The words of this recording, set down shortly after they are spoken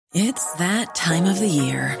It's that time of the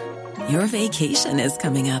year. Your vacation is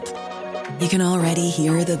coming up. You can already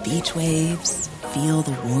hear the beach waves, feel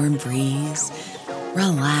the warm breeze,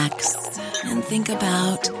 relax, and think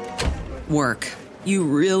about work. You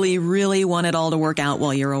really, really want it all to work out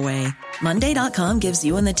while you're away. Monday.com gives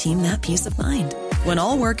you and the team that peace of mind. When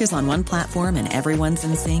all work is on one platform and everyone's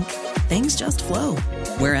in sync, things just flow.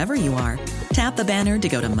 Wherever you are, tap the banner to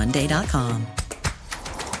go to Monday.com.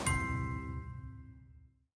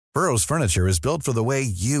 Burrow's furniture is built for the way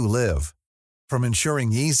you live. From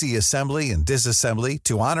ensuring easy assembly and disassembly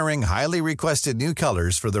to honoring highly requested new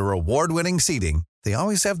colors for their award-winning seating, they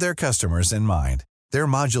always have their customers in mind. Their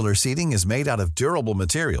modular seating is made out of durable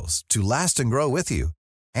materials to last and grow with you.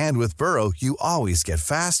 And with Burrow, you always get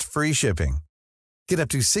fast, free shipping. Get up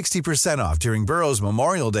to 60% off during Burrow's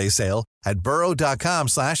Memorial Day sale at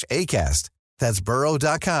burrow.com/ACAST. That's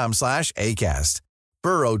burrow.com/ACAST.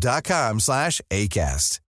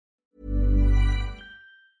 burrow.com/ACAST.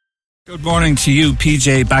 Good morning to you,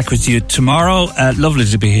 PJ. Back with you tomorrow. Lovely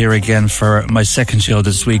to be here again for my second show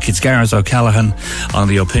this week. It's Gareth O'Callaghan on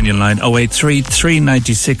the opinion line, 083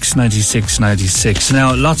 396 96 96.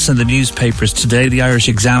 Now, lots in the newspapers today. The Irish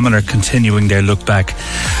Examiner continuing their look back,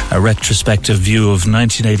 a retrospective view of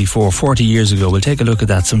 1984, 40 years ago. We'll take a look at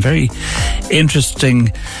that. Some very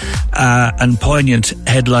interesting and poignant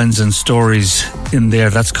headlines and stories in there.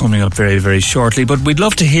 That's coming up very, very shortly. But we'd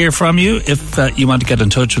love to hear from you. If you want to get in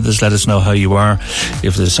touch with us, let us know how you are.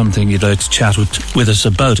 If there's something you'd like to chat with us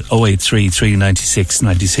about, 083 396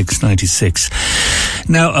 96 96.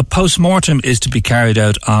 Now, a post-mortem is to be carried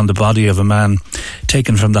out on the body of a man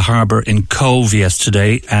taken from the harbour in Cove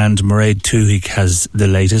yesterday, and Mairead Tuhig has the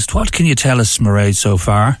latest. What can you tell us, Mairead, so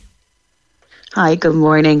far? Hi, good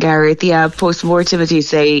morning, Gareth. The post-mortem, as you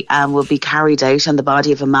say, will be carried out on the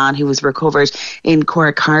body of a man who was recovered in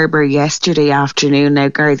Cork Harbour yesterday afternoon. Now,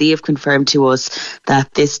 Gardaí have confirmed to us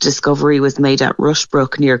that this discovery was made at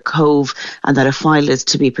Rushbrook near Cove and that a file is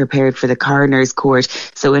to be prepared for the coroner's court.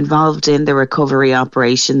 So involved in the recovery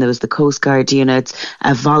operation, there was the Coast Guard units,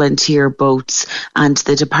 volunteer boats, and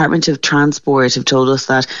the Department of Transport have told us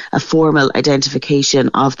that a formal identification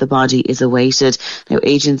of the body is awaited. Now,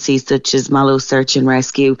 agencies such as Mallow Search and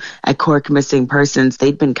Rescue, Cork Missing Persons,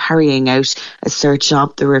 they'd been carrying out a search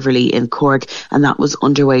of the Riverlea in Cork, and that was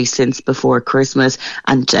underway since before Christmas.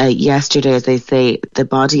 And yesterday, as they say, the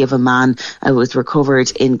body of a man was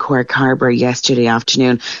recovered in Cork Harbour yesterday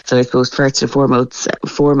afternoon. So I suppose first and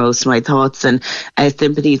foremost my thoughts and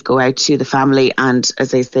sympathies go out to the family, and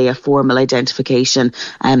as they say, a formal identification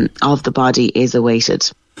of the body is awaited.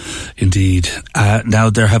 Indeed. Now,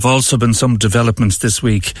 there have also been some developments this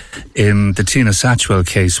week in the Tina Satchwell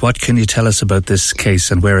case. What can you tell us about this case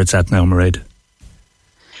and where it's at now, Mairead?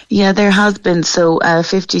 Yeah, there has been. So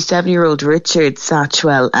 57-year-old Richard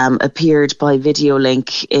Satchwell appeared by video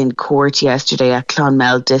link in court yesterday at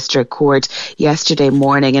Clonmel District Court yesterday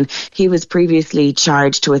morning, and he was previously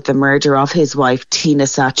charged with the murder of his wife Tina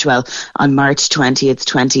Satchwell on March 20th,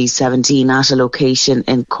 2017 at a location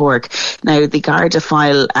in Cork. Now, the Garda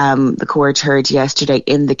file the court heard yesterday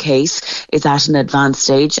in the case is at an advanced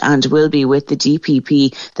stage and will be with the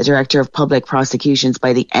DPP, the Director of Public Prosecutions,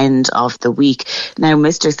 by the end of the week. Now,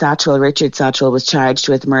 Richard Satchwell was charged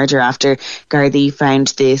with murder after Gardaí found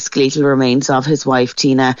the skeletal remains of his wife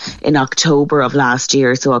Tina in October of last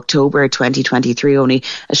year, so October 2023, only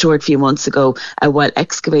a short few months ago, while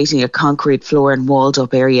excavating a concrete floor and walled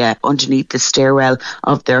up area underneath the stairwell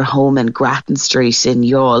of their home in Grattan Street in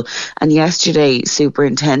Youghal. And yesterday,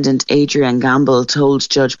 Superintendent Adrian Gamble told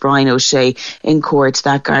Judge Brian O'Shea in court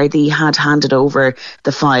that Gardaí had handed over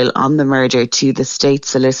the file on the murder to the State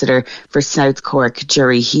Solicitor for South Cork,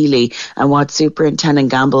 Jerry Healy. And what Superintendent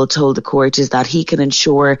Gamble told the court is that he can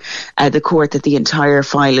ensure the court that the entire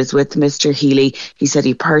file is with Mr. Healy. He said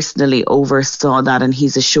he personally oversaw that, and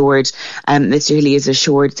he's assured, Mr. Healy is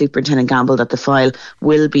assured Superintendent Gamble that the file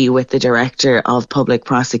will be with the Director of Public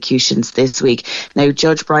Prosecutions this week. Now,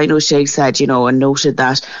 Judge Brian O'Shea said, and noted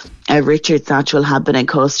that Richard Satchwell had been in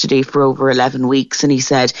custody for over 11 weeks, and he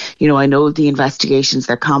said, I know the investigations,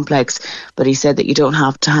 they're complex, but he said that you don't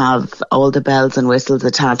have to have all the bells and whistles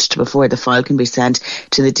attached before the file can be sent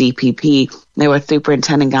to the DPP. Now, what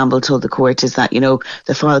Superintendent Gamble told the court is that,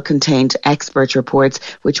 the file contained expert reports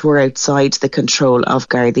which were outside the control of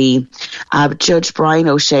Gardaí. Judge Brian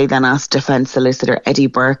O'Shea then asked Defence Solicitor Eddie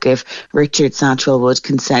Burke if Richard Satchwell would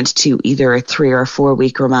consent to either a 3 or 4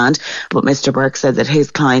 week remand, but Mr. Burke said that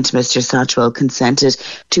his client, Mr. Satchwell, consented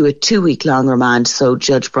to a 2-week long remand. So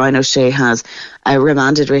Judge Brian O'Shea has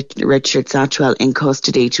remanded Richard Satchwell in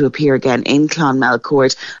custody to appear again in Clonmel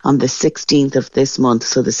Court on the 16th of this month,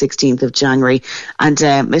 so the 16th of January. January. And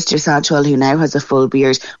Mr. Satchwell, who now has a full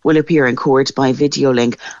beard, will appear in court by video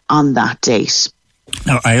link on that date.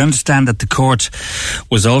 Now, I understand that the court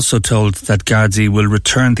was also told that Gardaí will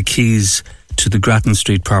return the keys to the Grattan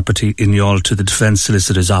Street property in Youghal to the Defence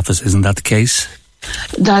Solicitor's office. Isn't that the case?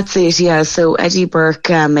 That's it, yeah. So Eddie Burke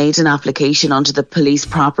made an application under the Police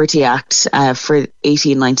Property Act for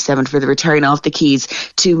 1897 for the return of the keys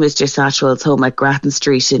to Mr. Satchwell's home at Grattan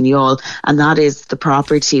Street in Youghal, and that is the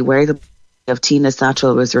property where the of Tina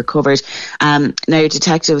Satchwell was recovered. Now,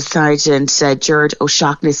 Detective Sergeant Gerard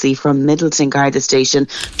O'Shaughnessy from Middleton Garda Station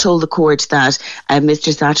told the court that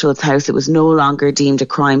Mr. Satchwell's house, it was no longer deemed a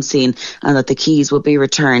crime scene and that the keys would be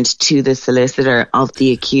returned to the solicitor of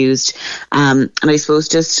the accused. And I suppose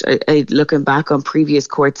just looking back on previous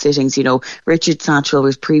court sittings, you know, Richard Satchwell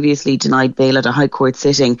was previously denied bail at a High Court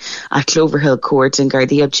sitting at Cloverhill Court, and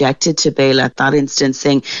Gardaí objected to bail at that instance,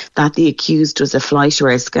 saying that the accused was a flight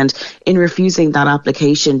risk. And in refusing that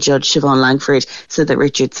application, Judge Siobhan Langford said that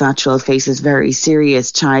Richard Satchwell faces very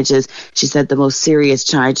serious charges. She said the most serious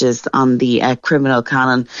charges on the criminal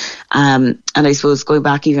canon. And I suppose going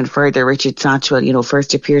back even further, Richard Satchwell, you know,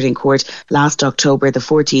 first appeared in court last October, the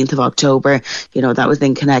 14th of October. You know, that was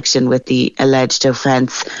in connection with the alleged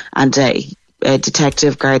offence. And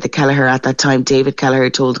Detective Garda Kelleher at that time, David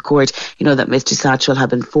Kelleher, told the court, you know, that Mr. Satchwell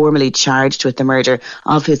had been formally charged with the murder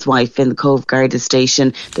of his wife in the Cove Garda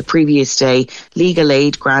Station the previous day. Legal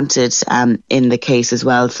aid granted in the case as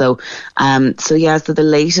well. So the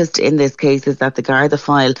latest in this case is that the Garda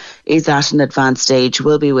file is at an advanced stage,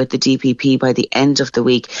 will be with the DPP by the end of the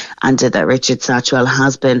week, and that Richard Satchwell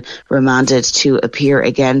has been remanded to appear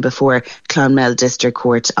again before Clonmel District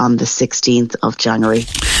Court on the 16th of January.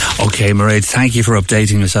 Okay, Mairead, thank you for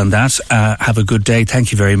updating us on that. Have a good day.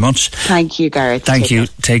 Thank you very much. Thank you, Gareth. Thank you.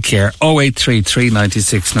 Take care. 0833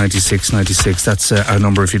 96 96 96. That's our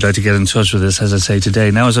number if you'd like to get in touch with us, as I say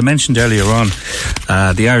today. Now, as I mentioned earlier on,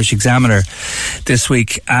 the Irish Examiner this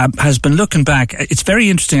week has been looking back. It's very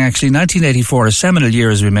interesting, actually. 1984, a seminal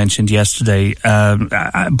year, as we mentioned yesterday,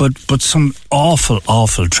 but some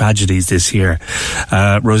awful tragedies this year.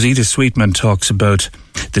 Rosita Sweetman talks about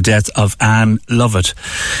the death of Anne Lovett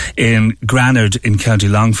in Granard in County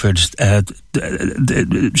Longford.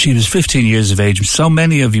 She was 15 years of age. So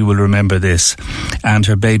many of you will remember this. And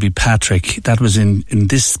her baby Patrick, that was in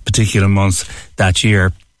this particular month that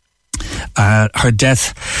year. Her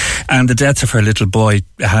death and the death of her little boy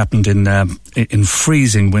happened in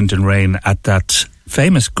freezing wind and rain at that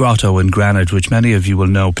famous grotto in Granard, which many of you will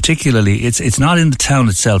know. Particularly, it's not in the town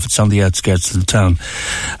itself; it's on the outskirts of the town.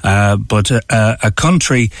 But a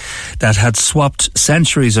country that had swapped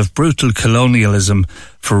centuries of brutal colonialism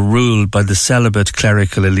for rule by the celibate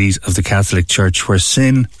clerical elite of the Catholic Church, where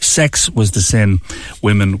sex was the sin,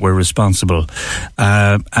 women were responsible,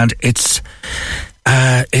 and it's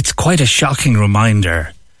quite a shocking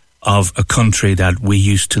reminder of a country that we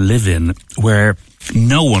used to live in, where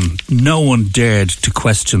no one dared to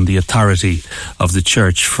question the authority of the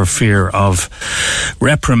church for fear of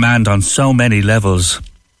reprimand on so many levels.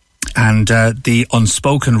 And the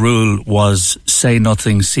unspoken rule was say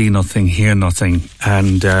nothing, see nothing, hear nothing.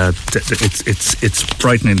 And it's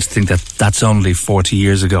frightening to think that that's only 40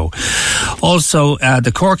 years ago. Also,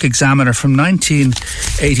 the Cork Examiner from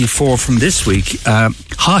 1984 from this week,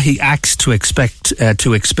 Haughey acts to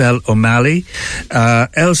expel O'Malley.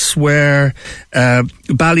 Elsewhere,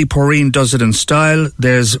 Ballyporeen does it in style.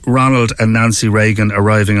 There's Ronald and Nancy Reagan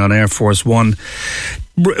arriving on Air Force One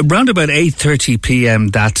round about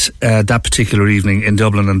 8:30pm that particular evening in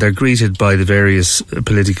Dublin, and they're greeted by the various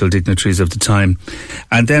political dignitaries of the time.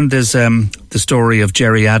 And then there's the story of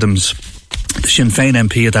Gerry Adams, the Sinn Féin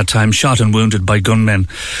MP at that time, shot and wounded by gunmen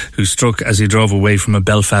who struck as he drove away from a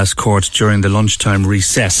Belfast court during the lunchtime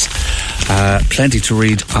recess. Plenty to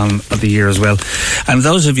read on the year as well. And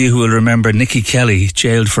those of you who will remember Nicky Kelly,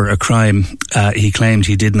 jailed for a crime he claimed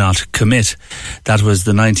he did not commit. That was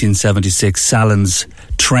the 1976 Sallins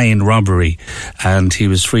train robbery, and he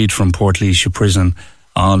was freed from Portlaoise prison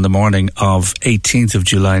on the morning of 18th of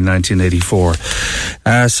July 1984.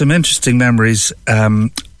 Some interesting memories.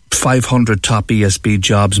 500 top ESB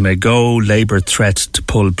jobs may go, Labour threat to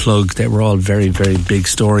pull plug. They were all very, very big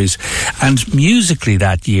stories. And musically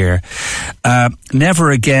that year,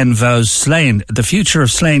 Never Again vows Slane. The future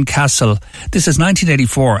of Slane Castle, this is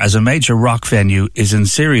 1984, as a major rock venue, is in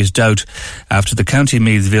serious doubt after the County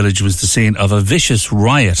Meath village was the scene of a vicious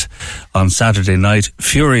riot on Saturday night.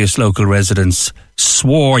 Furious local residents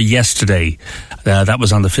swore yesterday, that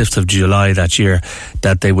was on the 5th of July that year,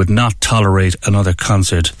 that they would not tolerate another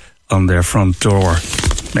concert on their front door.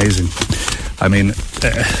 Amazing. I mean,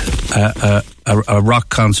 a rock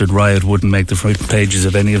concert riot wouldn't make the front pages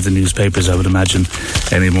of any of the newspapers, I would imagine,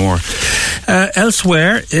 anymore.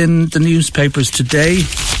 Elsewhere in the newspapers today,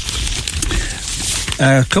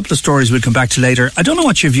 a couple of stories we'll come back to later. I don't know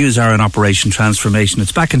what your views are on Operation Transformation.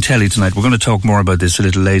 It's back in telly tonight. We're going to talk more about this a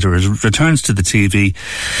little later. It returns to the TV.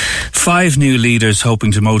 5 new leaders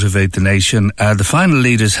hoping to motivate the nation. The final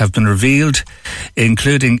leaders have been revealed,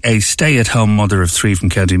 including a stay-at-home mother of 3 from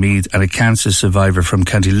County Meath and a cancer survivor from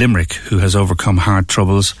County Limerick who has overcome heart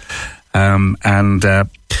troubles.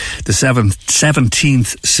 The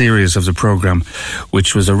 17th series of the programme,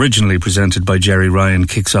 which was originally presented by Jerry Ryan,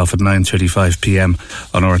 kicks off at 9:35pm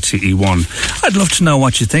on RTE1. I'd love to know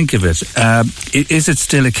what you think of it. Is it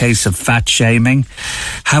still a case of fat shaming?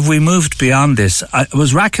 Have we moved beyond this? I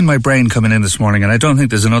was racking my brain coming in this morning, and I don't think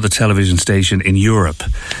there's another television station in Europe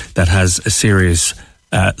that has a series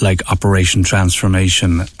like Operation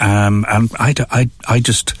Transformation. And I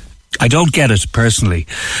don't get it personally.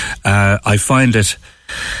 I find it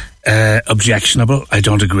objectionable. I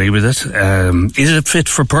don't agree with it. Is it fit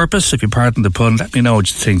for purpose? If you pardon the pun, let me know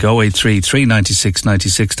what you think. 083 396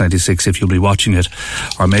 96 96 if you'll be watching it,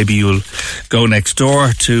 or maybe you'll go next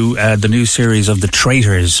door to the new series of The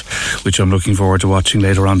Traitors, which I'm looking forward to watching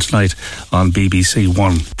later on tonight on BBC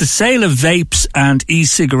One. The sale of vapes and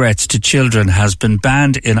e-cigarettes to children has been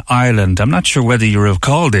banned in Ireland. I'm not sure whether you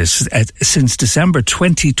recall this, since December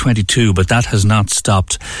 2022, but that has not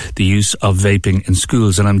stopped the use of vaping in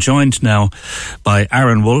schools. And I'm joined now by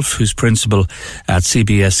Aaron Wolfe, who's principal at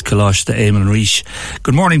CBS Colosh, the Éamon Riche.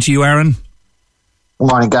 Good morning to you, Aaron. Good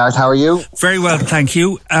morning, Gareth. How are you? Very well, thank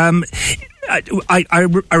you. I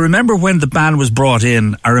remember when the ban was brought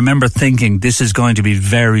in, I remember thinking this is going to be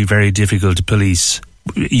very, very difficult to police.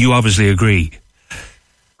 You obviously agree.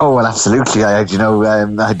 Oh, well, absolutely.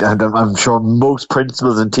 I'm sure most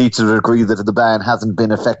principals and teachers would agree that the ban hasn't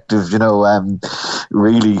been effective,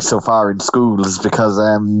 really so far in schools, because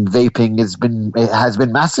vaping has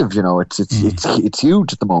been massive. It's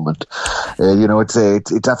huge at the moment.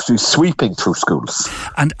 It's absolutely sweeping through schools.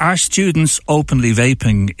 And are students openly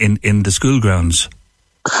vaping in the school grounds?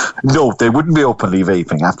 No, they wouldn't be openly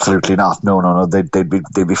vaping. Absolutely not. No. They'd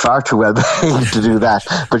be far too well behaved to do that.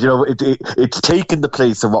 But it's taken the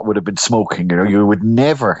place of what would have been smoking. You would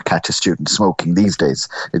never catch a student smoking these days.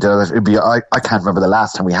 I can't remember the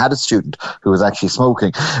last time we had a student who was actually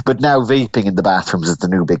smoking. But now vaping in the bathrooms is the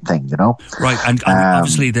new big thing. Right, and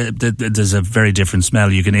obviously there's a very different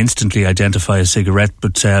smell. You can instantly identify a cigarette,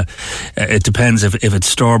 but it depends if it's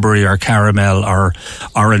strawberry or caramel or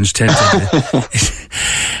orange tinted.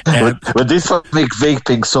 Well, this would make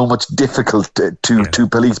vaping so much difficult to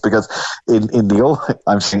police, because in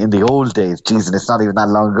the old days, geez, and it's not even that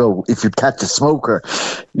long ago, if you'd catch a smoker,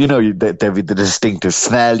 there'd be the distinctive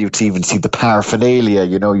smell. You'd even see the paraphernalia.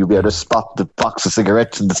 You'd be able to spot the box of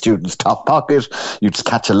cigarettes in the student's top pocket. You'd just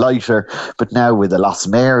catch a lighter. But now with a Lost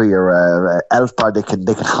Mary or a Elf bar, they can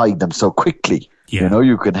hide them so quickly. Yeah.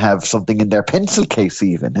 You can have something in their pencil case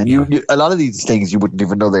even. And a lot of these things you wouldn't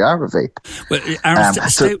even know they are a vape. Well, Aaron,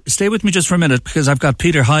 stay with me just for a minute, because I've got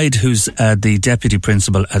Peter Hyde, who's the Deputy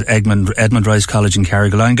Principal at Edmund Rice College in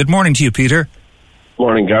Carrigaline. Good morning to you, Peter.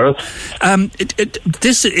 Morning, Gareth.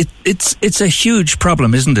 It's a huge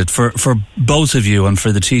problem, isn't it, for both of you and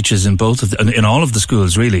for the teachers in all of the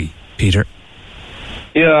schools, really, Peter?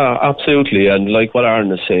 Yeah, absolutely. And like what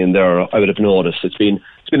Aaron is saying there, I would have noticed it's been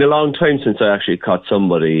a long time since I actually caught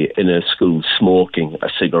somebody in a school smoking a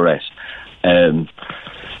cigarette.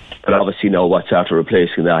 But obviously now what's after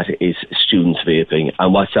replacing that is students vaping.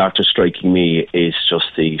 And what's after striking me is just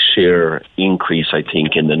the sheer increase, I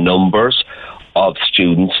think, in the numbers of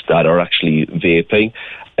students that are actually vaping.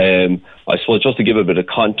 I suppose just to give a bit of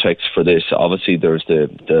context for this, obviously there's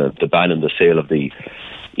the ban on the sale of the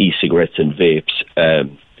e-cigarettes and vapes.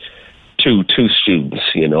 Two students,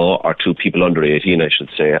 or 2 people under 18, I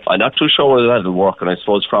should say. I'm not too sure whether that'll work, and I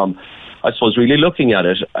suppose really looking at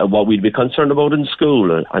it, what we'd be concerned about in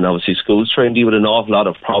school, and obviously schools try and deal with an awful lot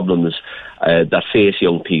of problems that face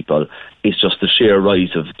young people, is just the sheer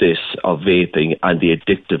rise of vaping and the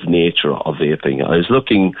addictive nature of vaping. I was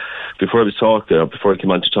looking, before I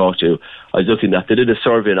came on to talk to you, I was looking that they did a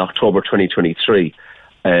survey in October 2023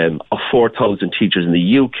 of 4,000 teachers in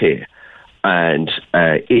the UK, and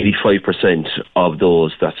 85% of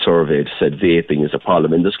those that surveyed said vaping is a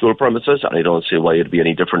problem in the school premises, and I don't see why it'd be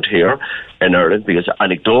any different here in Ireland, because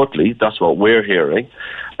anecdotally that's what we're hearing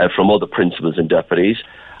from other principals and deputies,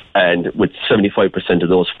 and with 75% of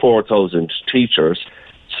those 4,000 teachers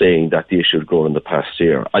saying that the issue had grown in the past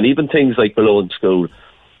year. And even things like below in school,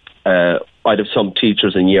 I'd have some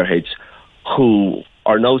teachers and year heads who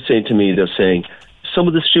are now saying to me, they're saying some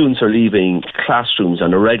of the students are leaving classrooms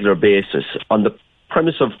on a regular basis on the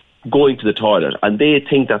premise of going to the toilet, and they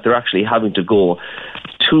think that they're actually having to go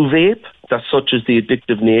to vape. That such is the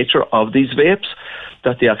addictive nature of these vapes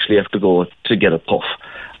that they actually have to go to get a puff.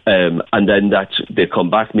 And then that they come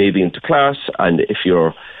back maybe into class, and if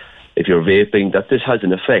you're vaping, that this has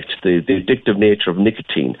an effect. The addictive nature of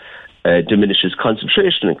nicotine diminishes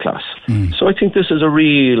concentration in class. So I think this is a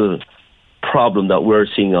real problem that we're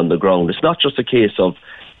seeing on the ground. It's not just a case of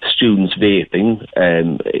students vaping,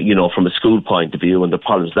 from a school point of view and the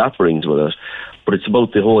problems that brings with it, but it's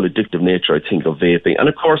about the whole addictive nature, I think, of vaping. And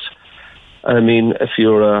of course, I mean, if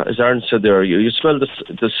you're, as Aaron said there, you smell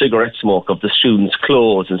the cigarette smoke of the students'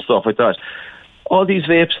 clothes and stuff like that. All these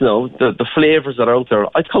vapes now, the flavours that are out there,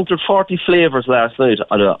 I counted 40 flavours last night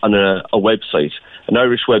on a website, an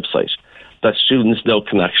Irish website, that students now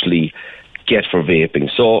can actually get for vaping.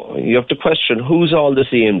 So you have to question who's all this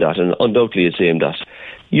aimed at, and undoubtedly it's aimed at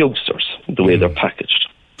youngsters, the way they're packaged.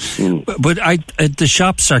 But the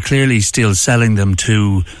shops are clearly still selling them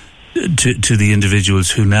to the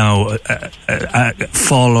individuals who now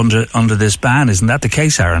fall under this ban. Isn't that the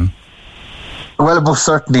case, Aaron? Well, it most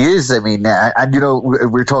certainly is. I mean, and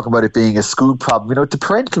we're talking about it being a school problem. It's a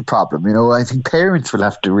parental problem. I think parents will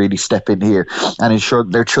have to really step in here and ensure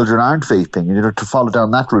their children aren't vaping, to follow down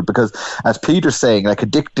that route. Because, as Peter's saying, like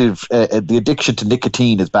the addiction to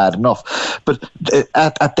nicotine is bad enough. But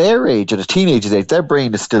at their age, at a teenager's age, their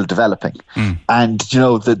brain is still developing. And,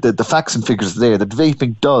 the facts and figures are there that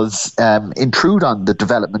vaping does intrude on the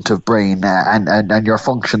development of brain and your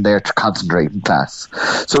function there to concentrate in class.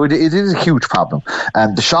 So it is a huge problem.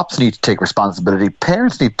 The shops need to take responsibility.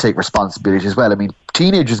 Parents need to take responsibility as well. I mean,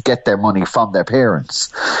 teenagers get their money from their parents,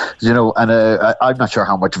 and I'm not sure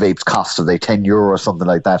how much vapes cost. Are they €10 or something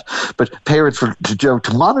like that? But parents were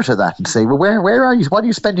to monitor that and say, well, where are you? What are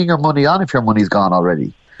you spending your money on if your money's gone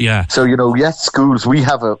already? Yeah. So yes, schools, we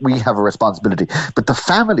have a responsibility, but the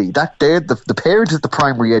family, the parent is the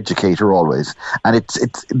primary educator always, and it's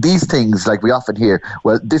these things, like we often hear.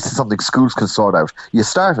 Well, this is something schools can sort out. You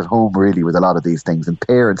start at home really with a lot of these things, and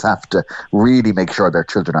parents have to really make sure their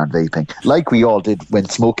children aren't vaping, like we all did when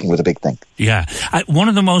smoking was a big thing. Yeah, one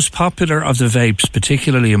of the most popular of the vapes,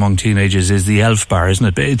 particularly among teenagers, is the Elf Bar,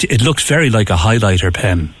 isn't it? It looks very like a highlighter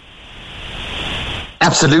pen.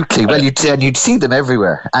 Absolutely. Well, you'd see them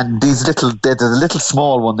everywhere, and there's a little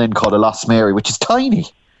small one then called a Lost Mary, which is tiny.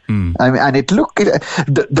 I mean, and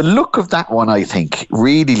the look of that one, I think,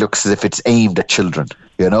 really looks as if it's aimed at children.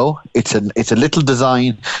 It's a little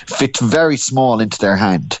design, fits very small into their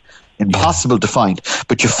hand, impossible to find,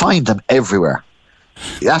 but you find them everywhere.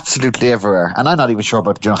 Absolutely everywhere. And I'm not even sure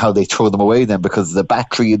about how they throw them away then, because the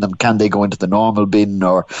battery in them, can they go into the normal bin,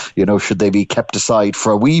 or should they be kept aside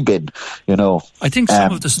for a wee bin? I think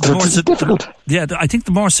some of difficult. I think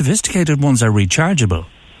the more sophisticated ones are rechargeable.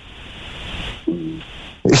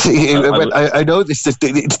 I know it's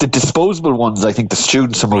the disposable ones I think the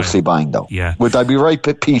students are mostly buying, though. Yeah. Would I be right,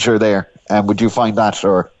 Peter, there? Would you find that,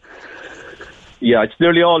 or? Yeah, it's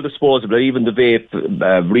nearly all disposable. Even the vape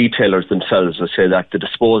retailers themselves will say that the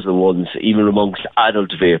disposable ones, even amongst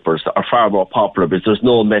adult vapors, are far more popular because there's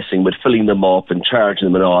no messing with filling them up and charging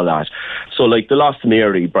them and all that. So like the Lost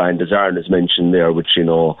Mary brand, as Aaron has mentioned there, which,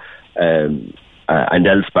 and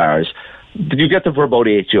Elf bars, you get them for about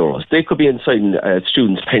 €8. They could be inside a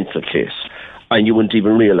student's pencil case, and you wouldn't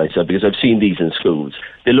even realise that, because I've seen these in schools.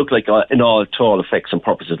 They look like, in all to all effects and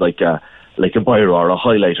purposes, like a Byrne or a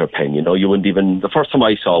highlighter pen. You wouldn't even, the first time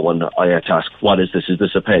I saw one, I had to ask, what is this? Is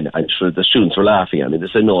this a pen? And sure, the students were laughing at me. They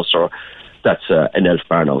said, no, sir, that's an Elf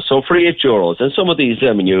bar now. So for €8, and some of these,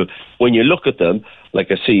 when you look at them, like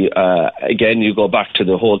I see, again, you go back to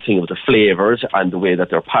the whole thing of the flavours and the way that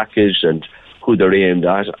they're packaged and who they're aimed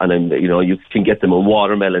at, and then, you can get them in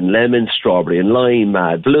watermelon, lemon, strawberry and lime,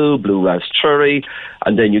 mad blue ras cherry,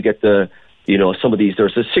 and then you get the, some of these,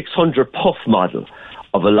 there's a 600 puff model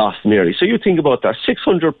of a Lost Mary. So you think about that,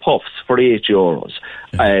 600 puffs for €8.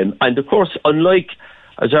 And of course, unlike,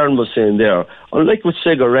 as Aaron was saying there, unlike with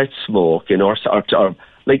cigarette smoke,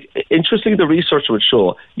 interestingly, the research would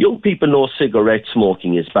show young people know cigarette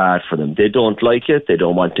smoking is bad for them. They don't like it. They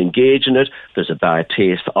don't want to engage in it. There's a bad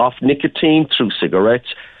taste of nicotine through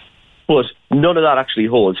cigarettes. But none of that actually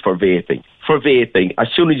holds for vaping. For vaping, as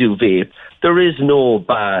soon as you vape, there is no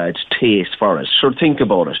bad taste for it. So think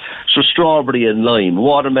about it. So strawberry and lime,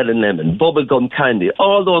 watermelon lemon, bubblegum candy,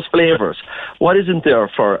 all those flavours. What isn't there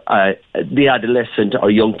for the adolescent or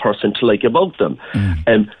young person to like about them?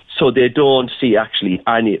 So they don't see actually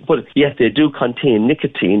any, but yet they do contain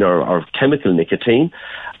nicotine or chemical nicotine.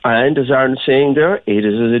 And as Aaron's saying there, it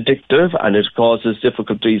is addictive and it causes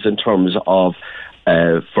difficulties in terms of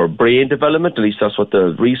for brain development. At least that's what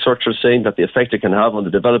the researchers are saying, that the effect it can have on the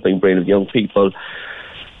developing brain of young people.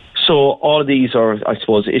 So all of these are, I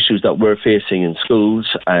suppose, issues that we're facing in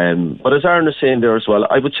schools. But as Aaron is saying there as well,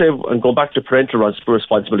 I would say, and go back to parental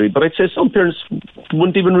responsibility, but I'd say some parents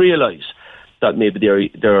wouldn't even realise that maybe their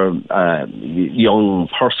young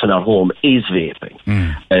person at home is vaping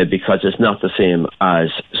because it's not the same as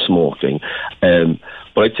smoking.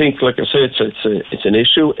 But I think, like I say, it's an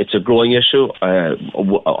issue. It's a growing issue.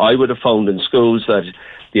 I would have found in schools that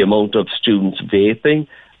the amount of students vaping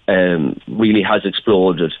really has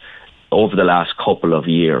exploded over the last couple of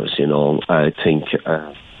years. I think.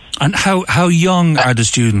 And how young are the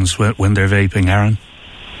students when they're vaping, Aaron?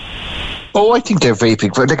 Oh, I think they're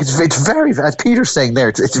vaping. Like it's very, as Peter's saying there,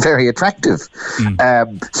 it's very attractive.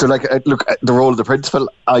 So, look, the role of the principal,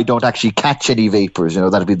 I don't actually catch any vapors.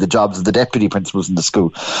 That'd be the jobs of the deputy principals in the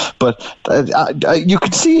school. But you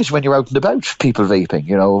can see it when you're out and about. People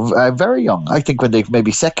vaping. Very young. I think when they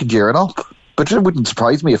maybe second year and up. But it wouldn't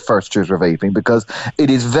surprise me if first years were vaping, because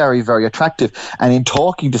it is very, very attractive. And in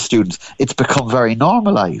talking to students, it's become very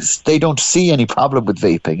normalised. They don't see any problem with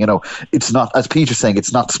vaping. It's not, as Peter's saying,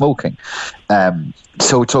 it's not smoking.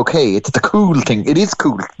 So it's okay. It's the cool thing. It is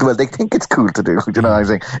cool. Well, they think it's cool to do. What I'm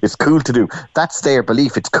saying? It's cool to do. That's their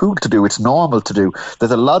belief. It's cool to do. It's normal to do.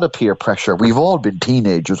 There's a lot of peer pressure. We've all been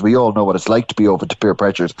teenagers. We all know what it's like to be open to peer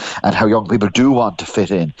pressures and how young people do want to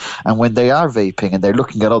fit in. And when they are vaping and they're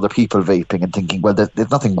looking at other people vaping and thinking, well,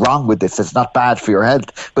 there's nothing wrong with this. It's not bad for your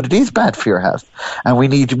health. But it is bad for your health. And we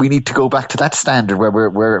need to go back to that standard where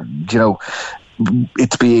we're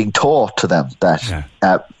it's being taught to them that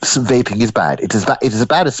vaping is bad. It is as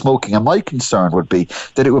bad as smoking. And my concern would be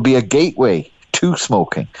that it would be a gateway to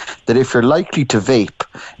smoking. That if you're likely to vape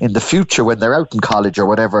in the future when they're out in college or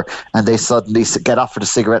whatever, and they suddenly get offered a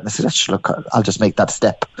cigarette and they say, "Look, I'll just make that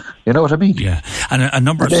step." You know what I mean? Yeah, and a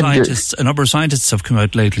number of scientists have come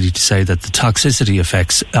out lately to say that the toxicity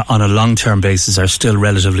effects on a long-term basis are still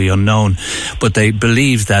relatively unknown, but they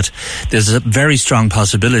believe that there's a very strong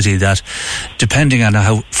possibility that, depending on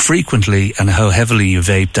how frequently and how heavily you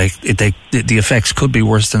vape, the effects could be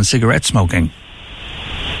worse than cigarette smoking.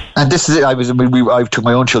 And this is it. I took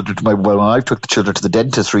my own children I took the children to the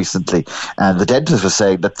dentist recently, and the dentist was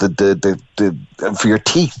saying that the for your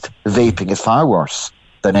teeth, vaping is far worse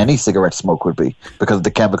than any cigarette smoke would be because of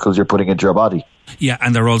the chemicals you're putting into your body. Yeah,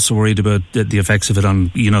 and they're also worried about the effects of it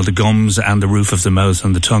on, the gums and the roof of the mouth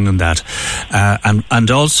and the tongue and that.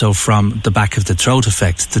 And also from the back of the throat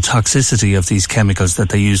effect, the toxicity of these chemicals that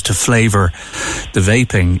they use to flavour the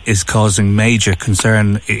vaping is causing major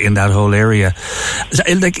concern in that whole area.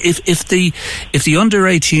 Like, if the under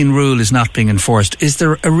 18 rule is not being enforced, is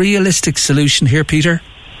there a realistic solution here, Peter?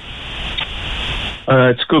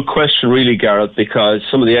 It's a good question, really, Gareth, because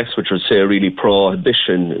some of the experts would say really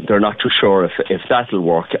prohibition. They're not too sure if that'll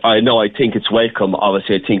work. I think it's welcome.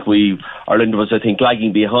 Obviously, I think Ireland was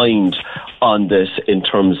lagging behind on this in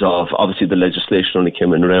terms of, obviously, the legislation only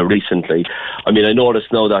came in recently. I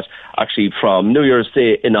noticed now that actually from New Year's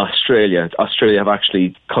Day in Australia have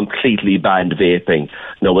actually completely banned vaping.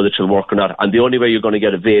 Whether it will work or not. And the only way you're going to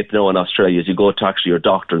get a vape now in Australia is you go to actually your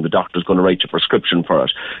doctor, and the doctor's going to write you a prescription for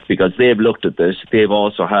it, because they've looked at this. They've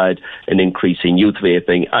also had an increase in youth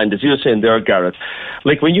vaping. And as you were saying there, Gareth,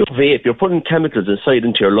 like when you vape, you're putting chemicals inside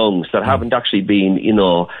into your lungs that haven't actually been,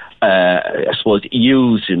 I suppose,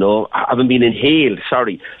 used, haven't been inhaled,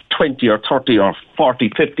 20 or 30 or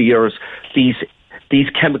 40, 50 years, these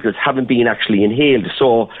chemicals haven't been actually inhaled.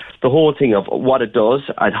 So the whole thing of what it does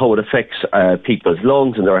and how it affects people's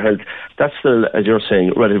lungs and their health, that's still, as you're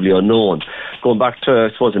saying, relatively unknown. Going back to,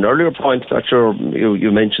 I suppose, an earlier point that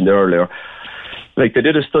you mentioned earlier, like they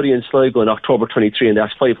did a study in Sligo in October 23, and they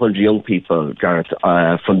asked 500 young people, Gareth,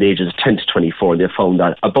 from the ages of 10 to 24, and they found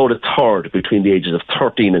that about a third between the ages of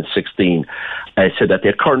 13 and 16 said that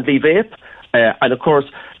they currently vape. And of course,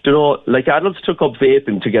 like adults took up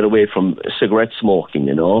vaping to get away from cigarette smoking,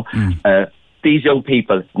 these young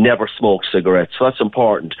people never smoked cigarettes, so that's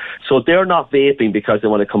important. So they're not vaping because they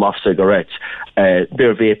want to come off cigarettes.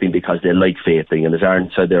 They're vaping because they like vaping. And as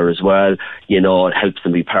Aaron said there as well, it helps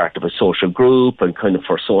them be part of a social group and kind of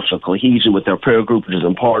for social cohesion with their peer group, which is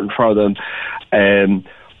important for them.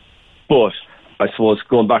 But I suppose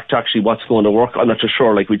going back to actually what's going to work, I'm not too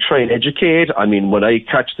sure. Like, we try and educate. When I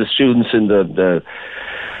catch the students in the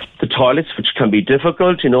toilets, which can be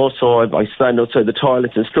difficult, so I stand outside the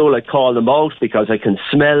toilets in school, I call them out because I can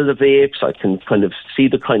smell the vapes, I can kind of see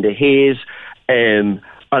the kind of haze, and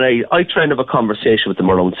I try and have a conversation with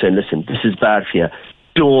them around saying, listen, this is bad for you,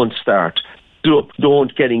 don't start,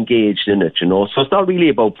 don't get engaged in it, So it's not really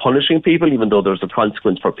about punishing people, even though there's a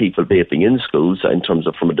consequence for people vaping in schools in terms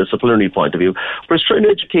of from a disciplinary point of view. But it's trying to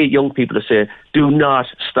educate young people to say, do not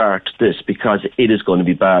start this because it is going to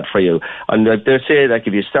be bad for you. And they say that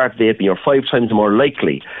if you start vaping, you're 5 times more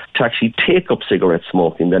likely to actually take up cigarette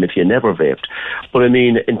smoking than if you never vaped. But I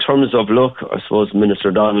mean, in terms of, look, I suppose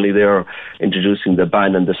Minister Donnelly there introducing the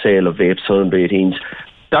ban and the sale of vapes under 18s,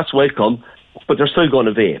 that's welcome. But they're still going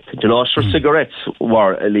to vape. Sure, cigarettes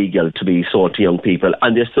were illegal to be sold to young people,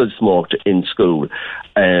 and they still smoked in school.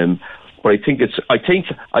 But I think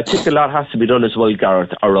a lot has to be done as well,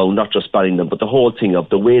 Gareth, around not just banning them, but the whole thing of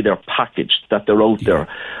the way they're packaged, that they're out there,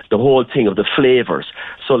 the whole thing of the flavours.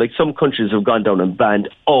 So, like, some countries have gone down and banned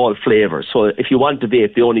all flavours. So, if you want to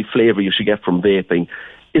vape, the only flavour you should get from vaping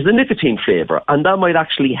is the nicotine flavour, and that might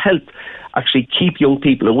actually help keep young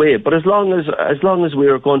people away. But as long as we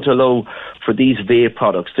are going to allow for these vape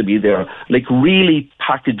products to be there, like really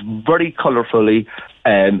packaged very colourfully,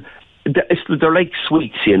 they're like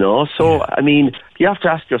sweets, So, I mean, you have to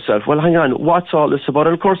ask yourself, well, hang on, what's all this about?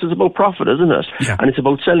 And of course, it's about profit, isn't it? Yeah. And it's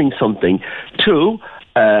about selling something to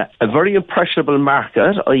a very impressionable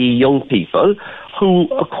market, i.e. young people, who,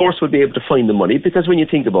 of course, will be able to find the money, because when you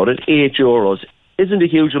think about it, €8 isn't a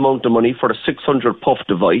huge amount of money for a 600 puff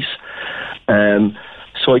device.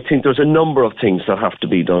 So I think there's a number of things that have to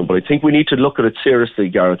be done, but I think we need to look at it seriously,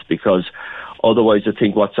 Gareth, because otherwise I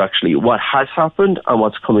think what has happened and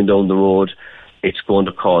what's coming down the road, it's going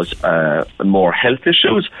to cause more health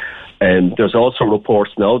issues. There's also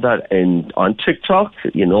reports now that on TikTok,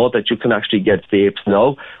 that you can actually get vapes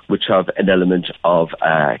now which have an element of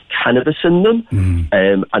cannabis in them,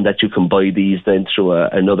 and that you can buy these then through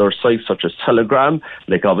another site such as Telegram.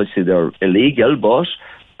 Like, obviously they're illegal, but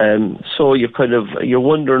so you're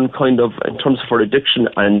wondering in terms of for addiction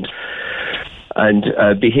and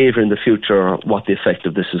behaviour in the future, what the effect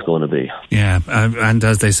of this is going to be. Yeah, and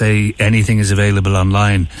as they say, anything is available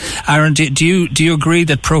online. Aaron, do you agree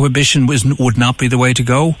that prohibition would not be the way to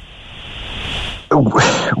go?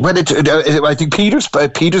 I think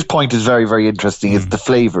Peter's point is very, very interesting. Is the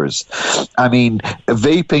flavours. I mean,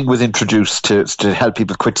 vaping was introduced to help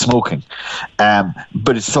people quit smoking,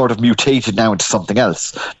 but it's sort of mutated now into something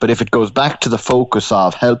else. But if it goes back to the focus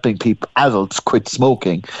of helping adults quit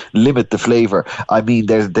smoking, limit the flavour. I mean,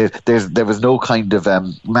 there was no kind of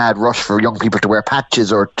mad rush for young people to wear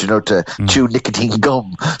patches or to chew nicotine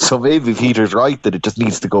gum. So maybe Peter's right that it just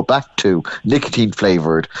needs to go back to nicotine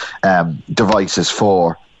flavoured devices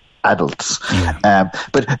for adults.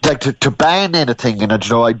 But like to ban anything, and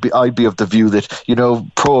I'd be of the view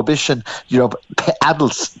that prohibition,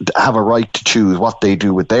 adults have a right to choose what they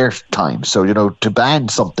do with their time. So to ban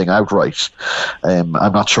something outright, I'm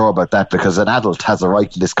not sure about that, because an adult has a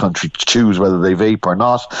right in this country to choose whether they vape or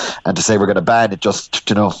not, and to say we're going to ban it, just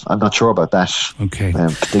I'm not sure about that. Okay.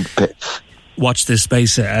 Watch this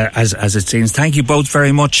space as it seems. Thank you both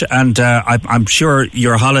very much, and I'm sure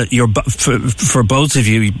for both of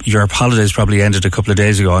you, your holidays probably ended a couple of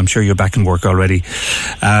days ago. I'm sure you're back in work already,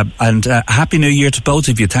 and Happy New Year to both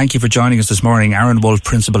of you. Thank you for joining us this morning. Aaron Wolfe,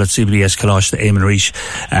 Principal at CBS Coláiste Éamon Riche,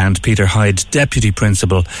 and Peter Hyde, Deputy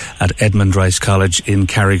Principal at Edmund Rice College in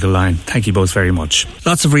Carrigaline. Thank you both very much.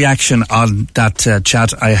 Lots of reaction on that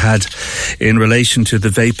chat I had in relation to the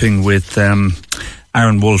vaping with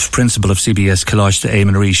Aaron Wolfe, Principal of CBS Coláiste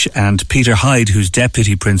Éamon Riche, and Peter Hyde, who's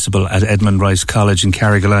Deputy Principal at Edmund Rice College in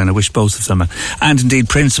Carrigaline. I wish both of them, and indeed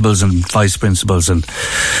Principals and Vice Principals and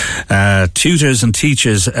tutors and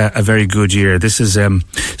teachers, a very good year. This is, I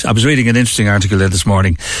was reading an interesting article there this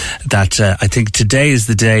morning that I think today is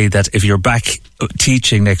the day that if you're back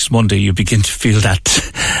teaching next Monday, you begin to feel that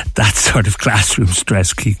sort of classroom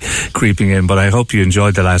stress creeping in. But I hope you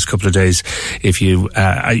enjoyed the last couple of days. If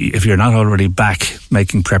you're not already back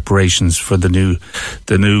making preparations for the new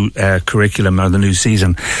curriculum or the new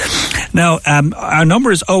season. Now, our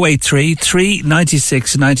number is 083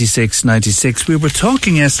 396 96 96. We were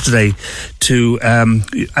talking yesterday to,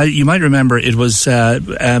 you might remember, it was,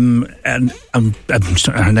 and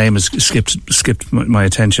her name has skipped my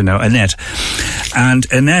attention now, Annette. And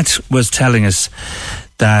Annette was telling us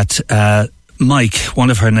that Mike,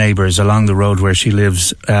 one of her neighbours along the road where she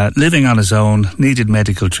lives, living on his own, needed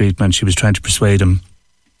medical treatment. She was trying to persuade him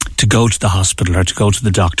to go to the hospital or to go to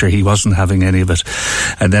the doctor. He wasn't having any of it.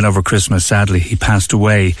 And then over Christmas, sadly, he passed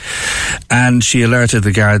away. And she alerted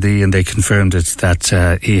the Gardaí and they confirmed it,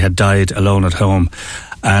 that he had died alone at home.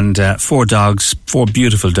 and 4 dogs, 4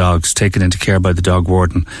 beautiful dogs taken into care by the dog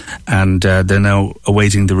warden, and they're now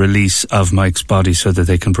awaiting the release of Mike's body so that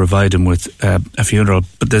they can provide him with a funeral.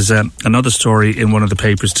 But there's another story in one of the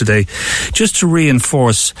papers today just to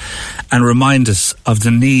reinforce and remind us of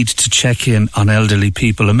the need to check in on elderly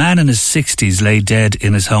people. A man in his 60s lay dead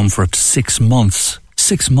in his home for up to 6 months.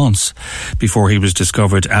 6 months before he was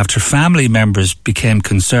discovered after family members became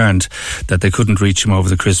concerned that they couldn't reach him over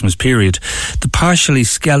the Christmas period. The partially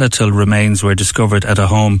skeletal remains were discovered at a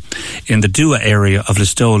home in the Dua area of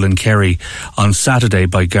Listowel in Kerry on Saturday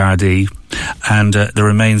by Gardaí, and the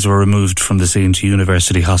remains were removed from the scene to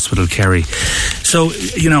University Hospital Kerry. So,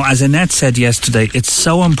 you know, as Annette said yesterday, it's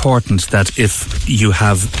so important that if you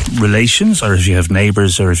have relations or if you have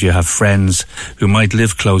neighbours or if you have friends who might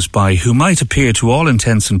live close by, who might appear to all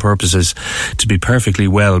intents and purposes to be perfectly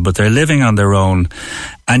well, but they're living on their own,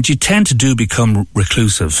 and you tend to become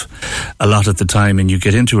reclusive a lot of the time, and you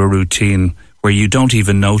get into a routine where you don't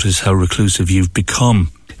even notice how reclusive you've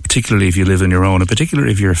become, particularly if you live on your own, and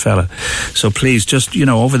particularly if you're a fella. So please, just, you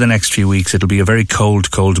know, over the next few weeks, it'll be a very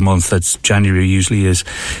cold month, that's January usually is,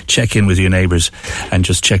 check in with your neighbours and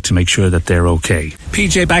just check to make sure that they're okay.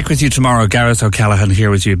 PJ, back with you tomorrow. Gareth O'Callaghan here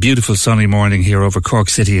with you. A beautiful sunny morning here over Cork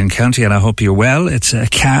City and County, and I hope you're well. It's a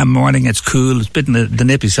calm morning, it's cool, it's a bit on the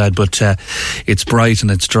nippy side, but it's bright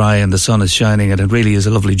and it's dry and the sun is shining, and it really is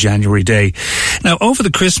a lovely January day. Now, over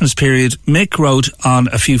the Christmas period, Mick wrote on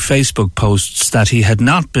a few Facebook posts that he had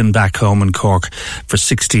not been back home in Cork for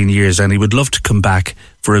 16 years and he would love to come back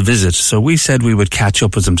for a visit. So we said we would catch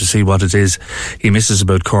up with him to see what it is he misses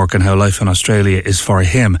about Cork and how life in Australia is for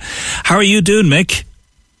him. How are you doing, Mick?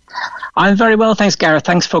 I'm very well, thanks, Gareth.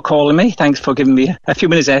 Thanks for calling me. Thanks for giving me a few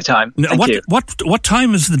minutes airtime. Thank you. What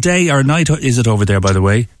time is the day or night is it over there, by the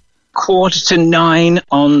way? 9:15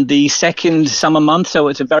 on the second summer month, so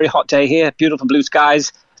it's a very hot day here. Beautiful blue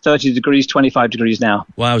skies. 30 degrees, 25 degrees now.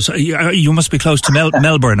 Wow, so you must be close to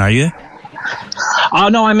Melbourne, are you? Oh,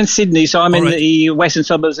 no, I'm in Sydney, so I'm in the western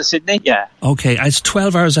suburbs of Sydney, yeah. Okay, it's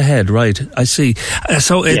 12 hours ahead, right, I see.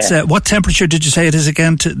 So it's what temperature did you say it is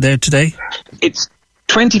again there today? It's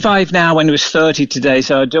 25 now when it was 30 today,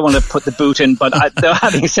 so I don't want to put the boot in, but though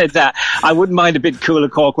having said that, I wouldn't mind a bit cooler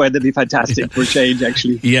Cork weather. It'd be fantastic for a change,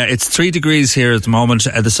 actually. Yeah, it's 3 degrees here at the moment.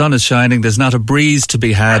 The sun is shining. There's not a breeze to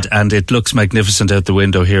be had, and it looks magnificent out the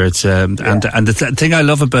window here. It's and the thing I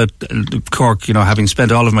love about Cork, you know, having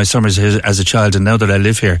spent all of my summers here as a child, and now that I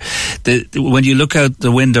live here, when you look out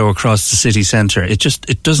the window across the city centre, it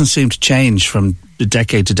doesn't seem to change from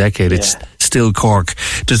decade to decade. It's still Cork.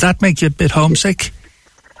 Does that make you a bit homesick?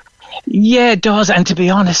 Yeah, it does. And to be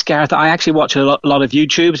honest, Gareth, I actually watch a lot of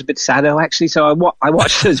YouTube. It's a bit saddo, actually. So I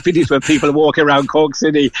watch those videos where people are walking around Cork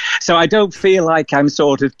City. So I don't feel like I'm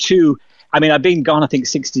sort of too... I mean, I've been gone, I think,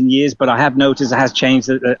 16 years, but I have noticed it has changed.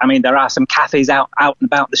 I mean, there are some cafes out and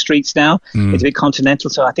about the streets now. It's a bit continental,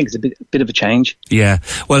 so I think it's a bit of a change. Yeah.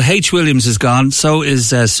 Well, H. Williams is gone. So is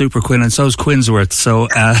Super Quinn, and so is Quinsworth. So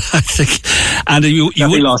I think... And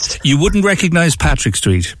you wouldn't recognise Patrick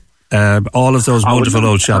Street. All of those wonderful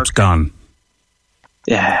old shops gone.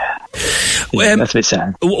 Yeah, that's a bit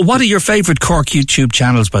sad. What are your favourite Cork YouTube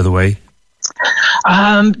channels, by the way?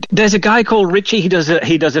 There's a guy called Richie. He does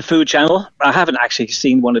a food channel. I haven't actually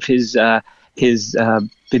seen one of his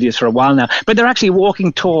videos for a while now, but they're actually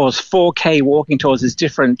walking tours, 4K walking tours. There's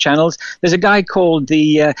different channels. There's a guy called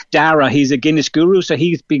the Dara. He's a Guinness guru, so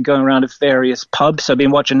he's been going around to various pubs. So I've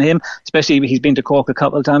been watching him, especially he's been to Cork a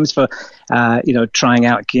couple of times for trying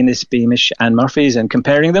out Guinness, Beamish and Murphy's and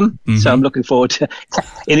comparing them. Mm-hmm. So I'm looking forward to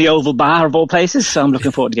in the Oval Bar of all places. So I'm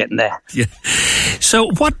looking forward to getting there. Yeah. So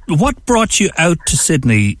what brought you out to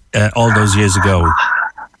Sydney all those years ago?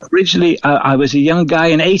 Originally, I was a young guy.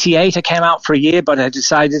 In '88, I came out for a year, but I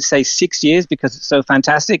decided to stay 6 years because it's so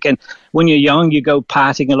fantastic. And when you're young, you go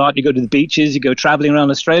partying a lot. You go to the beaches. You go travelling around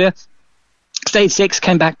Australia. Stayed 6,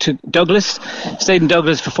 came back to Douglas. Stayed in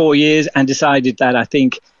Douglas for 4 years and decided that I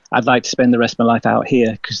think I'd like to spend the rest of my life out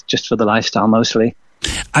here, just for the lifestyle mostly.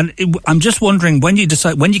 And I'm just wondering, when you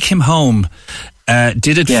came home,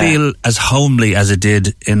 did it feel as homely as it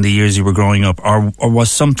did in the years you were growing up, or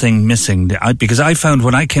was something missing? Because I found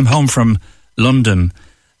when I came home from London,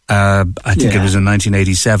 I think it was in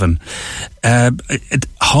 1987,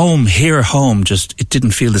 home, just it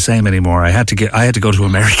didn't feel the same anymore. I had to go to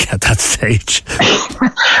America at that stage.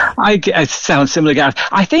 It sounds similar, Gareth.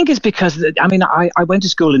 I think it's because I went to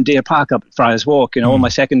school in Deer Park up at Friars Walk, all my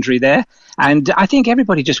secondary there. And I think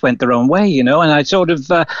everybody just went their own way, and I sort of,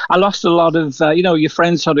 I lost a lot of, your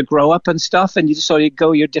friends sort of grow up and stuff, and you just sort of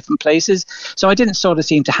go your different places. So I didn't sort of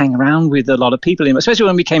seem to hang around with a lot of people, especially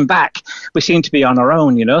when we came back, we seemed to be on our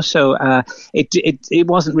own, So it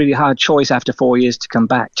wasn't really a hard choice after 4 years to come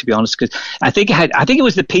back, to be honest, because I think it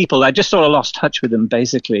was the people. I just sort of lost touch with them,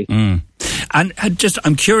 basically. And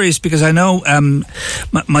I'm curious because I know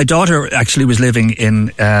my daughter actually was living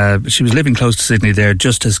she was living close to Sydney there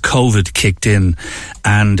just as COVID kicked in,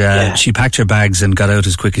 and she packed her bags and got out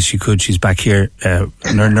as quick as she could. She's back here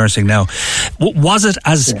nursing now. Was it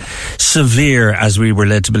as severe as we were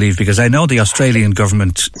led to believe? Because I know the Australian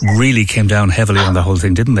government really came down heavily on the whole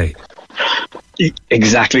thing, didn't they?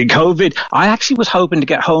 Exactly. COVID. I actually was hoping to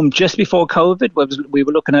get home just before COVID. We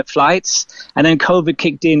were looking at flights, and then COVID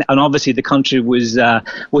kicked in, and obviously the country was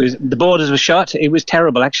the borders were shut. It was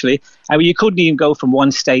terrible, actually. I mean, you couldn't even go from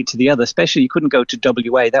one state to the other. Especially, you couldn't go to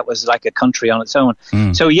WA. That was like a country on its own.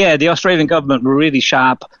 So yeah, the Australian government were really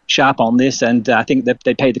sharp on this, and I think that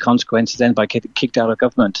they paid the consequences then by getting kicked out of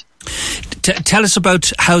government. Tell us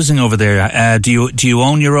about housing over there. Do you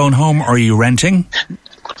own your own home, or are you renting?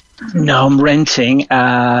 No, I'm renting,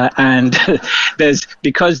 and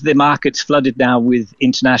because the market's flooded now with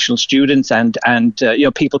international students and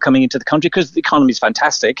people coming into the country because the economy is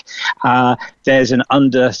fantastic. There's an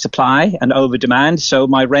undersupply and over demand, so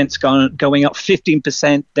my rent's going up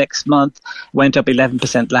 15% next month. Went up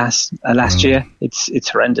 11% last year. It's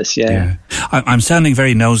horrendous. Yeah. I'm sounding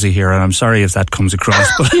very nosy here, and I'm sorry if that comes across,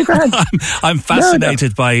 but I'm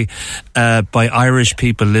fascinated by Irish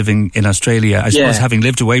people living in Australia. I suppose having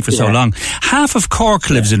lived away for so long. Half of Cork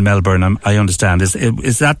lives in Melbourne, I understand.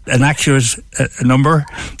 Is that an accurate number?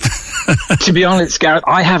 To be honest, Gareth,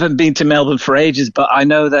 I haven't been to Melbourne for ages, but I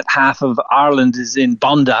know that half of Ireland is in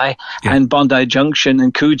Bondi and Bondi Junction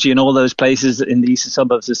and Coogee and all those places in the eastern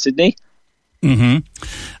suburbs of Sydney. Mm-hmm.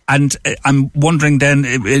 And I'm wondering then,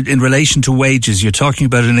 in relation to wages, you're talking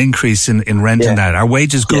about an increase in rent and that. Are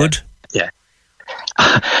wages good? Yeah.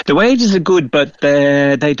 The wages are good, but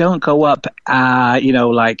they don't go up,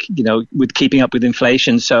 with keeping up with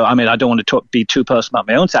inflation. So, I mean, I don't want to be too personal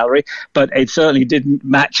about my own salary, but it certainly didn't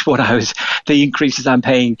match the increases I'm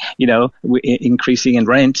paying, increasing in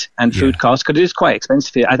rent and food costs, because it is quite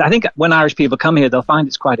expensive here. I think when Irish people come here, they'll find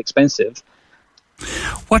it's quite expensive.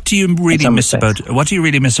 What do you really miss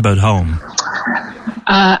about home?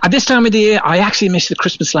 At this time of the year, I actually miss the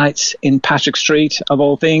Christmas lights in Patrick Street, of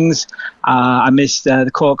all things. I miss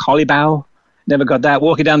the Cork Holly Bough. Never got that.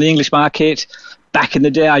 Walking down the English Market. Back in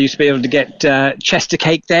the day, I used to be able to get Chester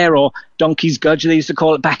cake there, or Donkey's Gudge, they used to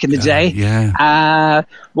call it back in the day. Yeah.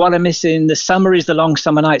 What I miss in the summer is the long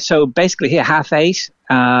summer night. So basically here,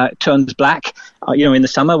 8:30 turns black, in the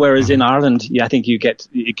summer, whereas in Ireland, I think it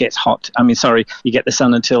gets hot. You get the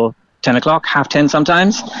sun until 10 o'clock, 10:30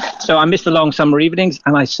 sometimes. So I miss the long summer evenings,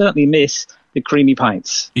 and I certainly miss the creamy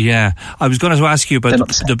pints. Yeah, I was going to ask you about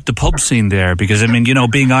the pub scene there, because, I mean,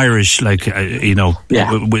 being Irish,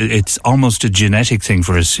 it's almost a genetic thing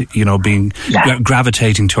for us,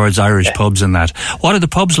 gravitating towards Irish pubs and that. What are the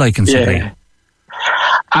pubs like in Sydney?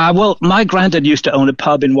 Well, my granddad used to own a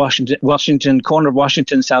pub in Washington, corner of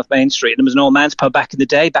Washington, South Main Street. There was an old man's pub back in the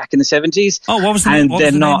day, back in the 70s. Oh, what was the name of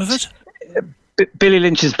it? Billy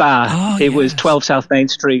Lynch's Bar. It was 12 South Main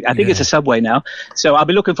Street. I think it's a Subway now. So I'll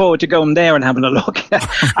be looking forward to going there and having a look.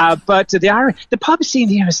 But the pub scene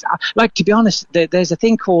here is, to be honest, there's a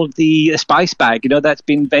thing called the spice bag, that's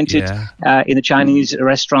been invented in the Chinese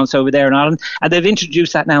restaurants over there in Ireland. And they've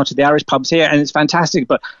introduced that now to the Irish pubs here, and it's fantastic.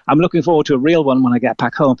 But I'm looking forward to a real one when I get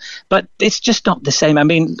back home. But it's just not the same. I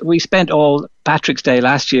mean, we spent all Patrick's Day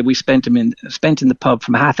last year, we spent in the pub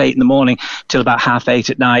from 8:30 in the morning till about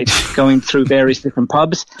 8:30 at night, going through various different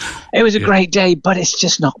pubs. It was a great day, but it's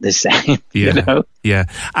just not the same. Yeah.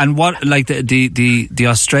 And what, the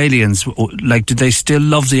Australians, did they still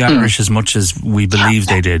love the Irish as much as we believe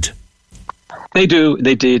they did? They do,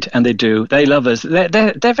 they did, and they do. They love us.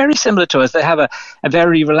 They're very similar to us. They have a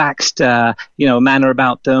very relaxed, manner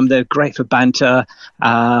about them. They're great for banter.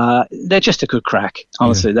 They're just a good crack.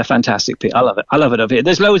 Honestly, they're fantastic people. I love it. I love it over here.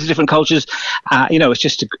 There's loads of different cultures. It's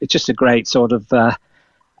just a great sort of a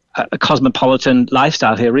cosmopolitan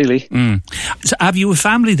lifestyle here, really. So, have you a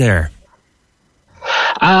family there?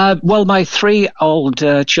 Well, my 3 old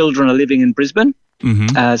children are living in Brisbane.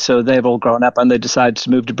 Mm-hmm. So they've all grown up and they decided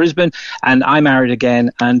to move to Brisbane, and I married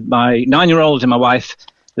again, and my 9-year-old and my wife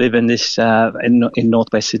live in this in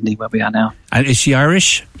northwest Sydney, where we are now. And is she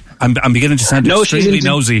Irish? I'm beginning to sound extremely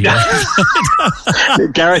nosy here.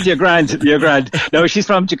 Gareth, you're grand. No, she's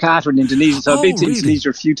from Jakarta in Indonesia, so I've been to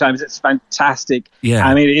Indonesia a few times. It's fantastic. Yeah.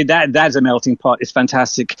 I mean, that's a melting pot. It's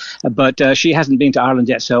fantastic. But she hasn't been to Ireland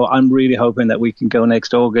yet, so I'm really hoping that we can go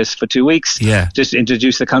next August for 2 weeks. Yeah. Just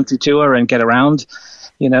introduce the country to her and get around.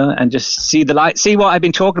 and just see the light, see what I've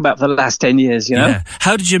been talking about for the last 10 years, Yeah.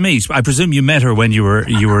 How did you meet? I presume you met her when you were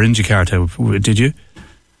in Jakarta, did you?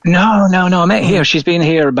 No, I met her. She's been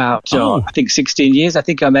here about, I think 16 years. I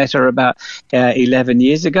think I met her about 11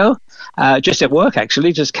 years ago, just at work,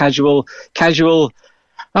 actually, just casual.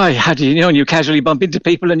 How do you you casually bump into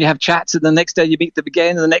people and you have chats, and the next day you meet them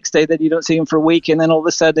again, and the next day then you don't see them for a week, and then all of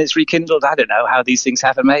a sudden it's rekindled. I don't know how these things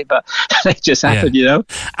happen, mate, but they just happen,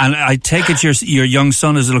 And I take it your young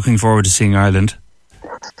son is looking forward to seeing Ireland.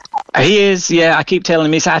 He is, yeah. I keep telling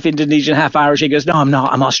him he's half Indonesian, half Irish. He goes, no, I'm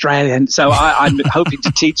not. I'm Australian. So I'm hoping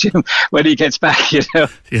to teach him when he gets back, Yeah.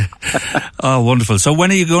 Oh, wonderful. So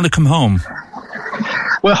when are you going to come home?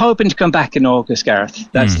 We're hoping to come back in August, Gareth.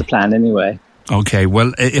 That's the plan anyway. Okay,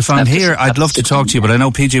 well, if I'm here, I'd love to talk to you, but I know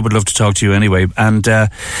PJ would love to talk to you anyway. And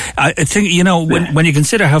I think, when you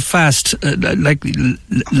consider how fast,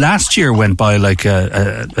 last year went by like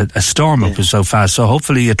a storm. It was so fast. So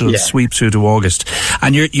hopefully it'll sweep through to August.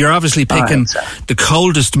 And you're obviously picking the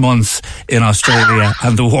coldest month in Australia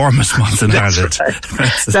and the warmest month in Ireland.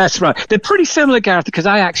 Right. That's right. They're pretty similar, Gareth, because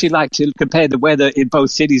I actually like to compare the weather in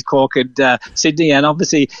both cities, Cork and Sydney. And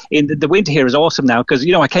obviously, in the winter here is awesome now because,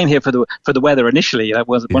 I came here for the weather initially. That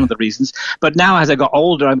was one of the reasons. But now as I got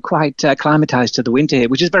older, I'm quite acclimatized to the winter here,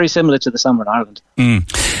 which is very similar to the summer in Ireland.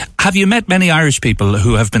 Have you met many Irish people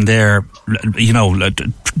who have been there,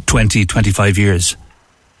 20, 25 years?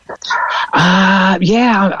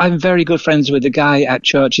 I'm very good friends with the guy at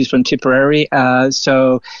church. He's from Tipperary,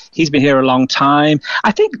 so he's been here a long time.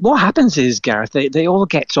 I think what happens is, Gareth, they all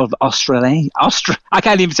get sort of Australian. I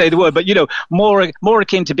can't even say the word, but more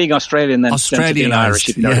akin to being Australian than to being Irish.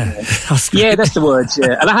 If you know what I mean. Yeah, that's the word.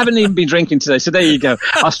 Yeah, and I haven't even been drinking today, so there you go,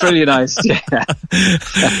 Australianized. Yeah.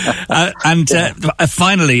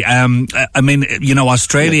 Finally,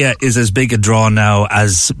 Australia is as big a draw now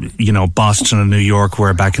as Boston and New York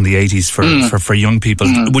were back in the 80s for young people.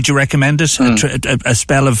 Would you recommend it? A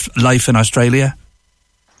spell of life in Australia?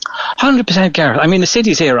 100%, Gareth. I mean, the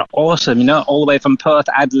cities here are awesome, all the way from Perth,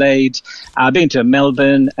 Adelaide, I've been to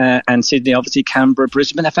Melbourne and Sydney, obviously Canberra,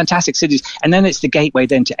 Brisbane. They're fantastic cities. And then it's the gateway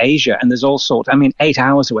then to Asia, and there's all sorts. 8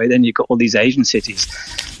 hours away, then you've got all these Asian cities.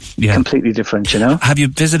 Yeah. Completely different, Have you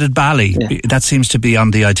visited Bali? Yeah. That seems to be on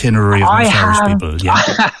the itinerary of most Irish people. Yeah.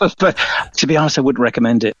 I have, but to be honest, I wouldn't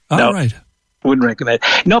recommend it. No. Right. Wouldn't recommend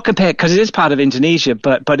it. Not compared, because it is part of Indonesia,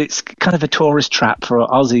 but it's kind of a tourist trap for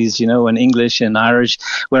Aussies, and English and Irish,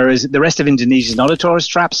 whereas the rest of Indonesia is not a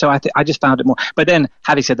tourist trap, so I just found it more. But then,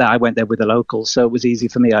 having said that, I went there with the locals, so it was easy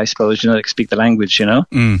for me, I suppose, to speak the language,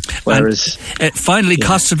 Whereas... finally,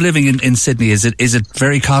 cost of living in Sydney, is it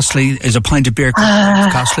very costly? Is a pint of beer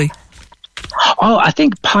costly? Oh, I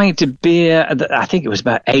think pint of beer, I think it was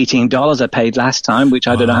about $18 I paid last time, which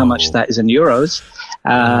I don't know how much that is in euros.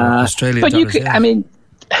 Australian but dollars, you could,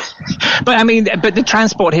 but the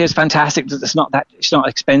transport here is fantastic. It's not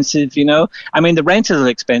expensive, the rentals are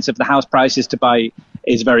expensive. The house prices to buy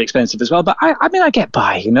is very expensive as well. But I get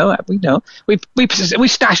by, we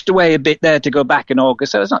stashed away a bit there to go back in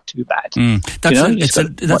August, so it's not too bad. That's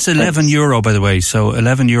 €11, by the way. So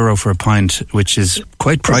 €11 for a pint, which is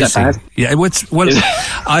quite pricey. Yeah,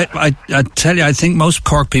 I tell you, I think most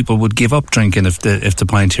Cork people would give up drinking if the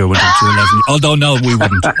pint here went up to 11. Although no, we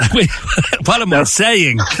wouldn't. What am I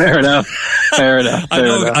saying? Fair enough.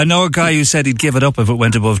 I know a guy who said he'd give it up if it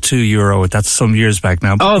went above €2. That's some years back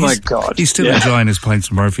now. Oh my God! He's still enjoying his pints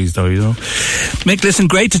of Murphy's, though. Mick, listen,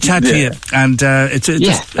 great to chat to you, and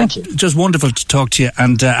thank you. Just wonderful to talk to you,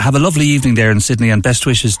 and have a lovely evening there in Sydney, and best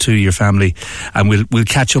wishes to your family, and we'll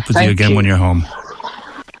catch up with you again when you're home.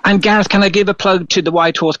 And Gareth, can I give a plug to the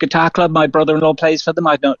White Horse Guitar Club? My brother-in-law plays for them.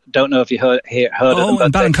 I don't know if you heard of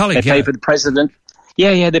them. But they play for the president.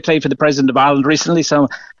 Yeah, they played for the President of Ireland recently. So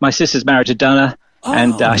my sister's married to Donna,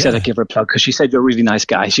 and I said I'd give her a plug because she said you're a really nice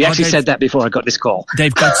guy. She actually said that before I got this call.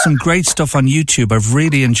 They've got some great stuff on YouTube. I've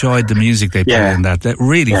really enjoyed the music they play in that. They're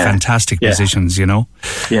really fantastic musicians, Yeah,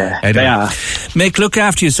 anyway, they are. Mick, look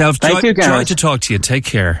after yourself. Thank you, Gareth. Joy to talk to you. Take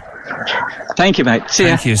care. Thank you, mate. See ya.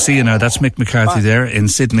 Thank you. See you now. That's Mick McCarthy there in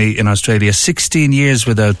Sydney in Australia. 16 years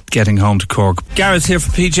without getting home to Cork. Gareth here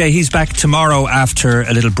for PJ. He's back tomorrow after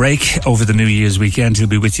a little break over the New Year's weekend. He'll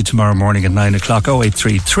be with you tomorrow morning at 9 o'clock.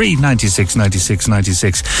 0833 96 96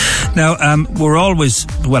 96. Now, I'm always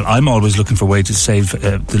looking for a way to save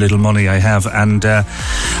the little money I have. And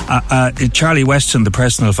Charlie Weston, the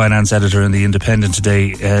personal finance editor in The Independent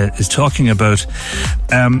today, is talking about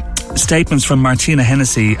statements from Martina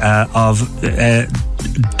Hennessy of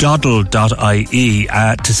Doddle.ie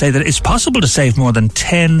to say that it's possible to save more than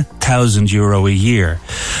 €10,000 a year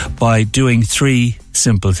by doing 3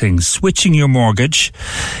 simple things: switching your mortgage,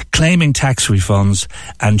 claiming tax refunds,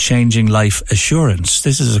 and changing life assurance.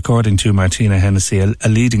 This is according to Martina Hennessy, a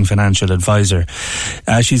leading financial advisor.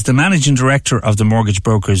 She's the managing director of the mortgage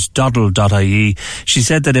brokers Doddle.ie. She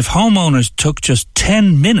said that if homeowners took just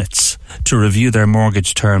 10 minutes to review their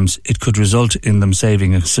mortgage terms, it could result in them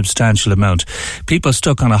saving a substantial amount. People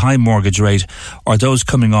stuck on a high mortgage rate or those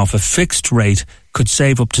coming off a fixed rate could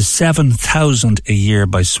save up to $7,000 a year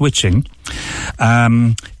by switching.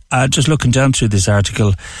 Just looking down through this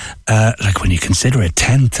article, like when you consider it,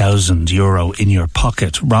 €10,000 in your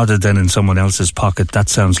pocket rather than in someone else's pocket, that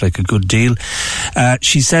sounds like a good deal.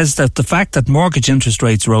 She says that the fact that mortgage interest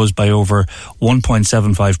rates rose by over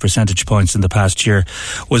 1.75 percentage points in the past year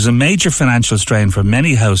was a major financial strain for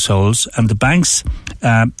many households, and the banks,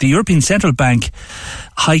 the European Central Bank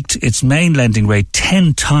hiked its main lending rate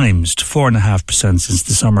 10 times to 4.5% since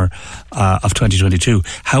the summer of 2022.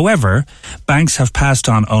 However, banks have passed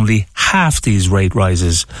on only half these rate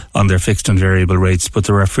rises on their fixed and variable rates, but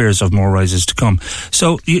there are fears of more rises to come.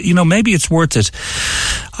 So, you know, maybe it's worth it.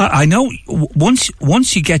 I know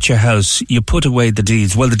once you get your house, you put away the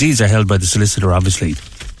deeds. Well, the deeds are held by the solicitor, obviously.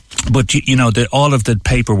 But, you know, all of the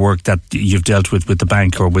paperwork that you've dealt with the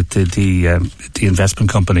bank or with the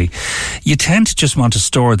investment company, you tend to just want to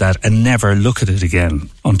store that and never look at it again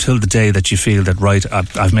until the day that you feel that, right,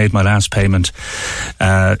 I've made my last payment,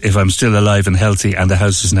 if I'm still alive and healthy, and the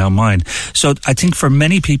house is now mine. So I think for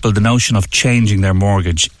many people, the notion of changing their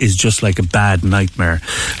mortgage is just like a bad nightmare,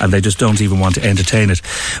 and they just don't even want to entertain it.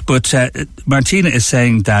 But Martina is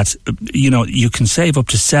saying that, you know, you can save up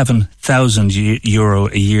to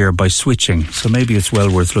 €7,000 a year by switching, so maybe it's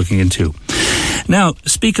well worth looking into. Now,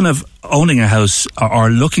 speaking of owning a house or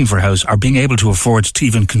looking for a house or being able to afford to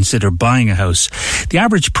even consider buying a house, the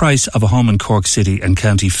average price of a home in Cork City and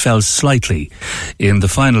County fell slightly in the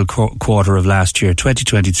final quarter of last year,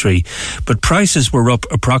 2023, but prices were up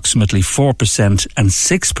approximately 4% and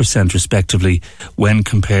 6% respectively when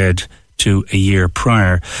compared to a year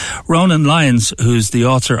prior. Ronan Lyons, who's the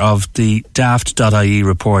author of the Daft.ie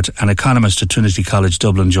report and economist at Trinity College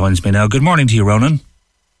Dublin, joins me now. Good morning to you, Ronan.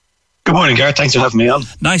 Good morning, Gareth. Thanks for having me on.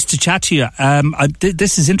 Nice to chat to you.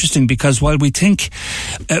 This is interesting because while we think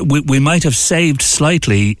we might have saved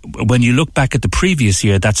slightly, when you look back at the previous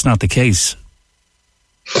year, that's not the case.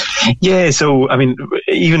 Yeah, so I mean,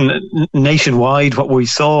 even nationwide, what we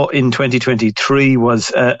saw in 2023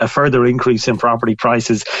 was a further increase in property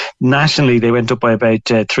prices. Nationally, they went up by about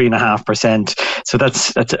 3.5%. So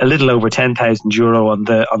that's a little over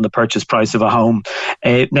 €10,000 on the purchase price of a home.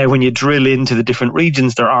 Now, when you drill into the different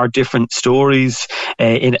regions, there are different stories.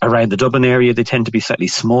 Around the Dublin area, they tend to be slightly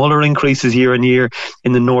smaller increases year on year.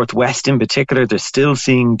 In the northwest, in particular, they're still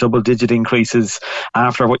seeing double-digit increases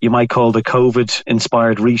after what you might call the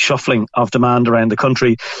COVID-inspired reshuffling of demand around the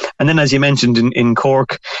country. And then, as you mentioned, in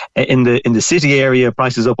Cork, in the city area,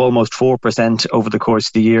 prices up almost 4% over the course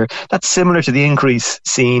of the year. That's similar to the increase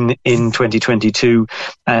seen in 2022.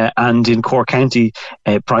 And in Cork County,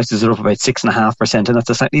 prices are up about 6.5%, and that's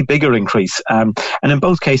a slightly bigger increase. And in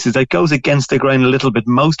both cases, that goes against the grain a little bit.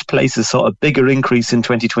 Most places saw a bigger increase in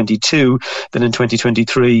 2022 than in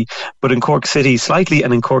 2023. But in Cork City, slightly,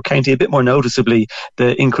 and in Cork County, a bit more noticeably,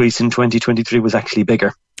 the increase in 2023 was actually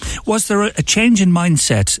bigger. Was there a change in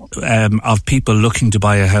mindset of people looking to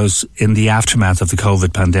buy a house in the aftermath of the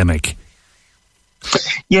COVID pandemic?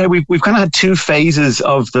 Yeah, we've kind of had two phases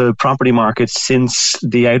of the property market since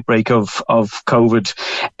the outbreak of COVID.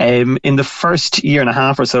 In the first year and a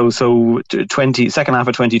half or so second half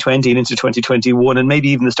of 2020 and into 2021, and maybe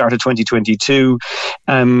even the start of 2022,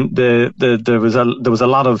 there was a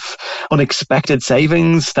lot of unexpected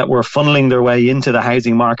savings that were funneling their way into the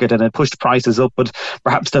housing market, and it pushed prices up. But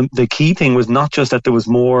perhaps the key thing was not just that there was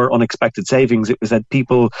more unexpected savings; it was that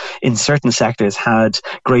people in certain sectors had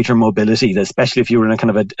greater mobility, especially if you were in a kind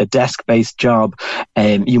of a desk-based job.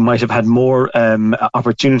 You might have had more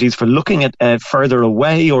opportunities for looking at further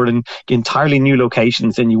away or in entirely new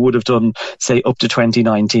locations than you would have done, say, up to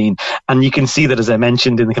 2019. And you can see that, as I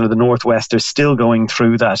mentioned, in the kind of the northwest, they're still going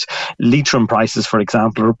through that. Leitrim prices, for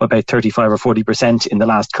example, are up about 35 or 40% in the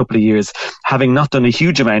last couple of years, having not done a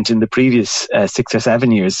huge amount in the previous 6 or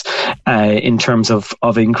 7 years in terms of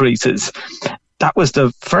increases. That was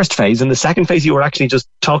the first phase. And the second phase you were actually just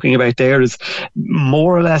talking about there is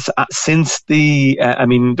more or less since there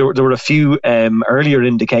were a few earlier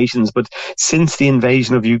indications, but since the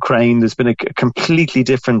invasion of Ukraine, there's been a completely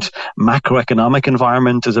different macroeconomic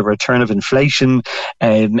environment. There's a return of inflation,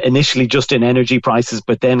 initially just in energy prices,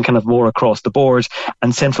 but then kind of more across the board.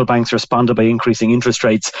 And central banks responded by increasing interest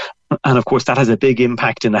rates. And of course, that has a big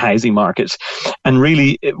impact in the housing market. And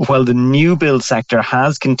really, while the new build sector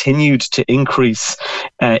has continued to increase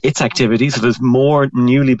its activity, so there's more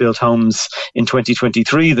newly built homes in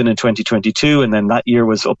 2023 than in 2022, and then that year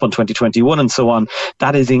was up on 2021 and so on,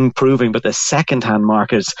 that is improving. But the second-hand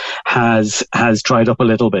market has dried up a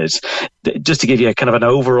little bit. Just to give you a kind of an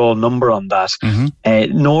overall number on that,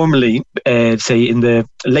 normally, say in the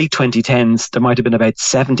late 2010s, there might have been about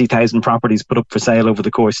 70,000 properties put up for sale over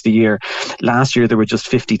the course of the year. Last year, there were just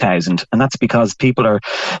 50,000. And that's because people are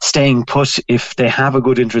staying put. If they have a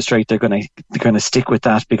good interest rate, they're going to stick with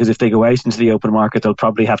that, because if they go out into the open market, they'll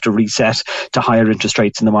probably have to reset to higher interest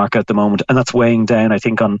rates in the market at the moment. And that's weighing down, I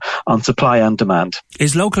think, on supply and demand.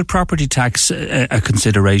 Is local property tax a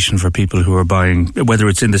consideration for people who are buying, whether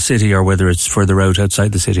it's in the city or whether it's further out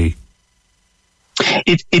outside the city?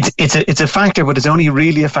 It's a factor, but it's only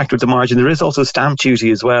really a factor at the margin. There is also stamp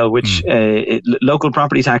duty as well, which local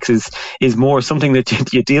property tax is more something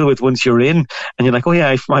that you deal with once you're in, and you're like, oh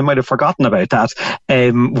yeah, I might have forgotten about that.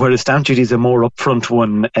 Whereas stamp duty is a more upfront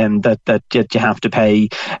one, that you have to pay,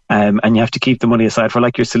 and you have to keep the money aside for,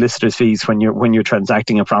 like your solicitor's fees when you're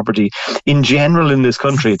transacting a property. In general, in this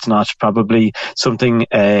country, it's not probably something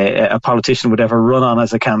a politician would ever run on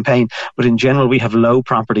as a campaign, but in general, we have low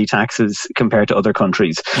property taxes compared to other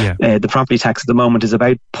countries. Yeah. The property tax at the moment is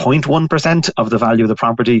about 0.1% of the value of the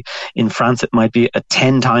property. In France, it might be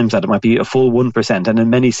 10 times that. It might be a full 1%. And in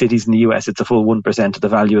many cities in the US, it's a full 1% of the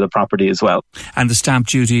value of the property as well. And the stamp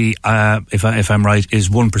duty, if I'm right, is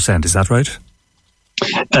 1%. Is that right?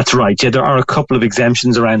 That's right. Yeah, there are a couple of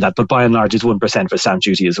exemptions around that, but by and large, it's 1% for stamp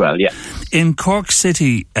duty as well. Yeah. In Cork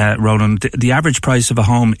City, Roland, the average price of a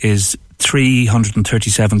home is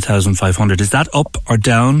 $337,500. Is that up or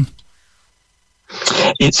down?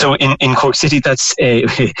 So in Cork City, that's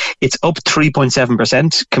it's up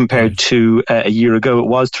 3.7% compared to a year ago. It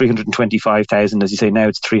was 325,000, as you say. Now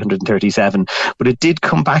it's 337, but it did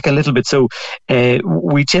come back a little bit. So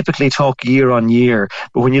we typically talk year on year,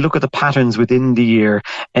 but when you look at the patterns within the year,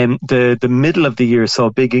 the middle of the year saw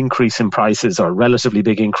a big increase in prices, or relatively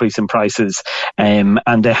big increase in prices, and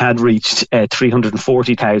they had reached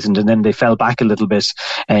 340,000, and then they fell back a little bit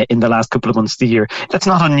in the last couple of months of the year. That's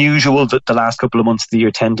not unusual that the last couple of months of the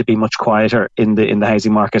year tend to be much quieter in the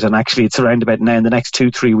housing market, and actually it's around about now. In the next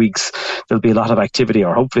 2-3 weeks, there'll be a lot of activity,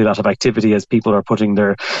 or hopefully a lot of activity, as people are putting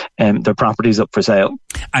their properties up for sale.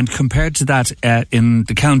 And compared to that in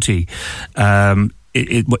the county, how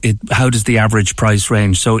does the average price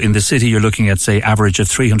range? So in the city, you're looking at, say, average of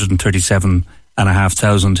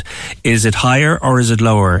 337,500. Is it higher or is it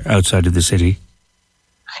lower outside of the city?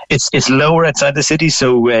 It's lower outside the city,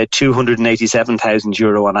 so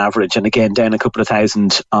 €287,000 on average, and again down a couple of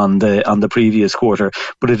thousand on the previous quarter.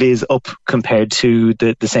 But it is up compared to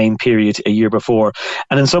the same period a year before,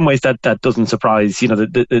 and in some ways that doesn't surprise. You know,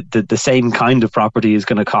 the same kind of property is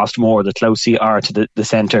going to cost more the closer you are to the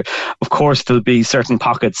centre. Of course, there'll be certain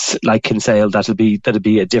pockets like Kinsale that'll be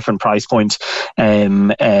a different price point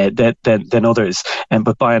than others.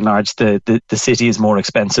 But by and large, the city is more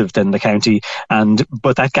expensive than the county,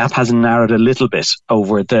 but that gap has narrowed a little bit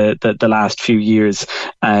over the last few years,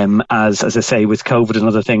 as I say, with COVID and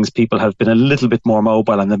other things, people have been a little bit more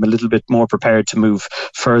mobile and they're a little bit more prepared to move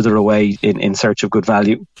further away in search of good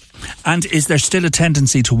value. And is there still a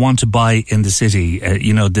tendency to want to buy in the city?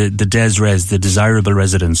 The DesRes, the desirable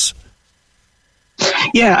residence?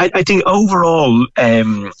 Yeah, I think overall, there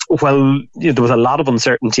was a lot of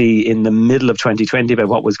uncertainty in the middle of 2020 about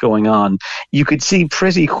what was going on. You could see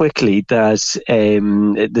pretty quickly that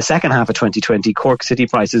the second half of 2020, Cork City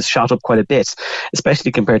prices shot up quite a bit,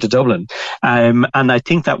 especially compared to Dublin. And I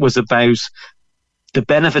think that was about the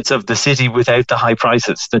benefits of the city without the high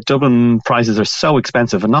prices. The Dublin prices are so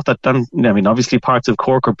expensive, and not that, obviously parts of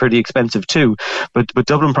Cork are pretty expensive too, but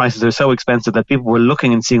Dublin prices are so expensive that people were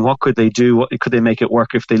looking and seeing what could they do, what could they make it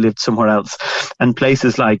work if they lived somewhere else. And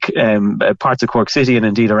places like parts of Cork City and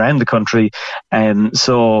indeed around the country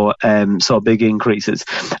saw big increases.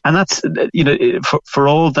 And that's, for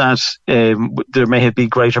all that there may have been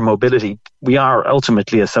greater mobility, we are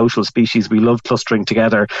ultimately a social species. We love clustering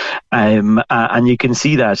together, and you can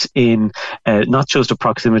see that in not just a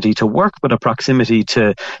proximity to work, but a proximity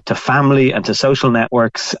to family and to social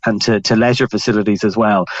networks and to leisure facilities as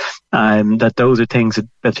well. That those are things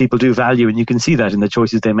that people do value, and you can see that in the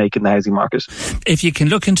choices they make in the housing market. If you can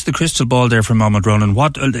look into the crystal ball there for a moment, Ronan,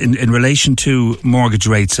 what in relation to mortgage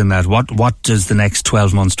rates and that, what does the next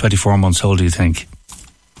 12 months, 24 months hold, do you think?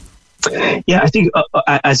 Yeah, I think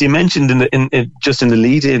as you mentioned just in the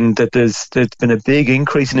lead-in, that there's been a big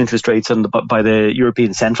increase in interest rates by the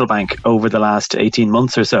European Central Bank over the last 18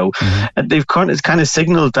 months or so. Mm-hmm. And they've kind of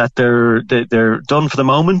signalled that they're done for the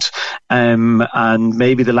moment, and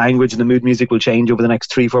maybe the language and the mood music will change over the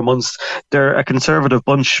next 3-4 months. They're a conservative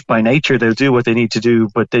bunch by nature. They'll do what they need to do,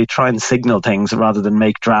 but they try and signal things rather than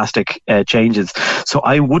make drastic changes. So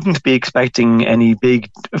I wouldn't be expecting any big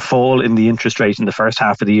fall in the interest rate in the first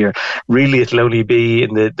half of the year. Really, it'll only be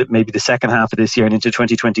in maybe the second half of this year and into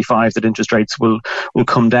 2025 that interest rates will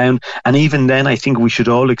come down. And even then, I think we should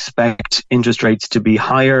all expect interest rates to be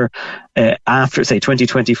higher after, say,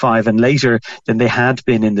 2025 and later than they had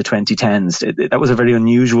been in the 2010s. That was a very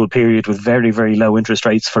unusual period with very, very low interest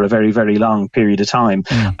rates for a very, very long period of time.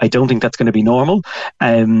 I don't think that's going to be normal.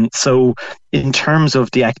 So in terms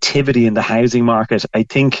of the activity in the housing market, I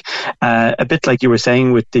think a bit like you were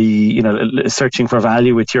saying with the searching for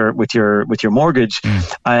value with your mortgage,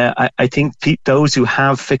 I think those who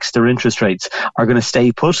have fixed their interest rates are going to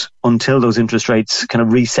stay put until those interest rates kind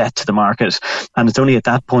of reset to the market, and it's only at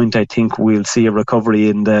that point I think we'll see a recovery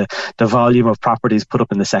in the volume of properties put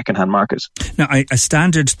up in the second-hand market. Now, a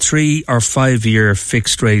standard 3 or 5 year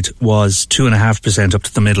fixed rate was 2.5% up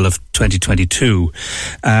to the middle of 2022,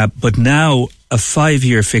 but now a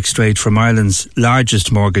 5-year fixed rate from Ireland's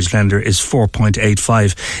largest mortgage lender is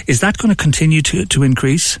 4.85. Is that going to continue to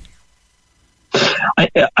increase?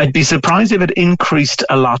 I'd be surprised if it increased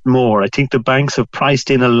a lot more. I think the banks have priced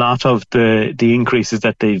in a lot of the increases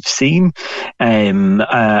that they've seen,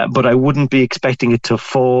 but I wouldn't be expecting it to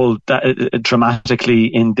fall dramatically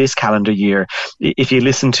in this calendar year. If you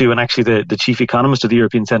listen to, and actually the chief economist of the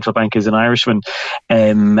European Central Bank is an Irishman,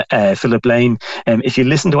 Philip Lane, if you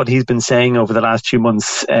listen to what he's been saying over the last few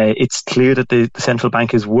months, it's clear that the central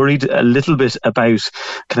bank is worried a little bit about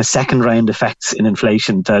kind of second round effects in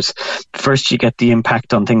inflation, that first you get the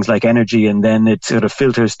impact on things like energy, and then it sort of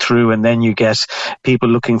filters through, and then you get people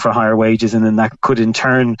looking for higher wages, and then that could in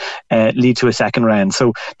turn lead to a second round.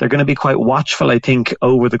 So they're going to be quite watchful, I think,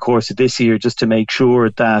 over the course of this year, just to make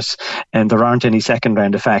sure that there aren't any second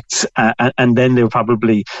round effects, and then they'll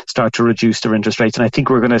probably start to reduce their interest rates. And I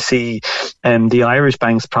think we're going to see the Irish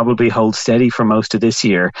banks probably hold steady for most of this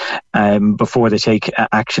year before they take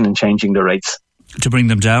action in changing their rates. To bring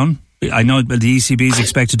them down? I know the ECB is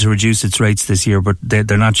expected to reduce its rates this year, but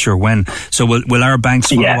they're not sure when. So will our banks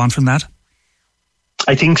follow on from that?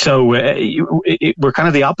 I think so. We're kind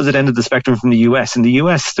of the opposite end of the spectrum from the US. In the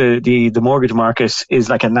US, the mortgage market is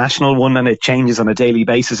like a national one, and it changes on a daily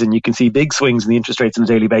basis, and you can see big swings in the interest rates on a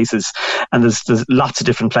daily basis, and there's lots of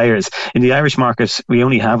different players. In the Irish market, we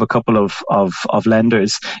only have a couple of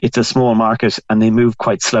lenders. It's a small market, and they move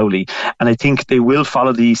quite slowly. And I think they will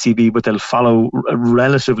follow the ECB, but they'll follow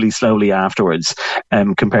relatively slowly afterwards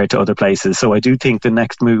compared to other places. So I do think the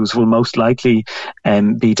next moves will most likely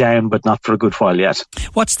be down, but not for a good while yet.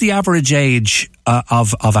 What's the average age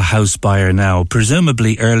of a house buyer now?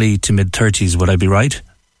 Presumably early to mid-30s, would I be right?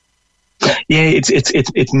 Yeah, it's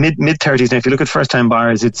mid 30s. Now, if you look at first time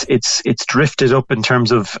buyers, it's drifted up in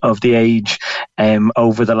terms of the age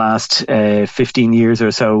over the last 15 years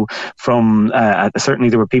or so. From certainly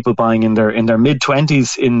there were people buying in their mid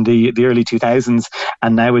 20s in the early 2000s,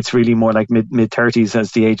 and now it's really more like mid 30s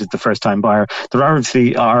as the age of the first time buyer. There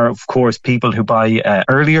obviously are, of course, people who buy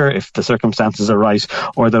earlier if the circumstances are right,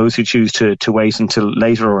 or those who choose to wait until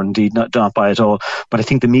later, or indeed not buy at all. But I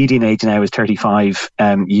think the median age now is 35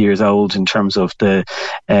 years old in terms of the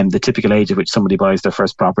typical age at which somebody buys their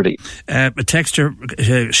first property. A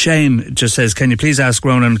texter, Shane, just says, can you please ask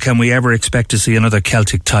Ronan, can we ever expect to see another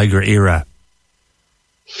Celtic Tiger era?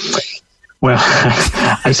 Well,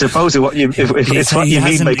 I suppose it's what you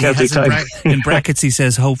mean by Celtic Tiger. In brackets, he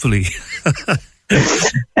says, hopefully.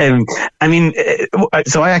 I mean,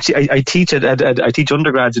 so I teach I teach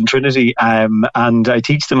undergrads in Trinity, and I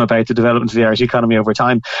teach them about the development of the Irish economy over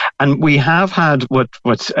time. And we have had what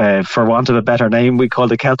for want of a better name, we call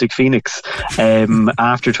the Celtic Phoenix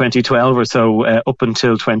after 2012 or so, up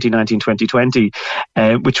until 2019, 2020,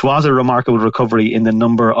 which was a remarkable recovery in the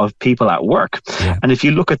number of people at work. Yeah. And if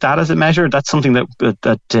you look at that as a measure, that's something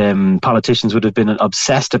that politicians would have been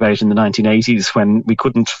obsessed about in the 1980s, when we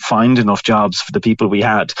couldn't find enough jobs for the the people we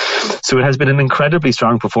had. So it has been an incredibly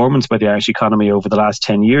strong performance by the Irish economy over the last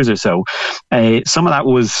 10 years or so. Some of that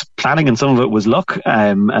was planning and some of it was luck,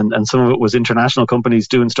 and some of it was international companies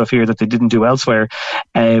doing stuff here that they didn't do elsewhere.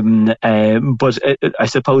 But I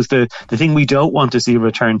suppose the thing we don't want to see a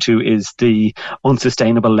return to is the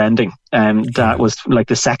unsustainable lending. That was like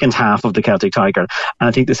the second half of the Celtic Tiger. And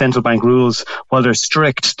I think the central bank rules, while they're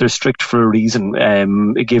strict for a reason,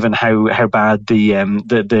 given how bad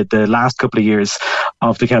the last couple of years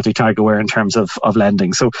of the Celtic Tiger were in terms of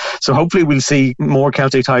lending. So hopefully we'll see more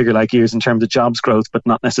Celtic Tiger-like years in terms of jobs growth, but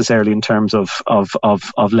not necessarily in terms of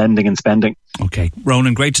lending and spending. Okay.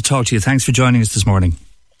 Ronan, great to talk to you. Thanks for joining us this morning.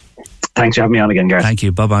 Thanks for having me on again, Gareth. Thank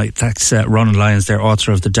you. Bye-bye. That's Ronan Lyons there,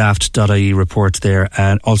 author of the daft.ie report there,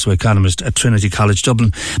 and also economist at Trinity College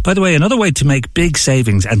Dublin. By the way, another way to make big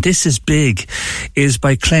savings, and this is big, is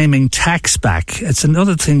by claiming tax back. It's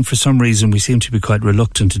another thing for some reason we seem to be quite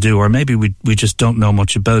reluctant to do, or maybe we just don't know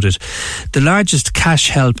much about it. The largest cash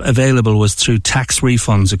help available was through tax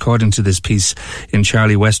refunds, according to this piece in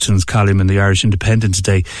Charlie Weston's column in the Irish Independent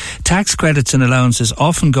today. Tax credits and allowances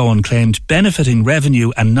often go unclaimed, benefiting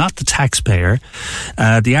revenue and not the taxpayer.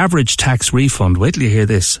 The average tax refund, wait till you hear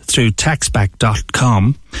this, through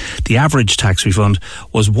taxback.com, the average tax refund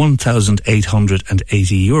was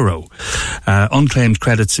 €1,880. Unclaimed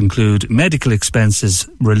credits include medical expenses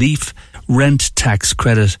relief, rent tax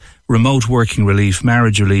credit, remote working relief,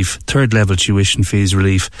 marriage relief, third level tuition fees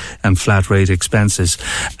relief, and flat rate expenses.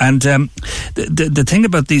 And the thing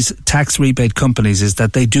about these tax rebate companies is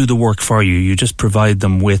that they do the work for you. You just provide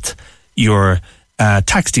them with your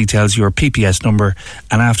tax details, your PPS number,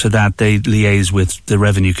 and after that they liaise with the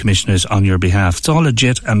revenue commissioners on your behalf. It's all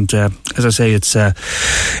legit, and as I say, it's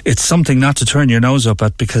something not to turn your nose up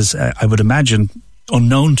at, because I would imagine,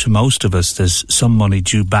 unknown to most of us, there's some money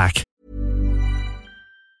due back.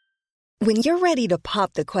 When you're ready to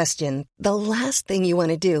pop the question, the last thing you want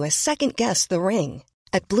to do is second guess the ring.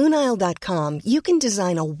 At BlueNile.com, you can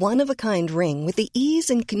design a one-of-a-kind ring with the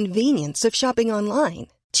ease and convenience of shopping online.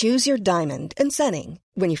 Choose your diamond and setting.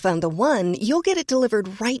 When you find the one, you'll get it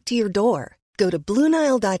delivered right to your door. Go to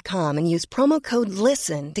BlueNile.com and use promo code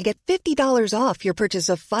LISTEN to get $50 off your purchase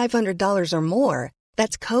of $500 or more.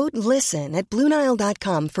 That's code LISTEN at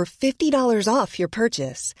BlueNile.com for $50 off your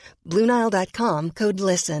purchase. BlueNile.com, code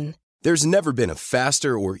LISTEN. There's never been a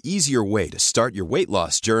faster or easier way to start your weight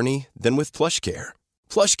loss journey than with PlushCare.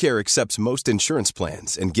 PlushCare accepts most insurance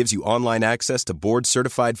plans and gives you online access to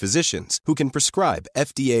board-certified physicians who can prescribe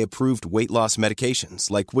FDA-approved weight loss medications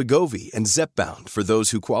like Wegovy and Zepbound for those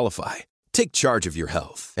who qualify. Take charge of your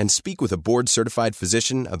health and speak with a board-certified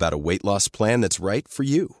physician about a weight loss plan that's right for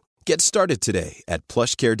you. Get started today at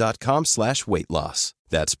plushcare.com/weight-loss.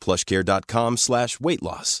 That's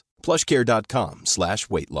plushcare.com/weight-loss.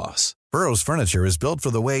 plushcare.com/weight-loss. Burrow's furniture is built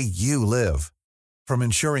for the way you live. From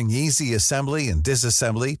ensuring easy assembly and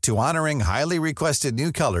disassembly to honoring highly requested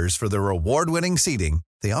new colors for their award-winning seating,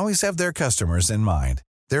 they always have their customers in mind.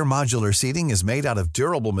 Their modular seating is made out of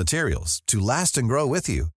durable materials to last and grow with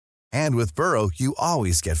you. And with Burrow, you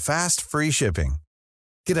always get fast, free shipping.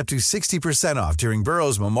 Get up to 60% off during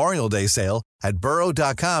Burrow's Memorial Day sale at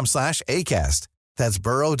burrow.com/ACAST. That's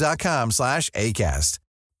burrow.com/ACAST.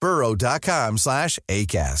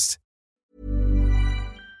 burrow.com/ACAST.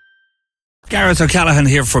 Gareth O'Callaghan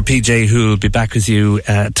here for PJ, who'll be back with you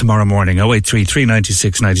tomorrow morning. 083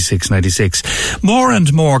 396 96 96. More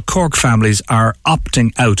and more Cork families are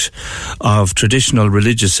opting out of traditional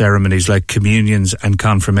religious ceremonies like communions and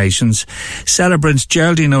confirmations. Celebrant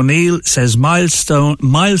Geraldine O'Neill says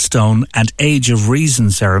milestone and age of reason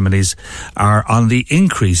ceremonies are on the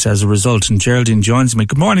increase as a result. And Geraldine joins me.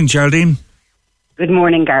 Good morning, Geraldine. Good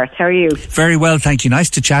morning, Gareth. How are you? Very well, thank you.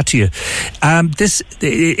 Nice to chat to you.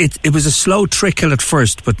 It was a slow trickle at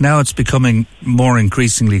first, but now it's becoming more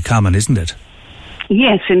increasingly common, isn't it?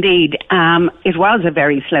 Yes, indeed. It was a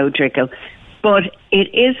very slow trickle, but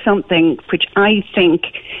it is something which I think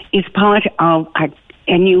is part of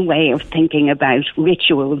a new way of thinking about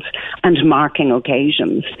rituals and marking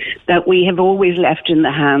occasions that we have always left in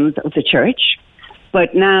the hands of the church.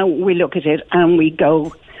 But now we look at it and we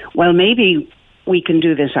go, well, maybe we can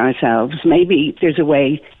do this ourselves. Maybe there's a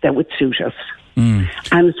way that would suit us.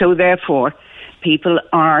 And so therefore, people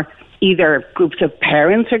are either groups of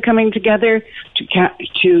parents are coming together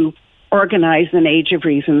to organise an Age of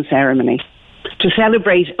Reason ceremony, to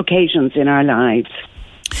celebrate occasions in our lives.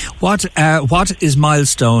 What is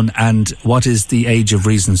milestone and what is the Age of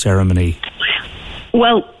Reason ceremony?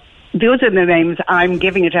 Well, those are the names I'm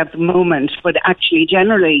giving it at the moment, but actually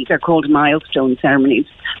generally they're called milestone ceremonies.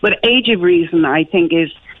 But Age of Reason, I think,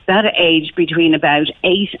 is that age between about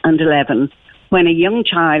 8 and 11 when a young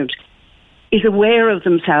child is aware of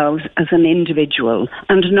themselves as an individual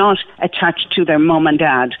and not attached to their mum and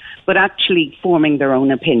dad, but actually forming their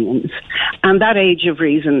own opinions. And that age of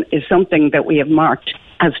reason is something that we have marked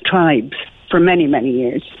as tribes for many, many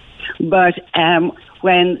years. But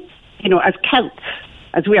when, as Celts,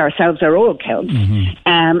 as we ourselves are all Celts,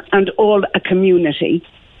 and all a community,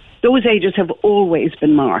 those ages have always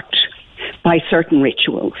been marked by certain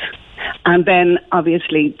rituals. And then,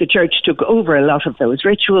 obviously, the church took over a lot of those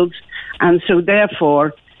rituals, and so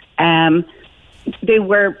therefore, they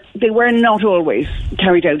were not always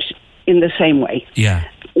carried out in the same way. Yeah.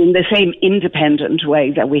 In the same independent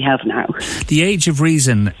way that we have now. The age of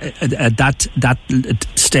reason, that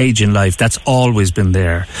stage in life, that's always been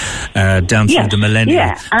there, down through the millennia.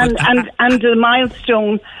 Yeah, and the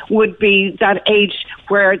milestone would be that age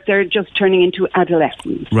where they're just turning into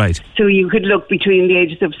adolescents. Right. So you could look between the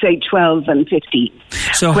ages of, say, 12 and 15.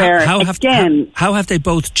 So how have they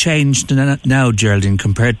both changed now, Geraldine,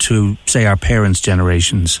 compared to, say, our parents'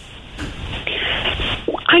 generations?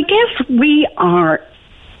 I guess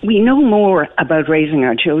we know more about raising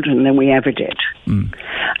our children than we ever did.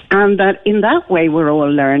 And that in that way we're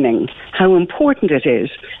all learning how important it is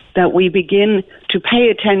that we begin to pay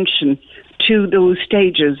attention to those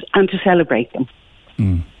stages and to celebrate them.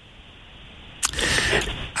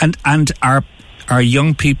 And are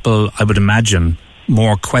young people, I would imagine,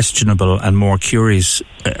 more questionable and more curious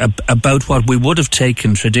about what we would have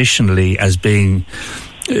taken traditionally as being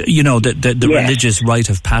the religious rite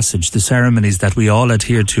of passage, the ceremonies that we all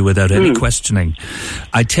adhere to without any questioning.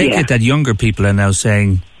 I take it that younger people are now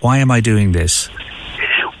saying, why am I doing this?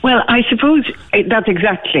 Well, I suppose that's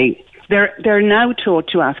exactly. They're now taught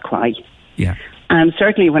to ask why. Yeah. And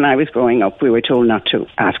certainly when I was growing up, we were told not to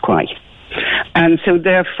ask why. And so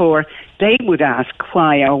therefore, they would ask,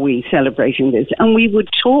 why are we celebrating this? And we would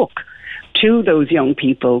talk to those young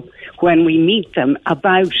people when we meet them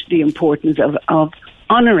about the importance of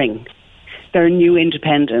honouring their new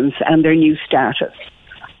independence and their new status.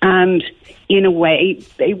 And in a way,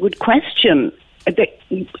 they would question.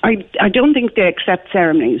 I don't think they accept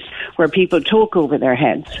ceremonies where people talk over their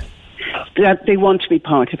heads, that they want to be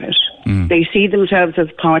part of it. They see themselves as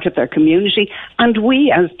part of their community, and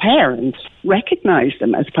we as parents recognise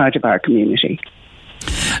them as part of our community.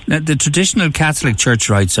 Now, the traditional Catholic church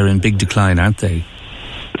rites are in big decline, aren't they?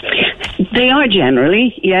 They are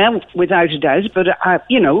generally, yeah, without a doubt. But,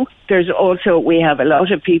 there's also, we have a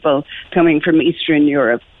lot of people coming from Eastern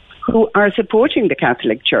Europe who are supporting the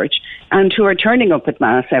Catholic Church and who are turning up at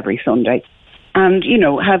Mass every Sunday and,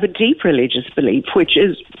 have a deep religious belief, which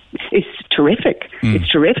is terrific. It's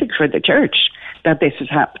terrific for the church that this is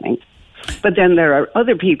happening. But then there are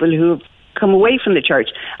other people who have come away from the church,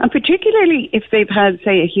 and particularly if they've had,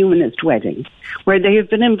 say, a humanist wedding, where they have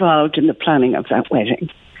been involved in the planning of that wedding.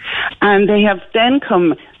 And they have then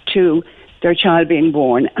come to their child being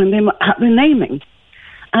born, and they have the naming.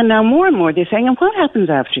 And now more and more they're saying, and what happens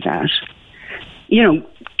after that?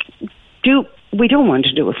 We don't want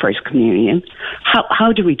to do a first communion.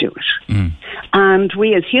 How do we do it? And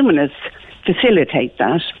we as humanists facilitate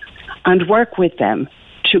that and work with them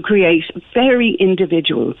to create very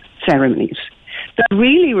individual ceremonies that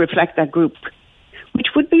really reflect that group, which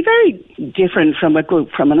would be very different from a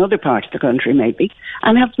group from another part of the country maybe,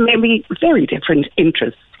 and have maybe very different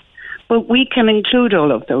interests. But we can include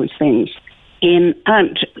all of those things in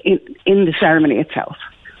the ceremony itself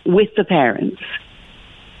with the parents.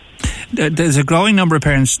 There's a growing number of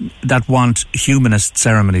parents that want humanist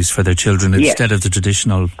ceremonies for their children instead of the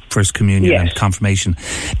traditional first communion and confirmation.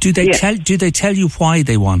 Do they tell you why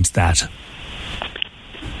they want that?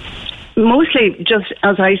 Mostly, just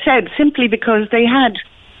as I said, simply because they had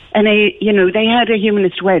a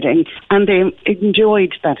humanist wedding and they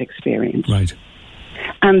enjoyed that experience. Right.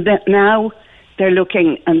 And that now they're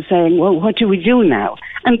looking and saying, well, what do we do now?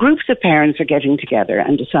 And groups of parents are getting together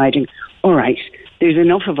and deciding, all right, there's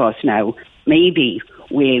enough of us now. Maybe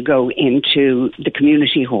we'll go into the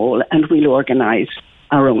community hall and we'll organise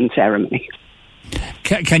our own ceremony.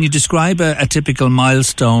 Can you describe a typical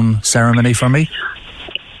milestone ceremony for me?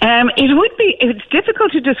 It's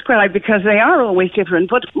difficult to describe because they are always different,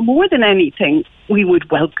 but more than anything, we would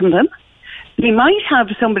welcome them. They might have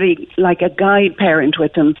somebody like a guide parent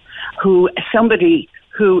with them, somebody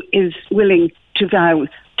who is willing to vow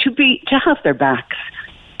to have their backs,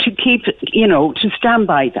 to keep, to stand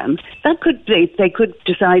by them. They could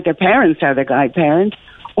decide their parents are their guide parent,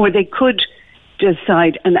 or they could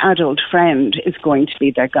decide an adult friend is going to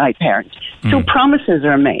be their guide parent. So promises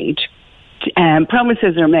are made. And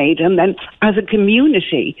then as a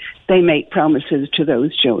community, they make promises to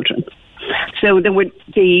those children. So there would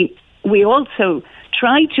be we also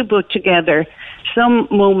try to put together some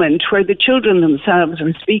moment where the children themselves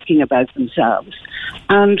are speaking about themselves.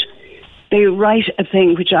 And they write a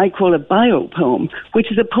thing which I call a bio poem,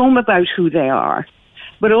 which is a poem about who they are,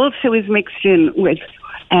 but also is mixed in with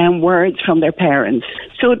words from their parents.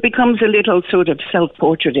 So it becomes a little sort of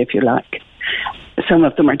self-portrait, if you like. Some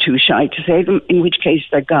of them are too shy to say them, in which case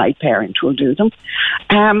their guide parent will do them.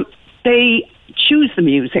 They choose the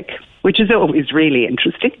music, which is always really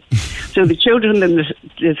interesting. So the children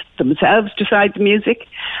themselves decide the music,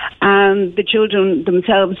 and the children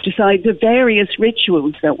themselves decide the various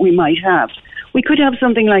rituals that we might have. We could have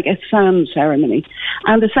something like a sand ceremony.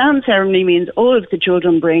 And the sand ceremony means all of the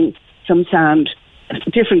children bring some sand,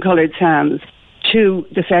 different coloured sands, to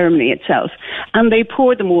the ceremony itself. And they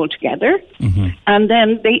pour them all together, and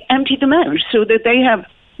then they empty them out so that they have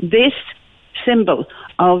this symbol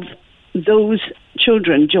of those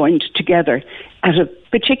children joined together at a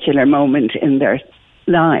particular moment in their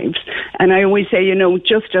lives. And I always say,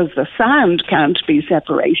 just as the sand can't be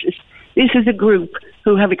separated, this is a group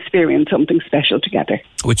who have experienced something special together.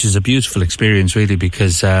 Which is a beautiful experience, really,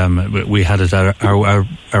 because we had it at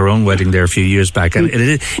our own wedding there a few years back. And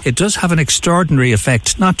it does have an extraordinary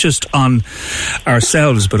effect, not just on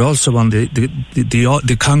ourselves, but also on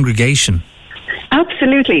the congregation.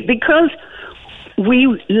 Absolutely, because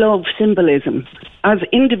we love symbolism as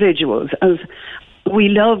individuals, as we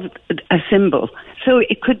love a symbol. So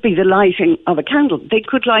it could be the lighting of a candle. They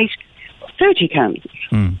could light 30 candles.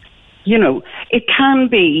 It can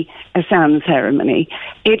be a sand ceremony.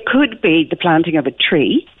 It could be the planting of a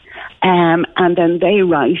tree, and then they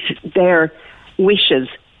write their wishes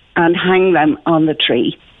and hang them on the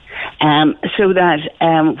tree, so that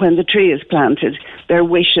when the tree is planted, their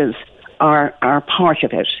wishes are part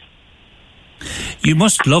of it. You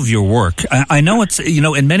must love your work. I know it's,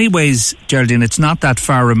 in many ways, Geraldine, it's not that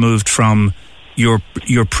far removed from your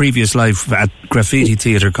previous life at Graffiti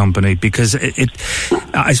Theatre Company, because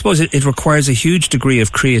I suppose it requires a huge degree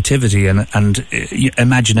of creativity and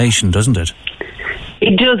imagination, doesn't it?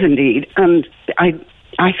 It does indeed, and I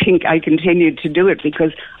think I continued to do it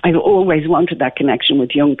because I've always wanted that connection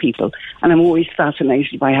with young people, and I'm always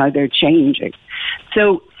fascinated by how they're changing.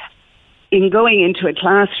 So in going into a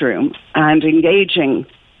classroom and engaging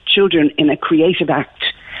children in a creative act,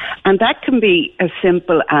 and that can be as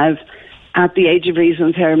simple as, at the Age of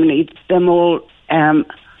Reason ceremony, them all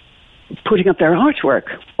putting up their artwork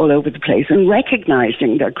all over the place and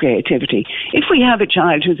recognising their creativity. If we have a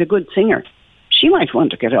child who's a good singer, she might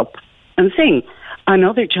want to get up and sing.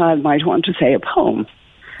 Another child might want to say a poem.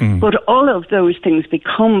 But all of those things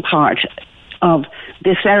become part of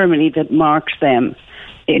the ceremony that marks them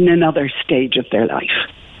in another stage of their life.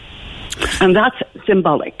 And that's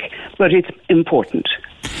symbolic, but it's important.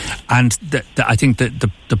 And I think that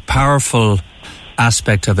the powerful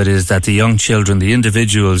aspect of it is that the young children, the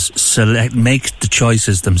individuals, make the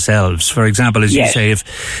choices themselves. For example, as you say,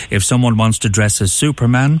 if someone wants to dress as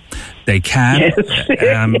Superman, they can.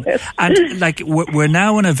 Yes. And we're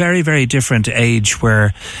now in a very, very different age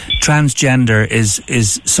where transgender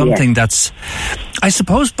is something that's, I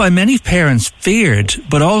suppose, by many parents feared,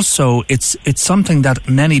 but also it's something that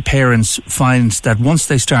many parents find that once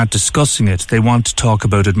they start discussing it, they want to talk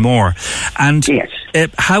about it more. And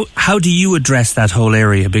how do you address that whole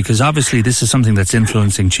area? Because obviously this is something that's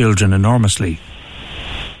influencing children enormously.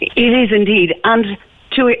 It is indeed. And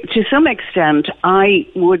to some extent, I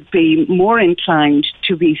would be more inclined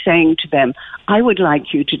to be saying to them, I would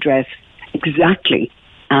like you to dress exactly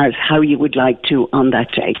as how you would like to on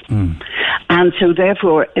that day. And so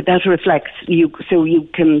therefore that reflects you, so you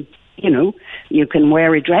can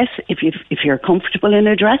wear a dress if you're comfortable in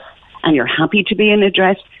a dress and you're happy to be in a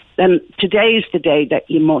dress. Then today is the day that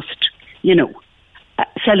you must,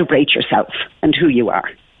 celebrate yourself and who you are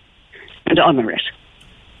and honour it.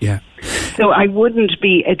 Yeah. So I wouldn't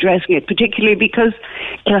be addressing it particularly because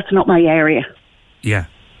that's not my area. Yeah.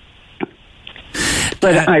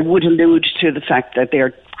 But I would allude to the fact that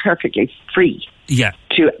they're perfectly free. Yeah.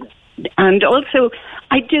 And also,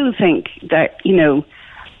 I do think that,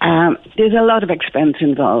 there's a lot of expense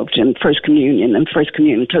involved in First Communion and First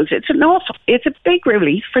Communion clothes. It's a big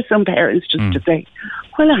relief for some parents just to say,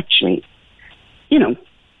 well, actually,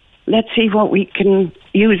 let's see what we can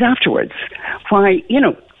use afterwards. Why,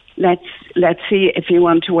 let's see if you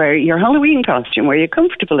want to wear your Halloween costume. Are you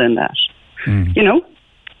comfortable in that?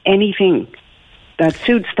 Anything that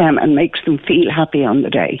suits them and makes them feel happy on the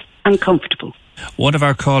day and comfortable. One of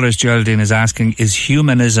our callers, Geraldine, is asking, is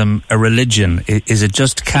humanism a religion? Is it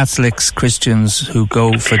just Catholics, Christians who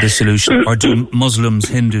go for the solution, or do Muslims,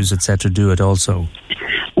 Hindus, etc. do it also?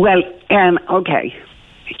 Well, okay.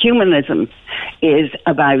 humanism is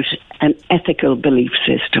about an ethical belief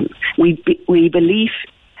system. We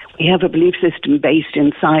have a belief system based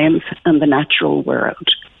in science and the natural world.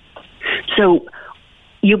 So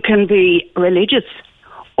you can be religious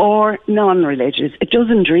or non-religious. It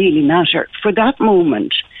doesn't really matter. For that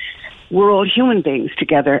moment, we're all human beings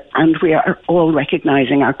together, and we are all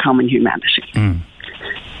recognizing our common humanity.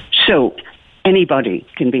 So anybody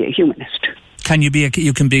can be a humanist.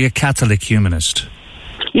 You can be a Catholic humanist?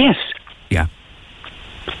 Yes. Yeah.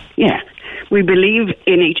 Yeah. We believe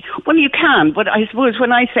in each... Well, you can, but I suppose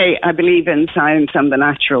when I say I believe in science and the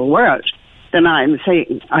natural world, then I'm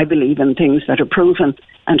saying I believe in things that are proven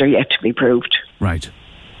and are yet to be proved. Right.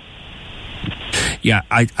 Yeah,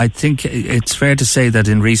 I think it's fair to say that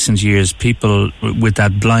in recent years, people with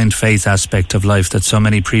that blind faith aspect of life that so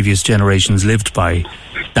many previous generations lived by,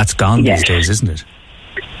 that's gone these days, isn't it?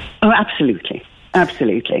 Oh, absolutely.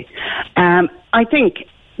 Absolutely. I think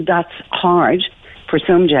that's hard for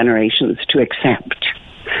some generations to accept.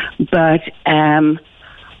 But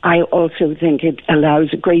I also think it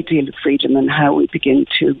allows a great deal of freedom in how we begin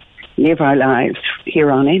to live our lives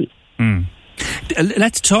here on in.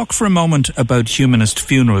 Let's talk for a moment about humanist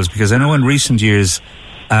funerals, because I know in recent years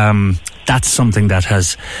that's something that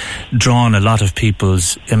has drawn a lot of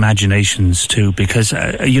people's imaginations too, because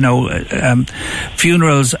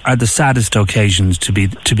funerals are the saddest occasions to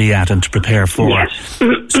be at and to prepare for. Yes.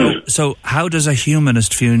 So how does a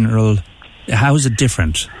humanist funeral, how is it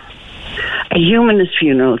different? A humanist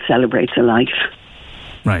funeral celebrates a life.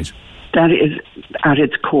 Right. That is at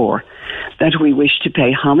its core, that we wish to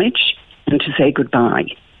pay homage and to say goodbye.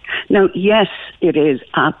 Now, yes, it is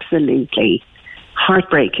absolutely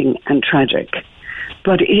heartbreaking and tragic,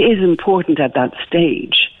 but it is important at that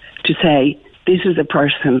stage to say, this is a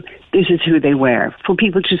person, this is who they were, for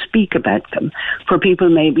people to speak about them, for people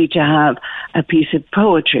maybe to have a piece of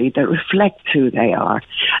poetry that reflects who they are,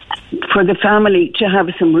 for the family to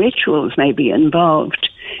have some rituals maybe involved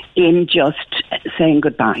in just saying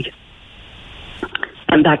goodbye.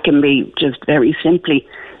 And that can be just very simply,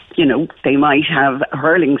 they might have a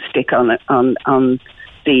hurling stick on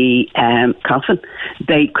the coffin.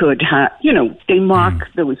 They could have, they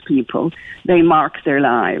mark those people, they mark their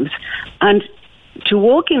lives. And to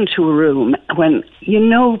walk into a room when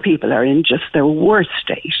people are in just their worst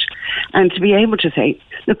state, and to be able to say,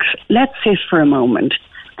 look, let's sit for a moment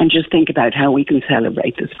and just think about how we can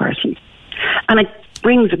celebrate this person. And it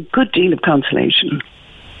brings a good deal of consolation.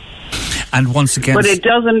 And once again, but it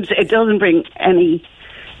doesn't bring any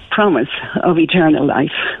promise of eternal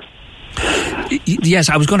life. Yes,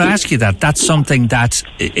 I was going to ask you that. That's something that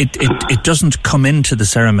it doesn't come into the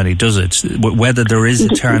ceremony, does it? Whether there is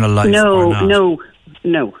eternal life or not.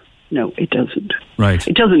 No, it doesn't. Right.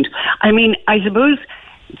 It doesn't. I mean, I suppose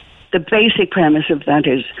the basic premise of that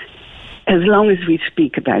is, as long as we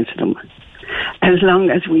speak about them, as long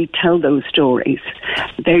as we tell those stories,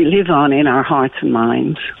 they live on in our hearts and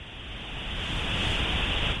minds.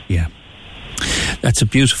 Yeah. That's a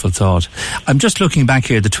beautiful thought. I'm just looking back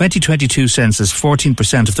here. The 2022 census,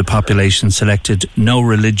 14% of the population selected no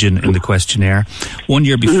religion in the questionnaire. 1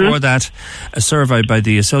 year before that, a survey by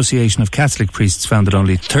the Association of Catholic Priests found that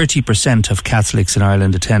only 30% of Catholics in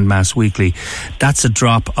Ireland attend Mass weekly. That's a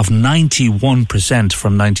drop of 91%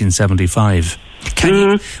 from 1975.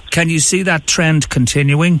 Can you see that trend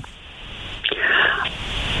continuing?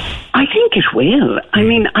 I think it will. I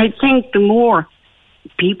mean, I think the more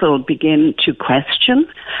people begin to question,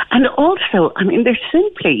 and also, I mean, there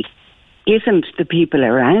simply isn't the people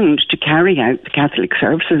around to carry out the Catholic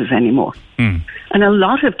services anymore. And a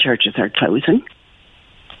lot of churches are closing,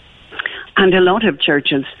 and a lot of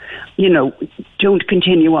churches, don't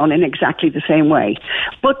continue on in exactly the same way.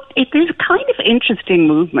 But there's a kind of interesting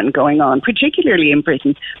movement going on, particularly in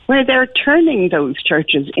Britain, where they're turning those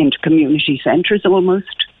churches into community centres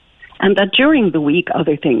almost, and that during the week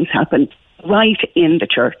other things happen right in the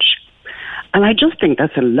church. And I just think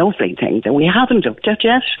that's a lovely thing that we haven't looked at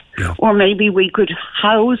yet. Yeah. Or maybe we could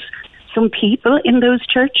house some people in those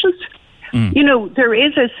churches. There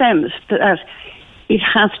is a sense that it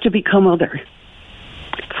has to become other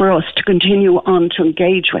for us to continue on to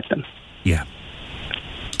engage with them. Yeah.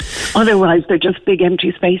 Otherwise, they're just big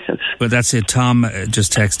empty spaces. Well, that's it. Tom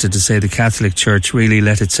just texted to say the Catholic Church really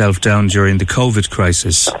let itself down during the COVID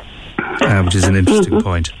crisis. Which is an interesting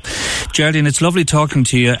point. Geraldine, it's lovely talking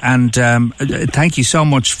to you, and thank you so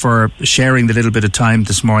much for sharing the little bit of time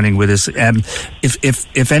this morning with us.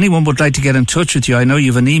 If anyone would like to get in touch with you, I know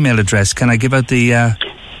you have an email address. Can I give out the...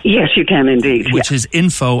 Yes, you can indeed. Which is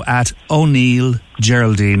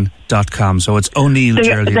info@o'neillgeraldine.com. So it's O'Neill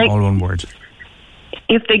Geraldine, all one word.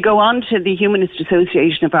 if they go on to the Humanist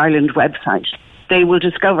Association of Ireland website, they will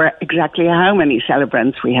discover exactly how many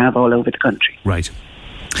celebrants we have all over the country. Right.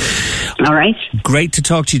 All right. Great to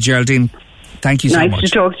talk to you, Geraldine. Thank you so much. Nice to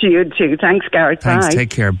talk to you too. Thanks, Gareth. Thanks. Bye.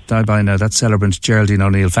 Take care. Bye now. That's celebrant Geraldine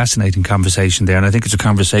O'Neill. Fascinating conversation there. And I think it's a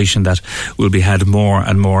conversation that will be had more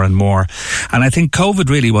and more and more. And I think COVID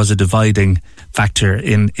really was a dividing factor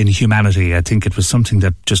in humanity. I think it was something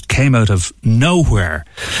that just came out of nowhere,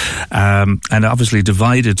 and obviously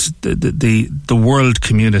divided the world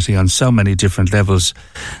community on so many different levels,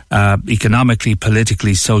 economically,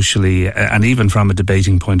 politically, socially, and even from a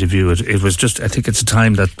debating point of view. It was just, I think it's a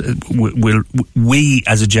time that we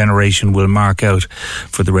as a generation will mark out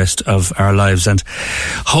for the rest of our lives. And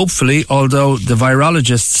hopefully, although the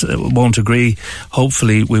virologists won't agree,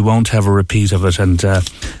 hopefully we won't have a repeat of it, and there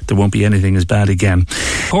won't be anything as bad again.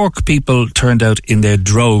 Cork people turned out in their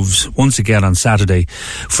droves once again on Saturday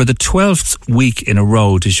for the 12th week in a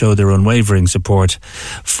row to show their unwavering support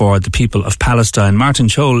for the people of Palestine. Martin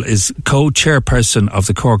Scholl is co-chairperson of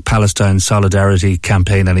the Cork Palestine Solidarity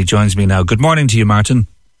Campaign, and he joins me now. Good morning to you, Martin.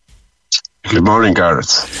 Good morning,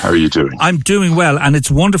 Gareth. How are you doing? I'm doing well, and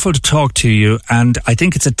it's wonderful to talk to you, and I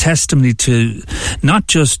think it's a testimony to not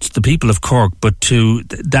just the people of Cork, but to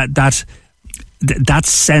that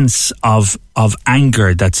sense of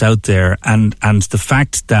anger that's out there, and the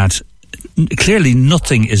fact that clearly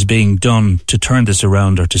nothing is being done to turn this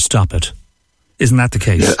around or to stop it. Isn't that the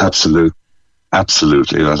case? Yeah, absolutely.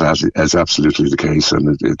 Absolutely, that's absolutely the case,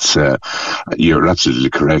 and it's you're absolutely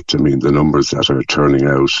correct. I mean, the numbers that are turning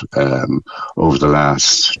out over the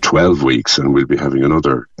last 12 weeks, and we'll be having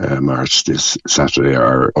another march this Saturday,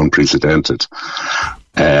 are unprecedented.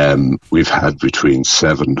 We've had between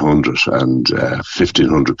 700 and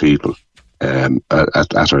 1,500 people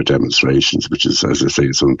at our demonstrations, which is, as I say,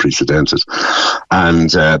 it's unprecedented.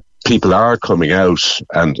 And people are coming out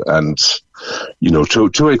and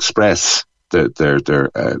to express their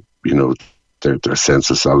sense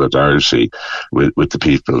of solidarity with the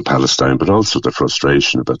people of Palestine, but also the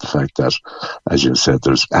frustration about the fact that, as you said,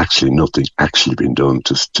 there's actually nothing actually been done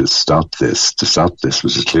to stop this. To stop this,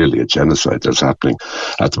 which is clearly a genocide that's happening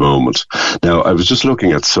at the moment. Now, I was just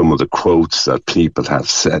looking at some of the quotes that people have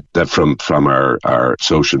said that from our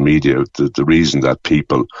social media. The reason that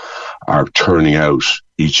people are turning out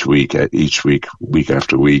each week, week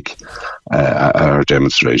after week, at our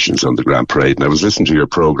demonstrations on the Grand Parade. And I was listening to your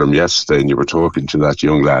programme yesterday, and you were talking to that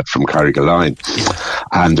young lad from Carrigaline,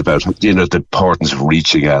 and about the importance of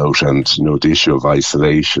reaching out, and the issue of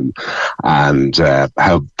isolation, and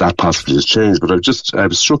how that possibly has changed. But I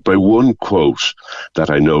was struck by one quote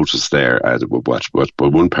that I noticed there, what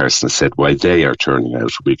one person said why they are turning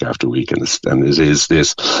out week after week, and it is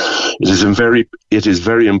this: it is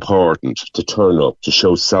very important to turn up to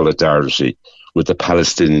show solidarity with the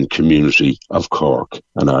Palestinian community of Cork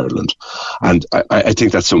and Ireland. And I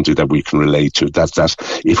think that's something that we can relate to, that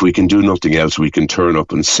if we can do nothing else, we can turn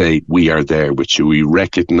up and say, we are there with you. We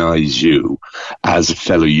recognise you as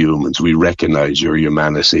fellow humans. We recognise your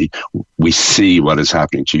humanity. We see what is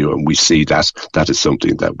happening to you, and we see that is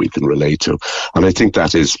something that we can relate to. And I think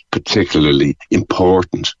that is particularly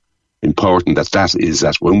important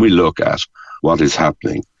that when we look at what is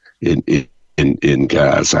happening in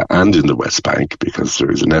Gaza and in the West Bank, because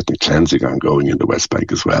there is an ethnic cleansing ongoing in the West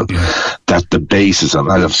Bank as well, that the basis of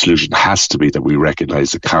that solution has to be that we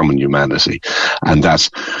recognise the common humanity, and that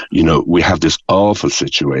we have this awful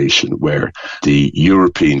situation where the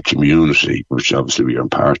European community, which obviously we are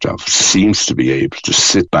part of, seems to be able to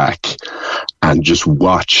sit back and just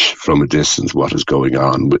watch from a distance what is going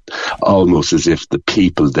on, with almost as if the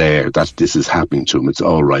people there, that this is happening to them, it's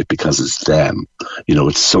all right because it's them.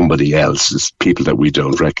 It's somebody else. It's people that we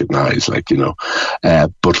don't recognise,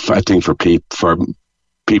 but I think for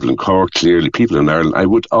people in Cork, clearly, people in Ireland, I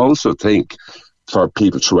would also think for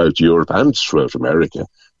people throughout Europe and throughout America,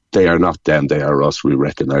 they are not them, they are us. We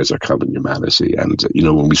recognise our common humanity. And,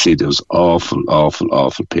 when we see those awful, awful,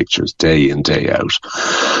 awful pictures day in, day out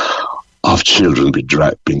of children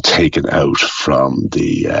being taken out from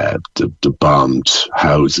the bombed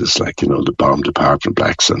houses, the bombed apartment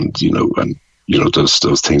blocks, and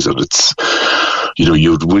those things that it's,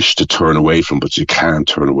 you'd wish to turn away from, but you can't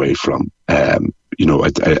turn away from. I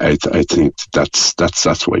think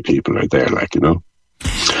that's why people are there,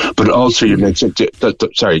 But also, you mentioned.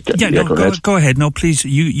 Sorry. Go ahead. No, please.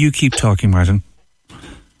 You keep talking, Martin.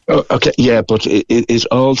 Okay. Yeah, but it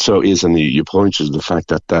also is, and you pointed to the fact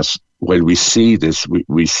that when we see this,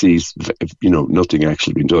 we see nothing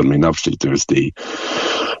actually being done. I mean, obviously, there's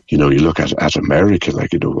you look at America,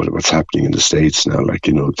 what's happening in the States now,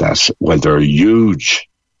 that while there are huge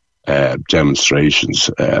demonstrations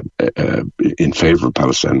in favour of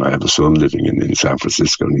Palestine. I have a son living in San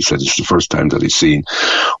Francisco, and he said it's the first time that he's seen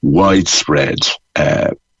widespread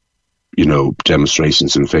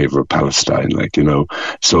demonstrations in favour of Palestine,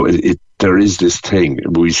 so there is this thing.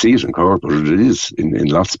 We see it in Cork, but it is in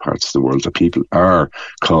lots of parts of the world that people are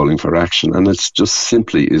calling for action, and it's just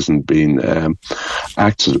simply isn't being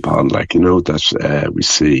acted upon. That we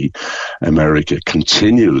see America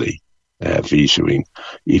continually vetoing,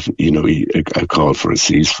 even a call for a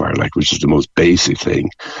ceasefire, which is the most basic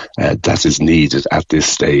thing that is needed at this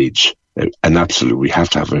stage. And absolutely, we have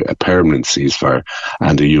to have a permanent ceasefire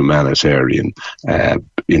and a humanitarian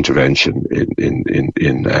intervention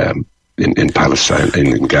in Palestine,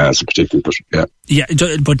 in Gaza particularly.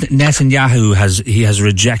 But Netanyahu has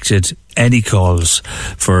rejected any calls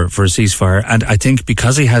for a ceasefire, and I think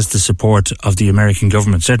because he has the support of the American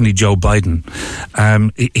government, certainly Joe Biden,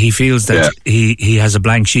 he feels that he has a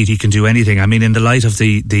blank sheet. He can do anything. I mean, in the light of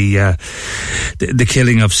the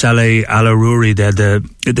killing of Saleh al-Aruri,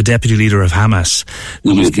 the deputy leader of Hamas,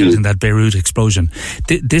 who was killed in that Beirut explosion,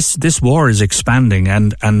 this war is expanding,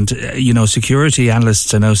 and security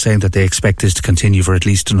analysts are now saying that they expect this to continue for at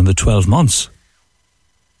least another 12 months.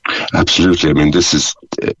 Absolutely. I mean, this is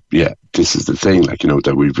the thing.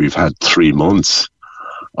 That we've had 3 months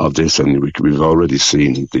of this, and we've already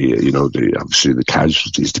seen obviously the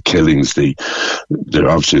casualties, the killings. There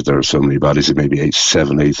are so many bodies, maybe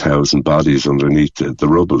 8,000 bodies underneath the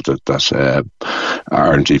rubble that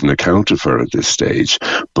aren't even accounted for at this stage.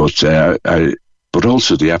 But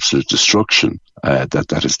also the absolute destruction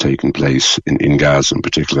that has taken place in Gaza in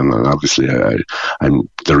particular, and obviously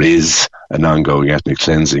there is an ongoing ethnic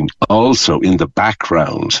cleansing also in the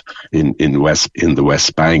background in the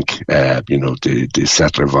West Bank. The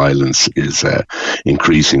settler violence is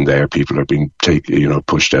increasing there. People are being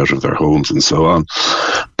pushed out of their homes and so on.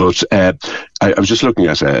 But I was just looking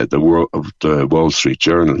at the Wall Street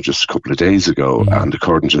Journal just a couple of days ago, and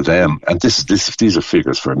according to them, and these are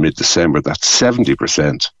figures for mid-December, that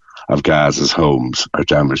 70% of Gaza's homes are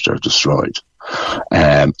damaged or destroyed,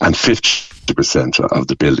 and 50% of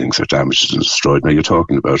the buildings are damaged and destroyed. Now you're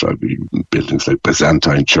talking about buildings like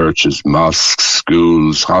Byzantine churches, mosques,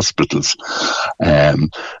 schools, hospitals.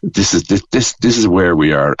 This is where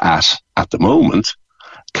we are at the moment.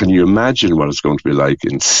 Can you imagine what it's going to be like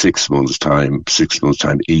in 6 months' time,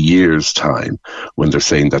 a year's time, when they're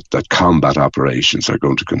saying that combat operations are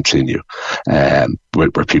going to continue, where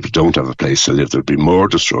people don't have a place to live? There'll be more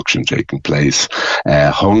destruction taking place.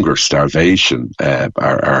 Hunger, starvation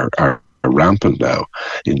are rampant now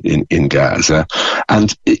in Gaza,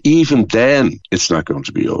 and even then it's not going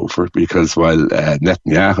to be over, because while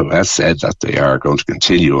Netanyahu has said that they are going to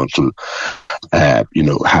continue until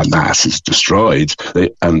Hamas is destroyed,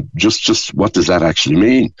 and just what does that actually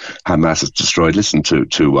mean? Hamas is destroyed. Listen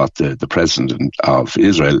to what the president of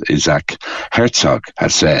Israel, Isaac Herzog,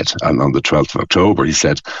 has said on the 12th of October. He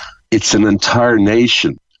said it's an entire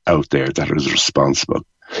nation out there that is responsible.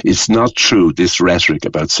 It's not true, this rhetoric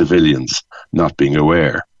about civilians not being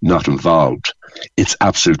aware, not involved. It's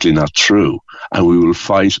absolutely not true. And we will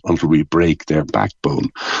fight until we break their backbone.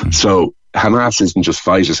 So Hamas isn't just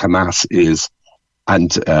fighters. Hamas is, and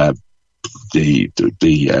Itmar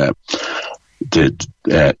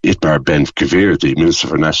Ben-Gvir, the Minister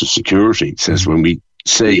for National Security, says when we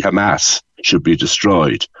say Hamas should be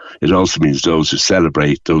destroyed, it also means those who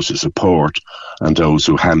celebrate, those who support, and those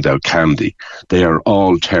who hand out candy. They are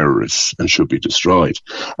all terrorists and should be destroyed.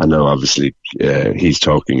 And now, obviously, he's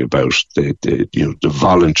talking about the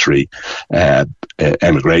voluntary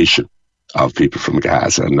emigration of people from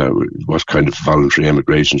Gaza, and what kind of voluntary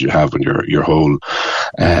emigration do you have when your whole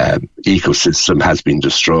ecosystem has been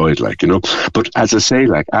destroyed, But as I say,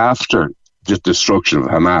 after the destruction of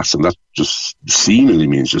Hamas, and that just seemingly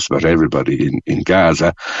means just about everybody in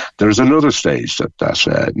Gaza, there's another stage that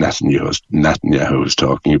Netanyahu is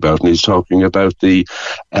talking about, and he's talking about the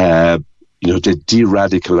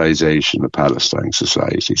de-radicalization of Palestine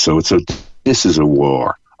society. So this is a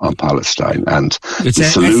war on Palestine, and it's the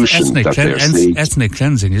solution that they're seeing, ethnic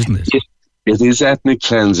cleansing, isn't it? It is ethnic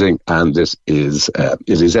cleansing, and it is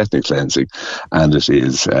ethnic cleansing, and it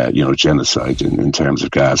is genocide in terms of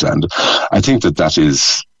Gaza. And I think that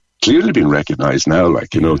is clearly being recognised now.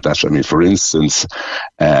 For instance,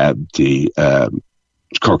 the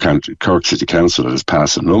Cork City Council has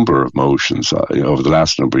passed a number of motions over the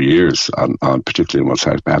last number of years on particularly what's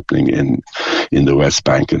happening in the West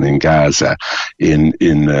Bank and in Gaza. In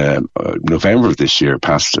November of this year,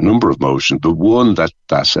 passed a number of motions, but one that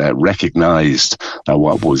recognised that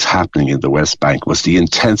what was happening in the West Bank was the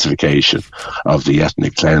intensification of the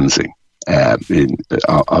ethnic cleansing.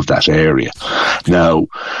 of that area. Now,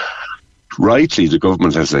 rightly, the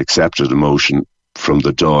government has accepted a motion from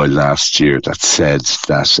the Dáil last year that said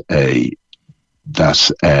that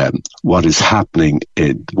what is happening,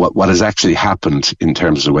 what has actually happened in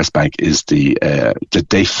terms of the West Bank is the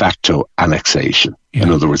de facto annexation. Yeah.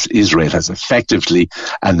 In other words, Israel has effectively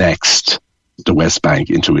annexed the West Bank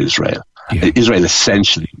into Israel. Yeah. Israel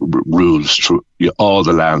essentially rules through all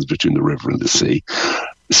the lands between the river and the sea.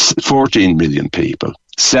 14 million people,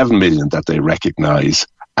 7 million that they recognise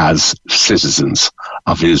as citizens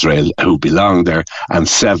of Israel who belong there, and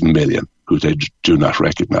 7 million who they do not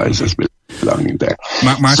recognise as belonging there.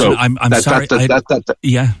 Martin, so I'm sorry.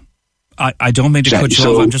 I don't mean to cut you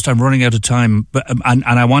off. I'm running out of time. But and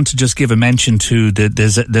I want to just give a mention to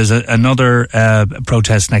there's another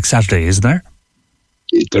protest next Saturday, isn't there?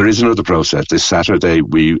 There is another protest this Saturday.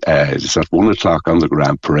 It's at 1:00 on the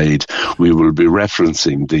Grand Parade. We will be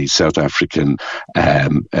referencing the South African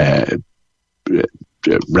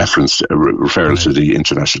referral to the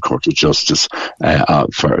International Court of Justice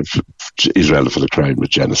for Israel for the crime of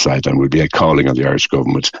genocide, and we'll be calling on the Irish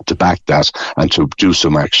government to back that and to do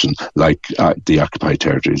some action like the Occupied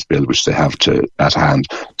Territories Bill, which they have at hand,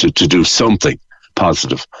 to do something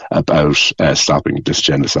positive about stopping this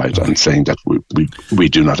genocide and saying that we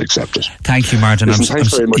do not accept it. Thank you, Martin. Thanks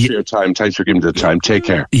very much for your time. Thanks for giving me the time. Take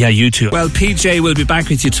care. Yeah, you too. Well, PJ will be back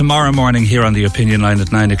with you tomorrow morning here on the Opinion Line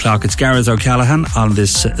at 9:00. It's Gareth O'Callaghan on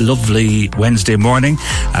this lovely Wednesday morning,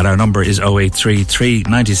 and our number is 0833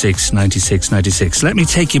 96 96 96. Let me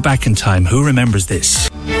take you back in time. Who remembers this?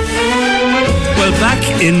 Well, back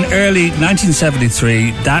in early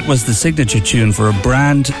 1973, that was the signature tune for a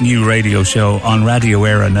brand new radio show on Radio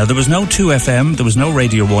Era. Now, there was no 2FM, there was no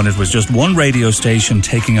Radio 1, it was just one radio station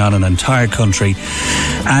taking on an entire country,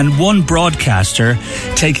 and one broadcaster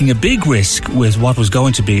taking a big risk with what was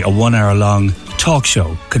going to be a 1 hour long talk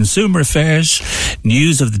show, consumer affairs,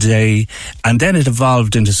 news of the day, and then it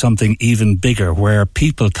evolved into something even bigger where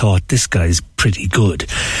people thought, this guy's pretty good.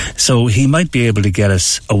 So he might be able to get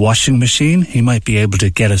us a washing machine, he might be able to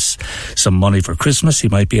get us some money for Christmas, he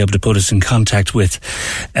might be able to put us in contact with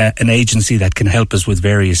an agency that can help us with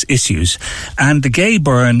various issues. And the Gay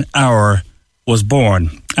Byrne Hour was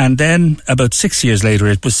born. And then about 6 years later,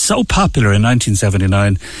 it was so popular in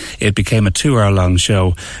 1979, it became a 2 hour long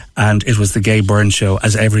show, and it was the Gay Byrne Show,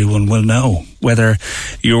 as everyone will know. Whether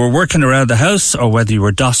you were working around the house or whether you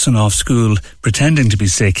were dossing off school pretending to be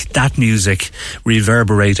sick, that music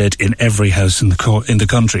reverberated in every house in the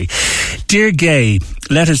country. Dear Gay,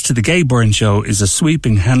 Letters to the Gay Byrne Show is a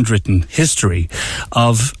sweeping handwritten history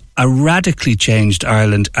of a radically changed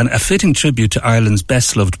Ireland and a fitting tribute to Ireland's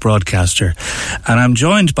best-loved broadcaster. And I'm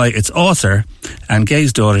joined by its author and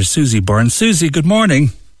Gay's daughter, Susie Byrne. Susie, good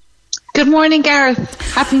morning. Good morning, Gareth.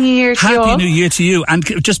 Happy New Year to you all. Happy New Year to you. And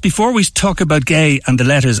just before we talk about Gay and the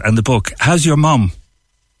letters and the book, how's your mum?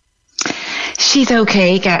 She's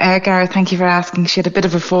okay, Gareth. Thank you for asking. She had a bit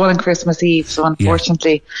of a fall on Christmas Eve, so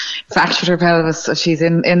unfortunately fractured her pelvis. So she's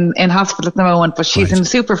in hospital at the moment, but she's in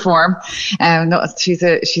super form. No, she's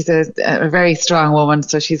a very strong woman,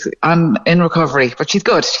 so she's in recovery. But she's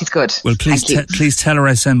good. She's good. Well, please tell her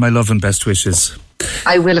I send my love and best wishes.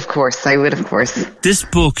 I will, of course. This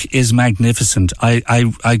book is magnificent.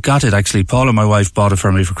 I got it, actually. Paula, my wife, bought it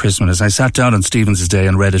for me for Christmas. I sat down on Stephen's Day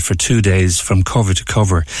and read it for 2 days from cover to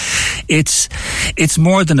cover. It's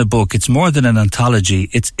more than a book. It's more than an anthology.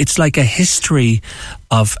 It's like a history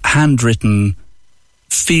of handwritten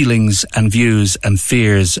feelings and views and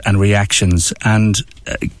fears and reactions. And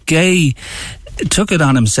Gay took it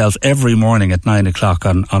on himself every morning at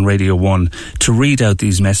 9:00 on Radio 1 to read out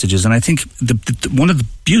these messages. And I think one of the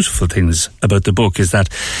beautiful things about the book is that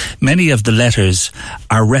many of the letters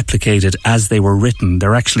are replicated as they were written.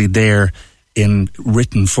 They're actually there in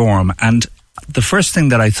written form. And the first thing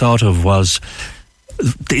that I thought of was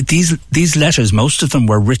these letters, most of them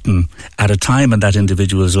were written at a time in that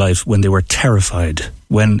individual's life when they were terrified,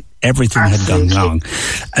 when everything had gone wrong.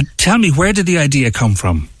 Tell me, where did the idea come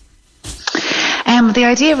from? The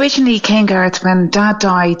idea originally came, Gareth, when Dad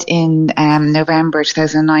died in November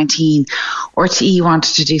 2019. RTE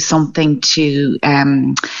wanted to do something to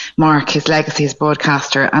mark his legacy as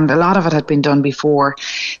broadcaster, and a lot of it had been done before.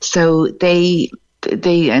 So they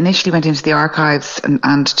initially went into the archives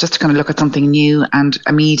and just to kind of look at something new, and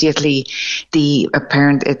immediately the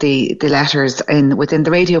letters within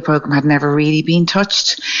the radio program had never really been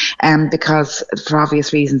touched, because for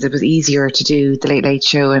obvious reasons it was easier to do the Late Late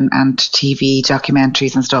Show and TV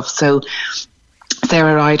documentaries and stuff. So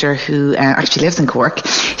Sarah Ryder, who actually lives in Cork,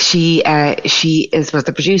 she was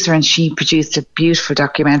the producer, and she produced a beautiful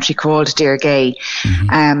documentary called Dear Gay.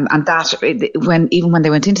 And that, even when they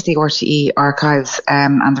went into the RTE archives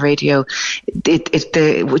and the radio,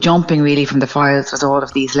 the jumping really from the files was all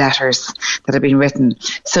of these letters that had been written.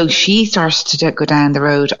 So she started to go down the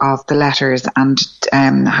road of the letters, and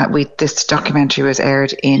this documentary was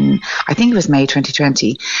aired in, I think it was May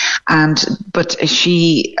 2020. But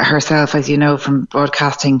she herself, as you know from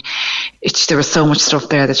broadcasting, there was so much stuff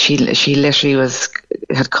there that she literally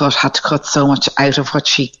had to cut so much out of what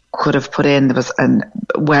she could have put in. There was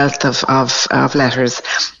a wealth of letters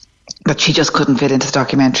that she just couldn't fit into the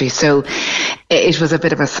documentary. So it was a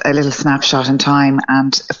bit of a little snapshot in time,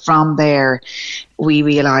 and from there we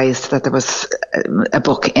realised that there was a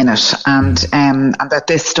book in it, and that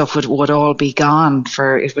this stuff would all be gone.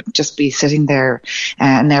 It would just be sitting there,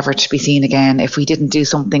 never to be seen again, if we didn't do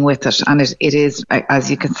something with it. And it is,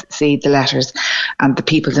 as you can see, the letters and the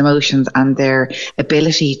people's emotions and their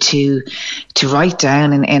ability to write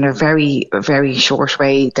down in a very, very short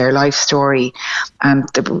way their life story. And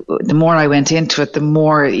the more I went into it, the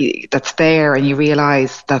more that's there, and you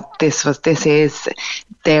realise that this is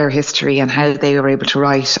their history and how they were able to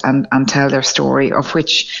write and tell their story, of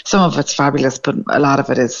which some of it's fabulous, but a lot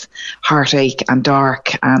of it is heartache and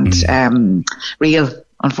dark and real,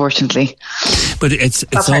 unfortunately. But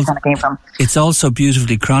that's where it kind of came from. It's also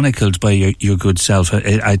beautifully chronicled by your good self.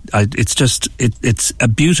 It's a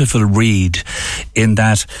beautiful read, in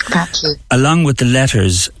that, along with the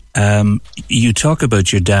letters, you talk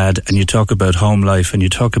about your dad, and you talk about home life, and you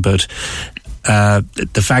talk about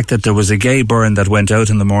the fact that there was a gay Byrne that went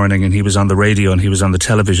out in the morning, and he was on the radio and he was on the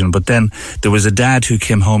television, but then there was a dad who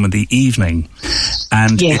came home in the evening.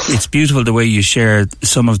 And it's beautiful the way you share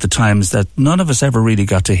some of the times that none of us ever really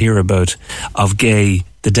got to hear about of Gay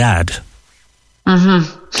the dad.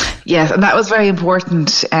 Yes, and that was very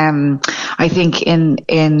important. I think in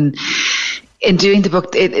doing the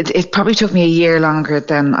book, it probably took me a year longer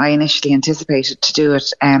than I initially anticipated to do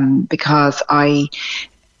it, because I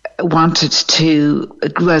wanted to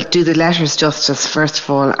do the letters justice, first of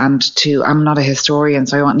all, and I'm not a historian,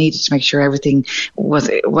 so I needed to make sure everything was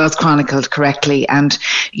chronicled correctly. And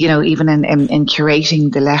even in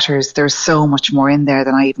curating the letters, there's so much more in there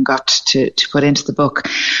than I even got to put into the book.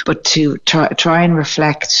 But to try and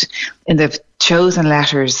reflect in the chosen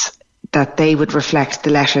letters, that they would reflect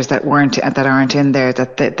the letters that aren't in there,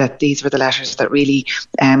 that these were the letters that really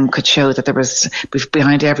could show that there was,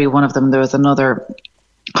 behind every one of them, there was another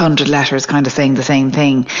 100 letters kind of saying the same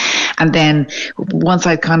thing. And then once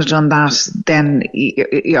I'd kind of done that, then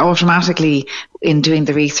you automatically, in doing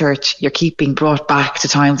the research, you're being brought back to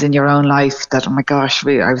times in your own life that, oh my gosh,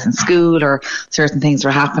 I was in school, or certain things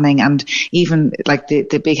were happening. And even like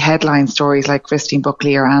the big headline stories like Christine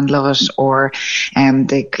Buckley or Anne Lovett, or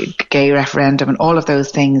the gay referendum, and all of those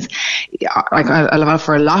things.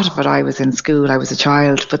 For a lot of it, I was in school, I was a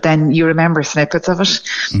child, but then you remember snippets of it.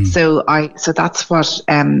 So that's what,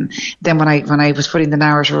 then when I was putting the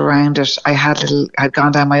narrative around it, I had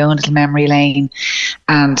gone down my own little memory lane,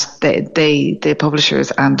 and the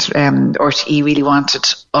publishers and RTE really wanted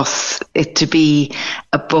it to be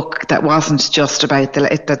a book that wasn't just about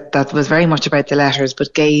that was very much about the letters,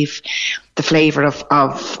 but gave the flavour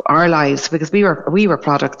of our lives, because we were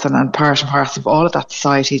products and part and parcel of all of that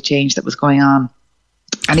society change that was going on.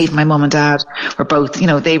 And even my mum and dad were both,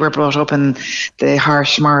 they were brought up in the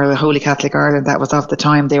harsh moral Holy Catholic Ireland that was of the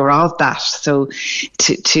time. They were of that. So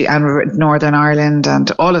and Northern Ireland,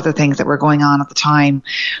 and all of the things that were going on at the time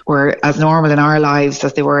were as normal in our lives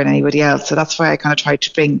as they were in anybody else. So that's why I kind of tried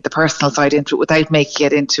to bring the personal side into it without making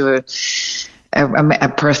it into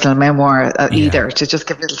a personal memoir either, to just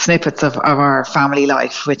give little snippets of our family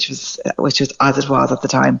life, which was as it was at the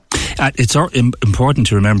time. It's important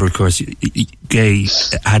to remember, of course, Gay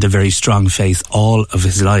had a very strong faith all of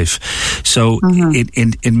his life. So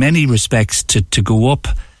in many respects, to go up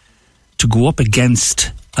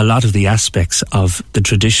against a lot of the aspects of the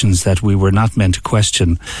traditions that we were not meant to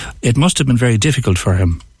question, it must have been very difficult for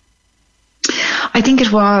him. I think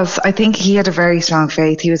it was. I think he had a very strong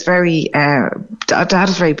faith. He was very, Dad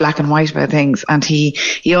is very black and white about things, and he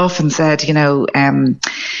often said, in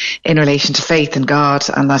relation to faith in God,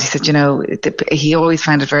 and that he said, he always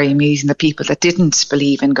found it very amusing that people that didn't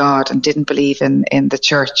believe in God and didn't believe in the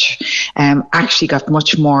church actually got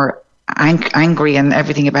much more angry and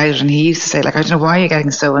everything about it. And he used to say, like, I don't know why you're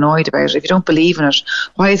getting so annoyed about it. If you don't believe in it,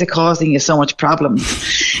 why is it causing you so much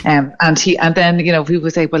problems? And then, you know, people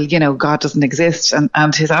would say, well, you know, God doesn't exist.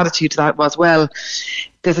 And his attitude to that was, well,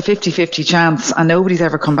 there's a 50-50 chance and nobody's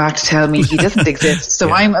ever come back to tell me he doesn't exist.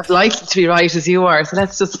 So I'm as likely to be right as you are. So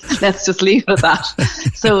let's just leave it at that.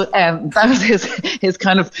 So that was his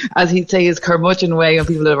kind of, as he'd say, his curmudgeon way of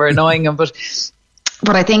people that were annoying him.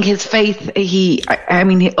 But I think his faith,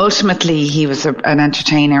 ultimately he was an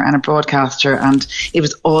entertainer and a broadcaster, and it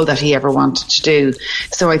was all that he ever wanted to do.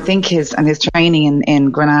 So I think his training in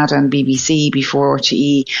Granada and BBC before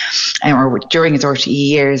RTE, or during his RTE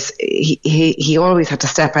years, he always had to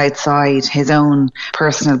step outside his own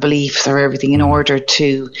personal beliefs or everything in order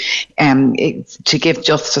to give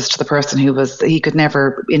justice to the person he could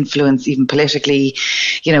never influence, even politically,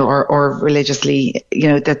 you know, or religiously, you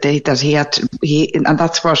know, that he had to, and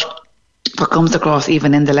that's what comes across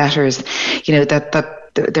even in the letters, you know, that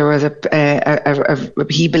there was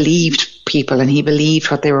he believed people and he believed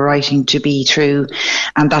what they were writing to be true,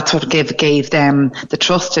 and that's what gave them the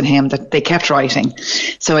trust in him that they kept writing.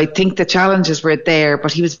 So I think the challenges were there,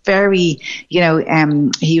 but he was very, you know,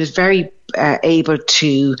 able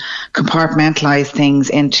to compartmentalize things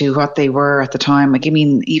into what they were at the time. Like, I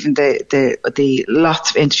mean, even the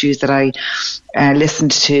lots of interviews that I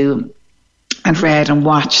listened to and read and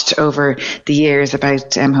watched over the years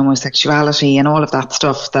about homosexuality and all of that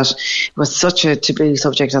stuff that was such a taboo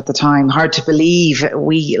subject at the time. Hard to believe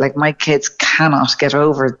my kids cannot get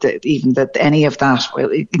over even that any of that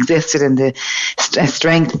existed in the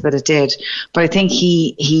strength that it did. But I think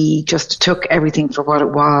he just took everything for what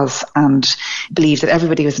it was and believed that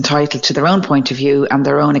everybody was entitled to their own point of view and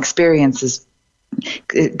their own experiences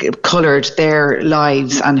coloured their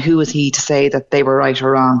lives, and who was he to say that they were right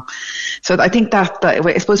or wrong? So I think that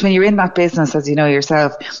I suppose when you're in that business, as you know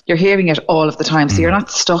yourself, you're hearing it all of the time. So you're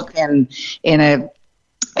not stuck in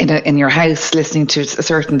your house listening to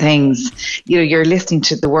certain things. You know, you're listening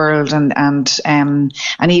to the world, and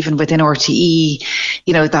even within RTE,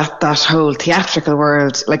 you know, that whole theatrical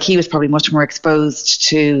world. Like, he was probably much more exposed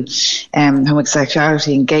to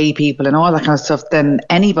homosexuality and gay people and all that kind of stuff than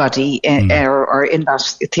anybody or in that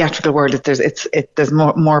theatrical world. There's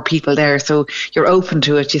more people there, so you're open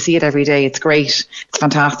to it. You see it every day. It's great. It's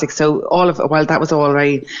fantastic. So while that was all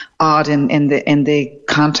very odd in the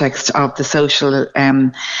context of the social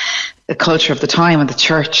the culture of the time and the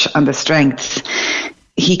church and the strength,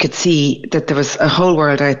 he could see that there was a whole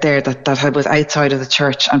world out there that was outside of the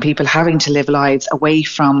church, and people having to live lives away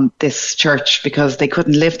from this church because they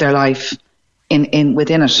couldn't live their life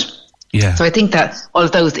within it. Yeah. So I think that all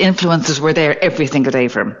of those influences were there every single day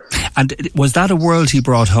for him. And was that a world he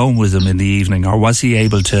brought home with him in the evening, or was he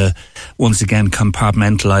able to once again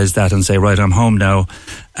compartmentalise that and say, right, I'm home now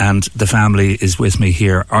and the family is with me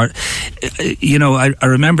here? Or, you know, I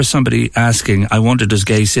remember somebody asking, I wonder, does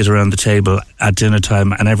Gay sit around the table at dinner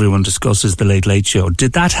time and everyone discusses the Late Late Show?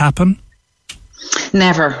 Did that happen?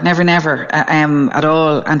 Never at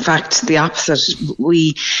all. In fact, the opposite.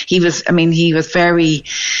 He was very,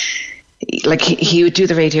 like, he would do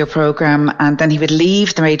the radio programme and then he would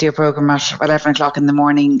leave the radio programme at 11 o'clock in the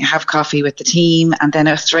morning, have coffee with the team, and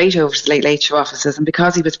then straight over to the Late Late Show offices. And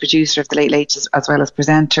because he was producer of the Late Late as well as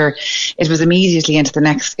presenter, it was immediately into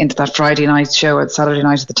that Friday night show or Saturday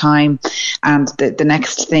night at the time, and the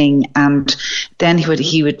next thing. And then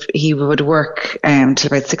he would work till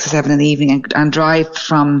about 6 or 7 in the evening and drive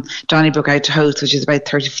from Donnybrook out to Host, which is about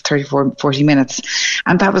 40 minutes.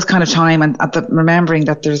 And that was kind of time, and remembering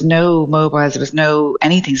that there's no mobiles, there was no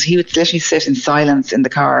anything, so he would literally sit in silence in the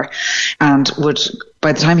car, and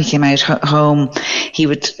by the time he came out home, he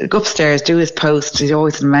would go upstairs, do his post. He'd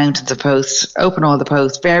always had mountains of posts, open all the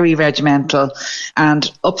posts, very regimental,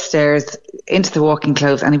 and upstairs into the walking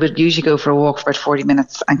clothes, and he would usually go for a walk for about 40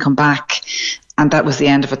 minutes and come back, and that was the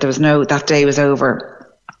end of it. That day was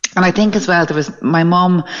over. And I think as well, there was my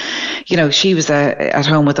mum, you know, she was at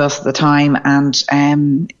home with us at the time, and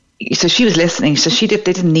so she was listening. So they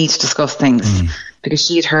didn't need to discuss things because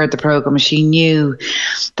she had heard the programme, and she knew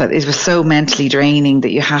that it was so mentally draining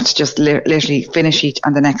that you had to just literally finish each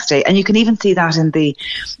on the next day. And you can even see that in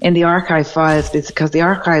the archive files, because the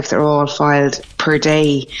archives are all filed per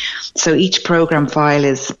day. So each programme file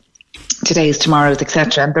is today's, tomorrow's,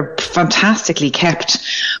 etc., and they're fantastically kept.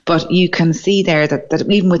 But you can see there that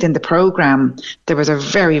even within the programme, there was a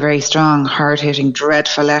very, very strong, hard-hitting,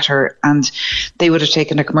 dreadful letter, and they would have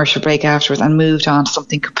taken a commercial break afterwards and moved on to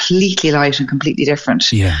something completely light and completely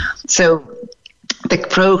different. Yeah. So the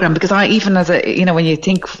program, because I, even as a, you know, when you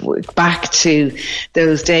think back to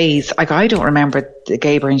those days, like I don't remember the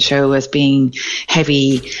Byrne show as being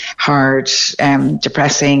heavy, hard,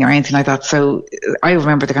 depressing or anything like that. So I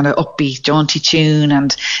remember the kind of upbeat, jaunty tune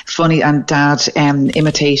and funny, and Dad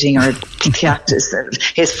imitating or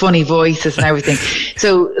his funny voices and everything.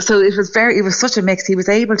 So it was such a mix. He was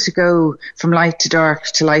able to go from light to dark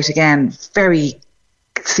to light again very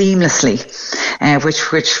seamlessly, which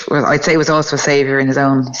I'd say was also a saviour in his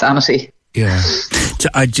own sanity. Yeah. So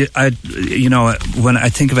I, you know, when I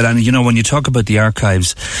think of it, and you know, when you talk about the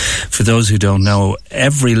archives, for those who don't know,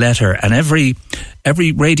 every letter and every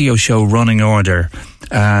radio show running order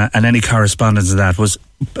and any correspondence of that was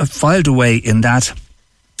filed away in that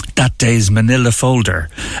day's manila folder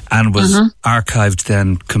and was archived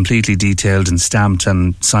then, completely detailed and stamped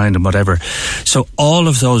and signed and whatever. So all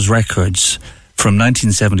of those records from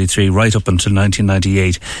 1973 right up until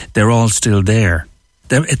 1998, they're all still there.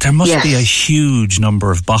 There must be a huge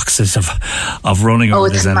number of boxes of running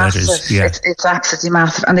orders and letters. Yeah, it's absolutely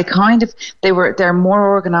massive, and they're more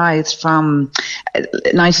organised from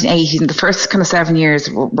 1980. And the first kind of 7 years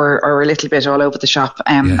were a little bit all over the shop,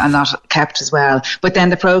 and not kept as well. But then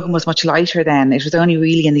the programme was much lighter. Then it was only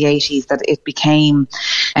really in the 80s that it became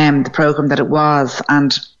the programme that it was,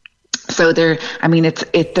 and. So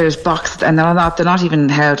there's boxes, and they're not even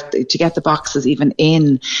held to get the boxes even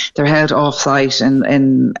in. They're held off-site,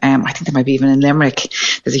 and I think they might be even in Limerick.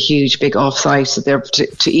 There's a huge big off-site. So they're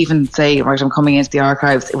to even say, right, I'm coming into the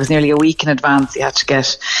archives. It was nearly a week in advance. You had to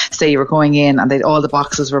say you were going in, and all the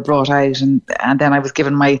boxes were brought out, and then I was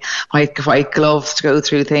given my white gloves to go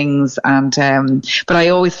through things. And but I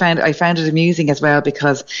always found it amusing as well,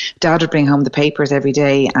 because Dad would bring home the papers every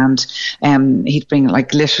day, and he'd bring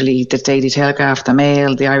like literally the Daily Telegraph, the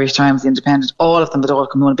Mail, the Irish Times, the Independent, all of them would all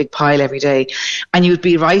come in a big pile every day. And you would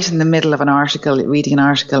be right in the middle of an article, reading an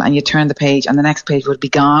article, and you turn the page and the next page would be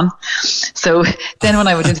gone. So then when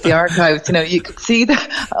I went into the archives, you know, you could see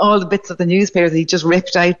all the bits of the newspapers. He just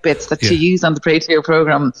ripped out bits that you use on the radio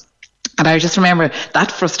programme. And I just remember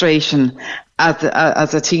that frustration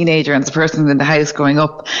as a teenager and as a person in the house growing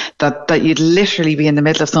up, that you'd literally be in the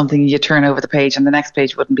middle of something and you'd turn over the page and the next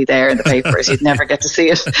page wouldn't be there in the papers. You'd never get to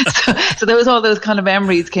see it. So there was all those kind of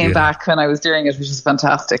memories came back when I was doing it, which was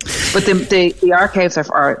fantastic. But the archives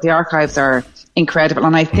are incredible,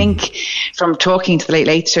 and I think from talking to the Late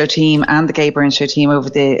Late Show team and the Byrne Show team over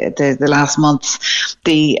the last months,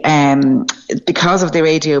 because of the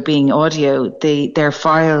radio being audio, their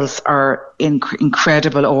files are in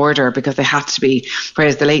incredible order because they had to be,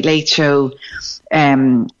 whereas the Late Late Show,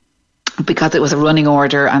 because it was a running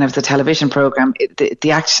order and it was a television program,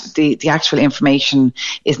 the actual information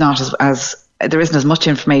is not as there isn't as much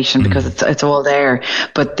information because it's all there.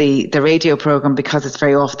 But the radio program, because it's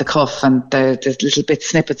very off the cuff and there's little bit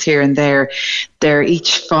snippets here and there,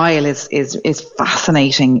 each file is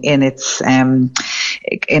fascinating in its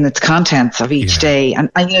contents of each day,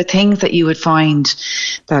 and you know, things that you would find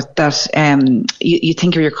that you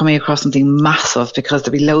think you're coming across something massive because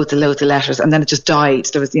there'd be loads of letters, and then it just died.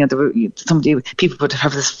 There was people would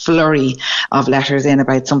have this flurry of letters in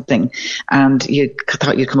about something, and you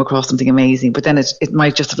thought you'd come across something amazing, but then it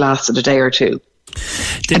might just have lasted a day or two.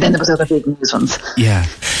 And then there was other big news ones. Yeah.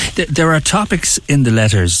 There are topics in the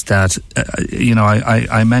letters that,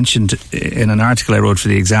 I mentioned in an article I wrote for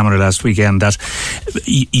the Examiner last weekend that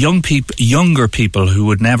younger people who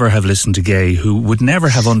would never have listened to Gay, who would never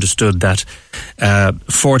have understood that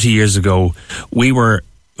 40 years ago we were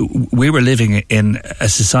living in a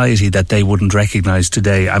society that they wouldn't recognise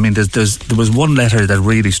today. I mean, there was one letter that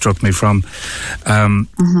really struck me from a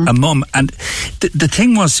mum, and the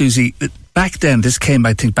thing was, Susie, back then, this came,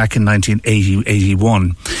 I think, back in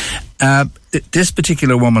 1981. This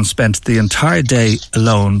particular woman spent the entire day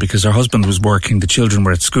alone because her husband was working, the children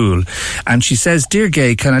were at school, and she says, "Dear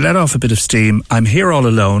Gay, can I let off a bit of steam? I'm here all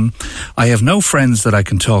alone. I have no friends that I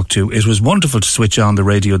can talk to. It was wonderful to switch on the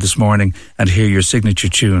radio this morning and hear your signature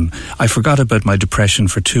tune. I forgot about my depression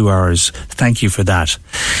for 2 hours. Thank you for that."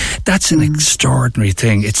 That's an extraordinary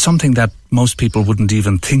thing. It's something that most people wouldn't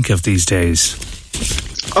even think of these days.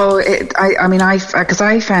 Oh, because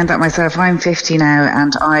I found that myself. I'm 50 now,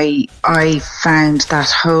 and I found that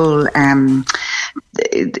whole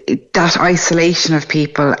that isolation of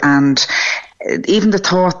people, and even the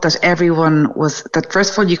thought that everyone was, that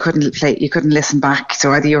first of all you couldn't listen back,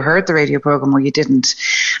 so either you heard the radio program or you didn't,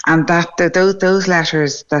 and that those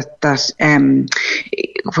letters that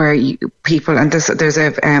where people, and there's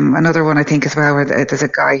another one I think as well, where there's a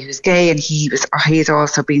guy who's gay, and he's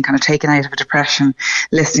also been kind of taken out of a depression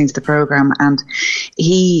listening to the program, and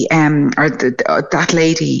he that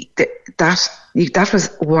lady, that that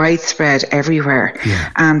was widespread everywhere.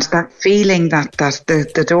 And that feeling that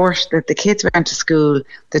the door, that the kids went to school,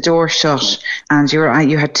 the door shut, and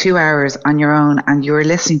you had 2 hours on your own, and you were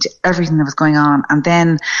listening to everything that was going on, and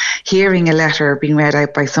then hearing a letter being read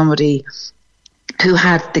out by somebody who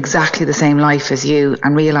had exactly the same life as you,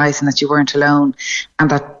 and realizing that you weren't alone,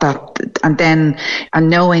 and and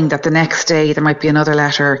knowing that the next day there might be another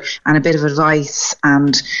letter and a bit of advice,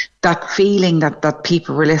 and that feeling that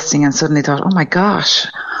people were listening and suddenly thought, oh my gosh,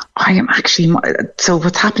 I am actually, so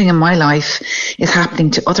what's happening in my life is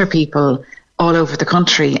happening to other people all over the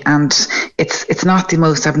country, and it's not the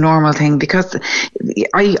most abnormal thing, because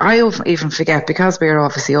I even forget, because we're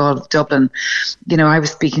obviously all Dublin. I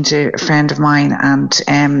was speaking to a friend of mine, and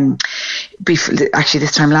actually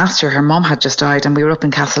this time last year her mum had just died, and we were up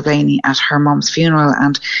in Castleblaney at her mum's funeral,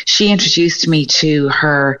 and she introduced me to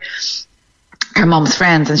her mum's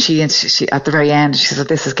friends, and she at the very end she said,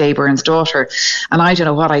 this is Gay Byrne's daughter, and I don't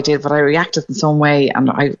know what I did, but I reacted in some way, and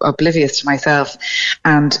I oblivious to myself,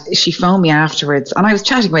 and she phoned me afterwards, and I was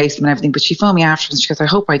chatting away to them and everything, but she phoned me afterwards, and she goes, I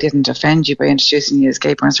hope I didn't offend you by introducing you as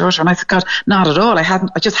Gay Byrne's daughter. And I said, God, not at all,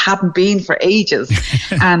 I just hadn't been for ages.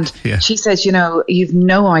 And she said, you've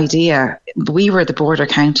no idea, we were the border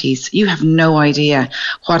counties, you have no idea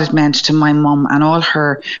what it meant to my mum and all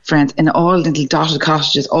her friends in all little dotted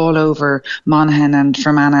cottages all over Monaghan and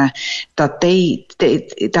Fermanagh, that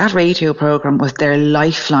that radio programme was their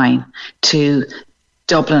lifeline to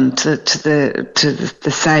Dublin, to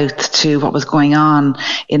the south, to what was going on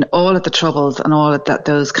in all of the troubles and all of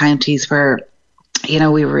those counties where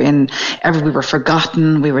we were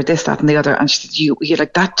forgotten, we were this, that and the other. And you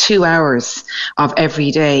like that 2 hours of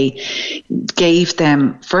every day gave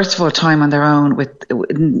them, first of all, time on their own with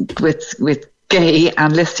Gay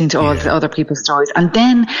and listening to all the other people's stories, and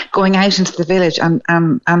then going out into the village and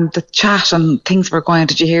the chat, and things were going,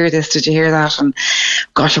 did you hear this, did you hear that, and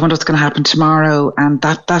gosh, I wonder what's going to happen tomorrow, and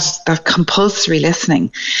that compulsory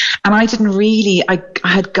listening. And I didn't really, I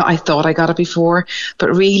thought I got it before,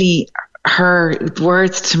 but really her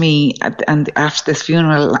words to me and after this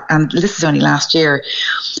funeral, and this is only last year,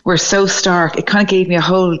 were so stark. It kind of gave me a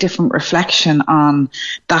whole different reflection on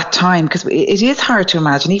that time, because it is hard to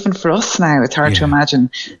imagine, even for us now, it's hard to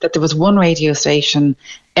imagine that there was one radio station,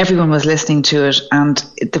 everyone was listening to it, and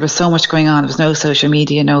there was so much going on. There was no social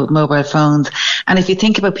media, no mobile phones. And if you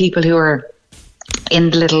think about people who are in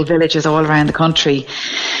the little villages all around the country,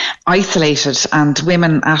 isolated, and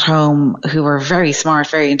women at home who were very smart,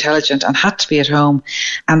 very intelligent, and had to be at home,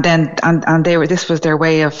 and then and they were, this was their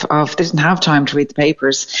way of they didn't have time to read the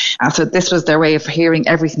papers, so this was their way of hearing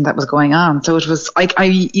everything that was going on. So it was like,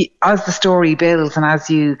 as the story builds and as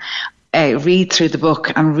you read through the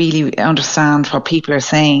book and really understand what people are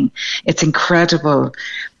saying, it's incredible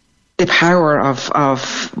the power of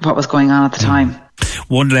what was going on at the time.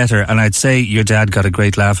 One letter, and I'd say your dad got a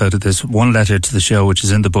great laugh out of this, one letter to the show, which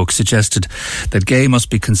is in the book, suggested that Gay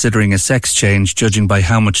must be considering a sex change, judging by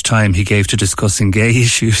how much time he gave to discussing gay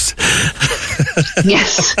issues.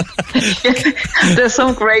 Yes. There's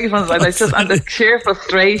some great ones like that, just, and the sheer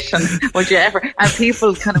frustration, would you ever, and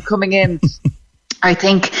people kind of coming in. I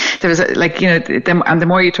think there was and the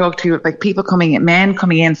more you talk to people men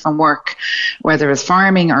coming in from work, whether it's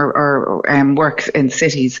farming or work in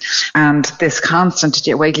cities, and this constant,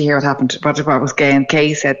 wait till you hear what happened, what was Gay, and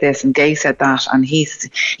Gay said this and Gay said that, and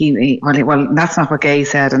well that's not what Gay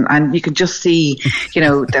said, and you can just see,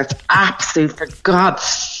 that's absolute, for God's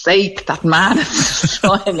sake, that man is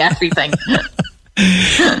destroying everything.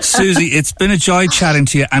 Susie, it's been a joy chatting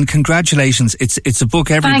to you, and congratulations. It's a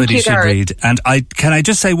book everybody should read. And can I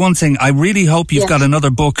just say one thing? I really hope you've got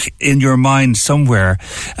another book in your mind somewhere,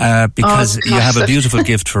 because you have a beautiful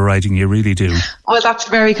gift for writing. You really do. Oh, that's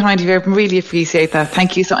very kind of you. I really appreciate that.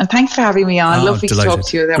 Thank you and thanks for having me on. Lovely to talk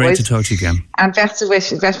to you. Great to talk to you again. And best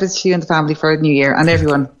wishes to you and the family for the new year, and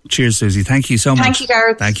everyone. Cheers, Susie. Thank you so much. Thank you,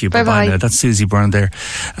 Gareth. Thank you. Bye-bye now. That's Susie Byrne there,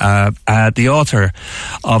 the author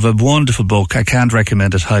of a wonderful book. I can't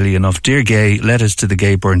recommend it highly enough. Dear Gay, Letters to the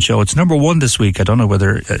Gay Byrne Show. It's number one this week. I don't know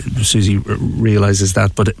whether Susie realises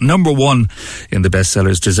that, but number one in the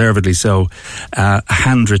bestsellers, deservedly so. A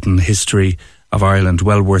handwritten history of Ireland,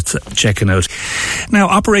 well worth checking out. Now,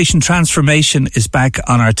 Operation Transformation is back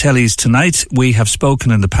on our tellies tonight. We have spoken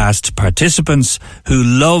in the past to participants who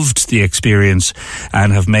loved the experience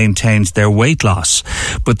and have maintained their weight loss.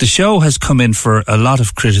 But the show has come in for a lot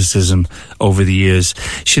of criticism over the years.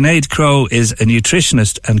 Sinead Crowe is a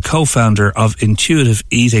nutritionist and co-founder of Intuitive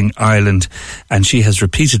Eating Ireland, and she has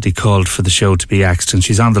repeatedly called for the show to be axed, and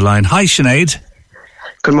she's on the line. Hi, Sinead.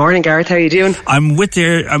 Good morning, Gareth. How are you doing? I'm with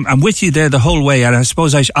you there the whole way, and I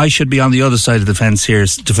suppose I should be on the other side of the fence here,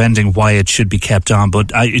 defending why it should be kept on.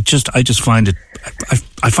 But I just find it.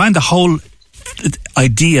 I find the whole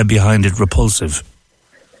idea behind it repulsive.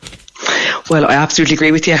 Well, I absolutely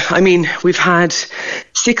agree with you. I mean, we've had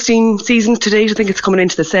 16 seasons to date. I think it's coming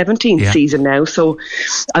into the 17th season now. So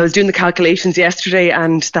I was doing the calculations yesterday,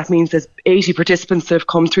 and that means there's 80 participants that have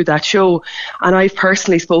come through that show. And I've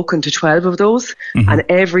personally spoken to 12 of those, and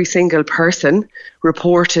every single person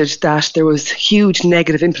reported that there was huge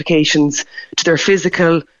negative implications to their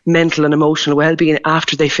physical, mental and emotional well-being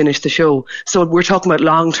after they finished the show. So we're talking about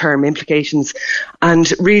long-term implications.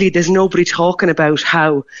 And really, there's nobody talking about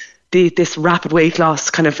how this rapid weight loss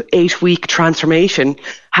kind of 8-week transformation,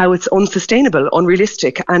 how it's unsustainable,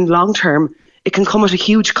 unrealistic, and long-term, it can come at a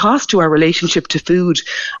huge cost to our relationship to food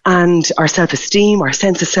and our self-esteem, our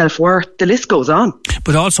sense of self-worth. The list goes on.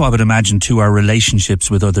 But also, I would imagine, to our relationships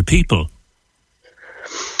with other people.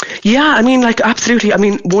 Yeah, I mean, absolutely. I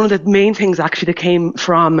mean, one of the main things actually that came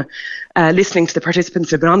from listening to the participants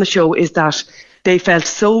who have been on the show is that they felt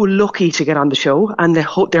so lucky to get on the show, and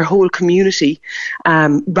their whole community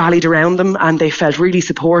rallied around them, and they felt really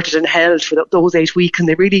supported and held for those 8 weeks, and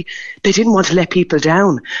they didn't want to let people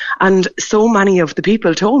down. And so many of the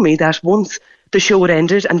people told me that once the show had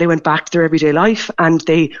ended and they went back to their everyday life and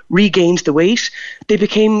they regained the weight, they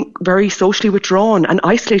became very socially withdrawn and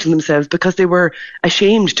isolating themselves because they were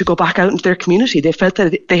ashamed to go back out into their community. They felt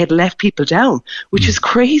that they had left people down, which is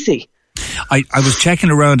crazy. I was checking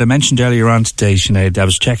around. I mentioned earlier on today, Sinead, I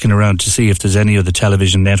was checking around to see if there's any other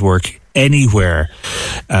television network anywhere,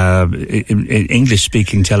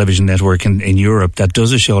 English-speaking television network in Europe that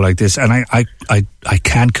does a show like this, and I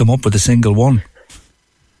can't come up with a single one.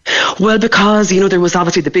 Well, because, there was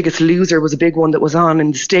obviously The Biggest Loser was a big one that was on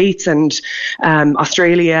in the States and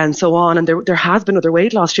Australia and so on. And there has been other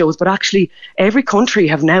weight loss shows, but actually every country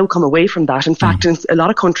have now come away from that. In fact, in a lot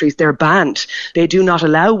of countries, they're banned. They do not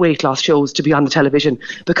allow weight loss shows to be on the television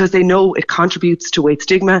because they know it contributes to weight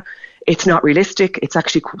stigma. It's not realistic. It's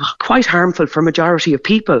actually quite harmful for a majority of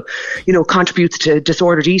people, contributes to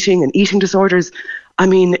disordered eating and eating disorders. I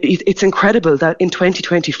mean, it's incredible that in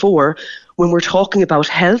 2024, when we're talking about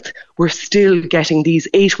health, we're still getting these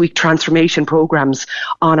 8-week transformation programs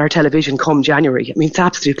on our television come January. I mean, it's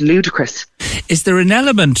absolutely ludicrous. Is there an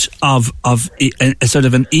element of a sort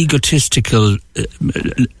of an egotistical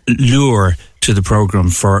lure to the program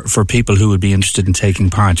for people who would be interested in taking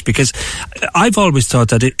part? Because I've always thought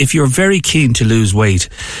that if you're very keen to lose weight,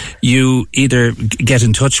 you either get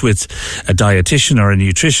in touch with a dietitian or a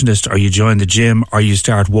nutritionist, or you join the gym, or you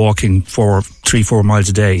start walking for 3-4 miles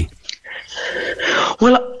a day.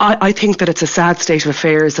 Well, I think that it's a sad state of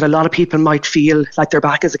affairs that a lot of people might feel like their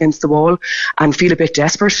back is against the wall and feel a bit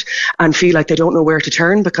desperate and feel like they don't know where to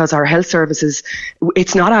turn because our health services,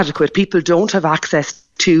 it's not adequate. People don't have access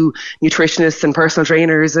to nutritionists and personal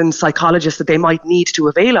trainers and psychologists that they might need to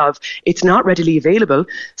avail of. It's not readily available.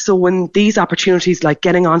 So when these opportunities like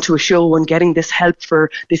getting onto a show and getting this help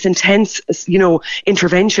for this intense,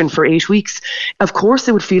 intervention for 8 weeks, of course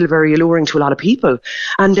it would feel very alluring to a lot of people.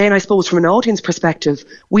 And then I suppose from an audience perspective,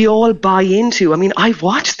 we all buy into, I've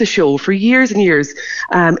watched the show for years and years.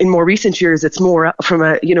 In more recent years, it's more from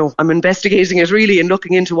I'm investigating it really and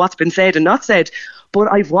looking into what's been said and not said. But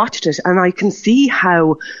I've watched it and I can see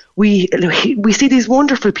how we see these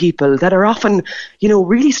wonderful people that are often,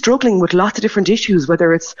 really struggling with lots of different issues,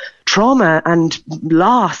 whether it's trauma and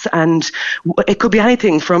loss, and it could be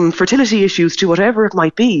anything from fertility issues to whatever it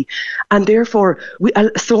might be. And therefore,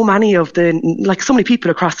 so many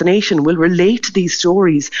people across the nation will relate to these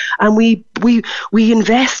stories, and we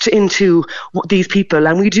invest into these people,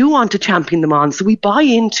 and we do want to champion them on. So we buy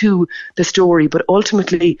into the story, but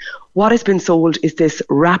ultimately, what has been sold is this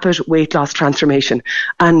rapid weight loss transformation.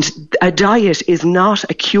 And a diet is not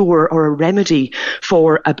a cure or a remedy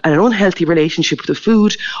for an unhealthy relationship with the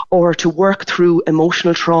food or to work through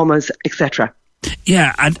emotional traumas, etc.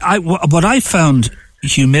 Yeah, and what I found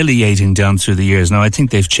humiliating down through the years, now I think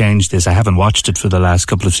they've changed this, I haven't watched it for the last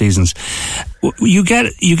couple of seasons, you get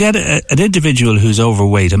an individual who's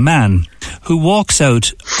overweight, a man who walks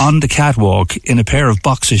out on the catwalk in a pair of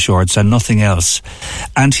boxer shorts and nothing else,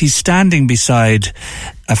 and he's standing beside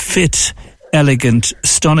a fit, elegant,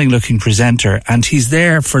 stunning looking presenter, and he's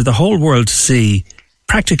there for the whole world to see,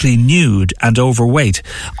 practically nude and overweight.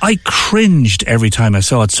 I cringed every time I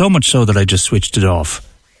saw it, so much so that I just switched it off.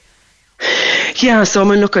 Yeah, so I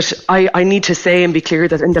mean, look, I need to say and be clear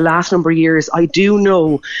that in the last number of years, I do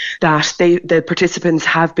know that the participants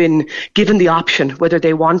have been given the option whether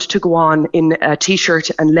they want to go on in a T-shirt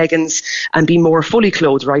and leggings and be more fully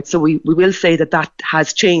clothed, right? So we will say that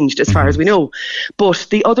has changed as far as we know. But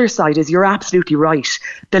the other side is, you're absolutely right.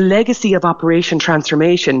 The legacy of Operation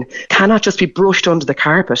Transformation cannot just be brushed under the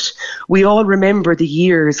carpet. We all remember the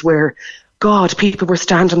years where, God, people were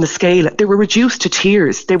standing on the scale. They were reduced to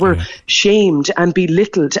tears. They were shamed and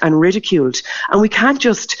belittled and ridiculed. And we can't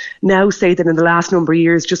just now say that in the last number of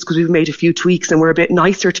years, just because we've made a few tweaks and we're a bit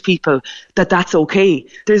nicer to people, that's okay.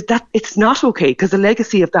 It's not okay, because the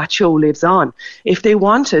legacy of that show lives on. If they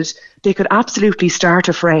wanted, they could absolutely start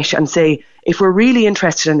afresh and say, if we're really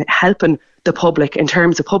interested in helping the public in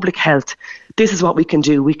terms of public health, this is what we can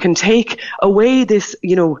do. We can take away this,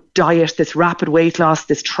 diet, this rapid weight loss,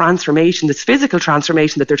 this transformation, this physical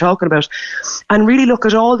transformation that they're talking about, and really look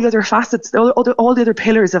at all the other facets, all the other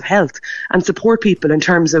pillars of health, and support people in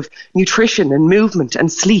terms of nutrition and movement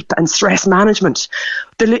and sleep and stress management.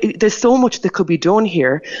 There's so much that could be done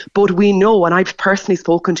here, but we know, and I've personally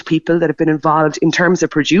spoken to people that have been involved in terms of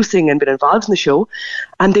producing and been involved in the show,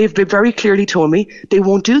 and they've been very clearly told me they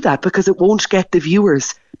won't do that because it won't get the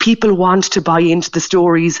viewers. People want to buy into the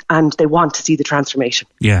stories and they want to see the transformation.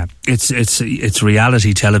 Yeah, it's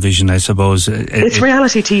reality television, I suppose. It's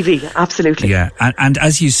reality TV, absolutely. Yeah, and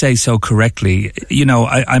as you say so correctly,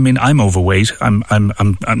 I mean, I'm overweight. I'm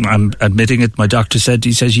admitting it. My doctor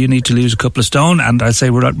says you need to lose a couple of stone, and I say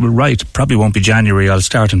we're right. Probably won't be January. I'll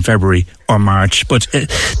start in February or March. But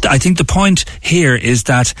I think the point here is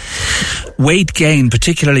that weight gain,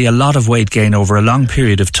 particularly a lot of weight gain over a long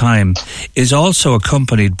period of time, is also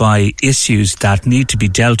accompanied by issues that need to be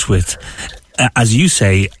dealt with, as you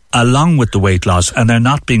say, along with the weight loss, and they're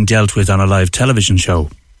not being dealt with on a live television show.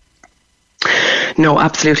 No,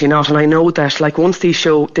 absolutely not. And I know that, once the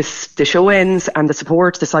show ends and the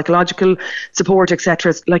support, the psychological support,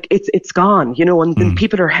 etc., it's gone, and then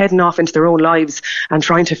people are heading off into their own lives and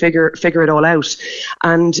trying to figure it all out.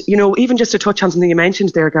 And, even just to touch on something you mentioned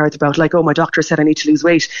there, Gareth, about my doctor said I need to lose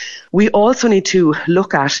weight. We also need to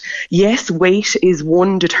look at, yes, weight is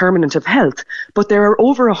one determinant of health, but there are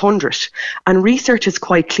over 100. And research is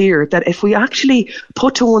quite clear that if we actually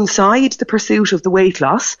put to one side the pursuit of the weight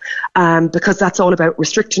loss, because that's all about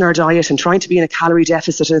restricting our diet and trying to be in a calorie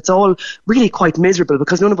deficit, and it's all really quite miserable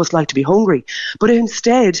because none of us like to be hungry. But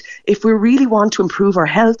instead, if we really want to improve our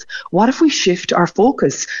health, what if we shift our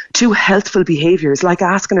focus to healthful behaviours, like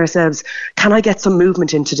asking ourselves, can I get some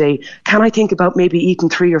movement in today? Can I think about maybe eating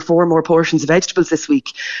 3 or 4 more portions of vegetables this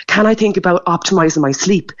week? Can I think about optimising my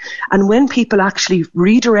sleep? And when people actually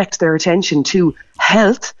redirect their attention to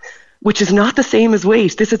health, which is not the same as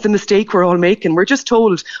weight. This is the mistake we're all making. We're just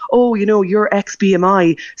told, you're X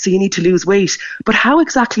BMI, so you need to lose weight. But how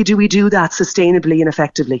exactly do we do that sustainably and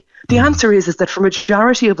effectively? The answer is that for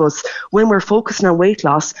majority of us, when we're focusing on weight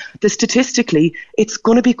loss, statistically, it's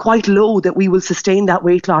going to be quite low that we will sustain that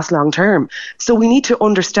weight loss long term. So we need to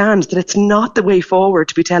understand that it's not the way forward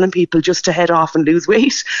to be telling people just to head off and lose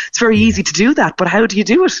weight. It's very easy to do that, but how do you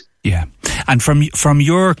do it? Yeah. And from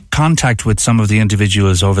your contact with some of the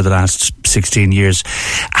individuals over the last 16 years,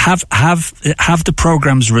 have the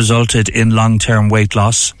programs resulted in long-term weight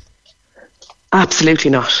loss? Absolutely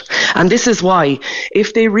not. And this is why,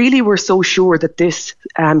 if they really were so sure that this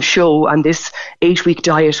show and this 8-week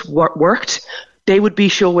diet worked, they would be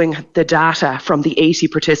showing the data from the 80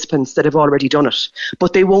 participants that have already done it.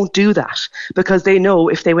 But they won't do that because they know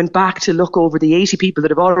if they went back to look over the 80 people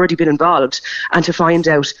that have already been involved and to find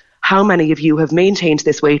out how many of you have maintained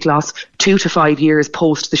this weight loss 2 to 5 years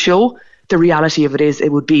post the show, the reality of it is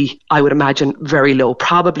it would be, I would imagine, very low,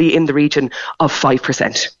 probably in the region of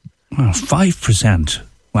 5%. Well, 5%.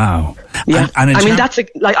 Wow. Yeah. And that's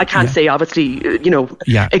I can't say obviously,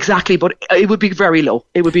 exactly, but it would be very low.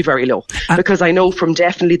 It would be very low because I know from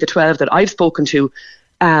definitely the 12 that I've spoken to,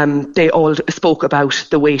 they all spoke about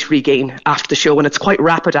the weight regain after the show, and it's quite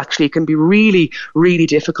rapid actually. It can be really, really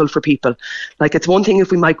difficult for people. It's one thing if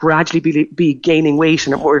we might gradually be gaining weight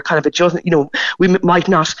and we're kind of adjusting, we might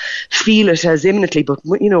not feel it as imminently, but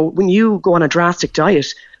when you go on a drastic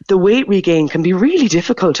diet, the weight regain can be really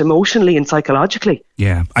difficult emotionally and psychologically.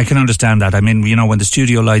 Yeah, I can understand that. I mean, when the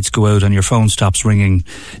studio lights go out and your phone stops ringing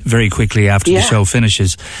very quickly after the show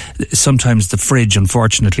finishes, sometimes the fridge,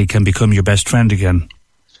 unfortunately, can become your best friend again.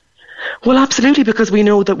 Well, absolutely, because we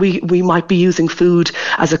know that we might be using food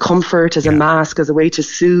as a comfort, as a mask, as a way to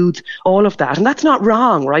soothe, all of that. And that's not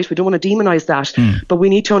wrong, right? We don't want to demonise that. But we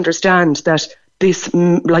need to understand that this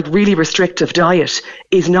really restrictive diet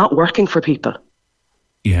is not working for people.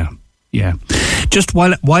 Yeah. Just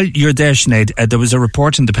while you're there, Sinead, there was a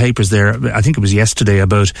report in the papers there, I think it was yesterday,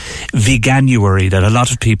 about veganuary, that a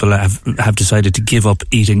lot of people have decided to give up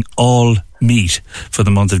eating all meat for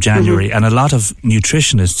the month of January, and a lot of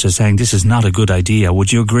nutritionists are saying this is not a good idea.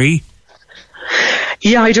 Would you agree?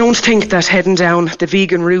 Yeah, I don't think that heading down the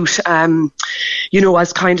vegan route,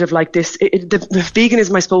 as kind of like this, the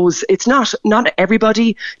veganism, I suppose, it's not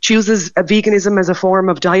everybody chooses veganism as a form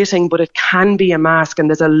of dieting, but it can be a mask, and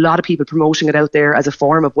there's a lot of people promoting it out there as a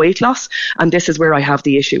form of weight loss, and this is where I have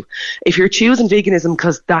the issue. If you're choosing veganism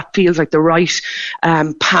because that feels like the right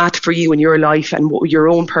path for you in your life and your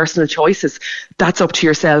own personal choices, that's up to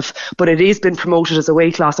yourself, but it is been promoted as a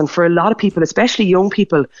weight loss, and for a lot of people, especially young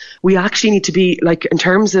people, we actually need to be, like, in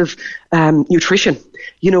terms of nutrition,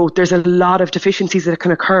 there's a lot of deficiencies that can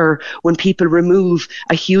occur when people remove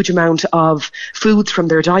a huge amount of foods from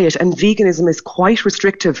their diet, and veganism is quite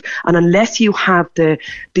restrictive, and unless you have the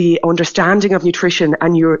understanding of nutrition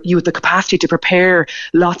and you have the capacity to prepare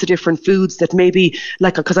lots of different foods that maybe,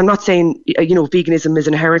 like, because I'm not saying veganism is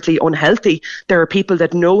inherently unhealthy, there are people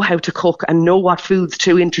that know how to cook and know what foods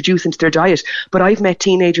to introduce into their diet, but I've met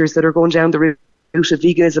teenagers that are going down the route of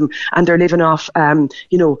veganism and they're living off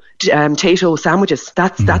Tato sandwiches.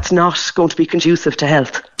 That's not going to be conducive to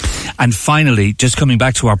health. And finally, just coming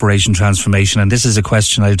back to Operation Transformation, and this is a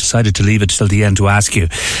question I've decided to leave it till the end to ask you.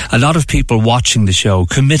 A lot of people watching the show,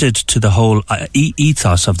 committed to the whole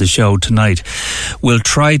ethos of the show tonight, will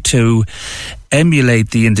try to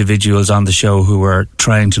emulate the individuals on the show who are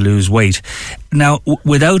trying to lose weight. Now,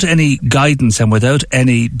 without any guidance and without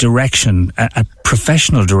any direction, a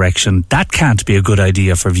professional direction, that can't be a good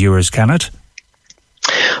idea for viewers, can it?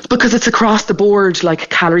 Because it's across the board, like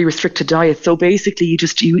calorie restricted diet. So basically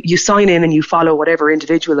you sign in and you follow whatever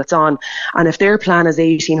individual it's on. And if their plan is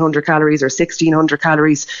 1,800 calories or 1,600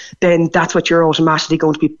 calories, then that's what you're automatically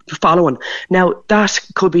going to be following. Now, that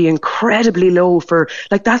could be incredibly low for,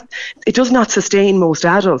 like, that. It does not sustain most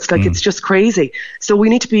adults. Like, it's just crazy. So we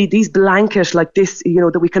need to be these blanket, like this,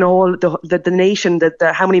 that we can all, the nation, that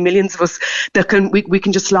how many millions of us that we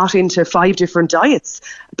can just slot into 5 different diets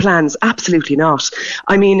plans. Absolutely not.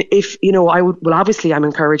 I mean, if, obviously I'm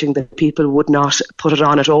encouraging that people would not put it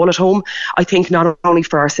on at all at home. I think not only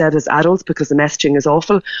for ourselves as adults, because the messaging is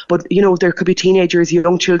awful, but, there could be teenagers,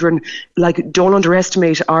 young children, like, don't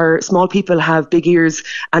underestimate our small people have big ears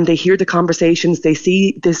and they hear the conversations, they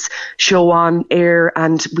see this show on air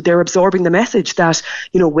and they're absorbing the message that,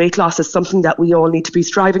 weight loss is something that we all need to be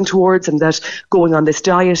striving towards and that going on this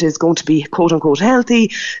diet is going to be quote unquote healthy.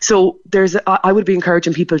 So I would be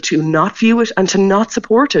encouraging people to not view it and to not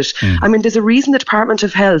support it. I mean, there's a reason the Department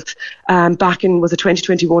of Health back in, was it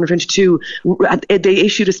 2021 or 22, they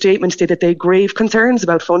issued a statement stating that they had grave concerns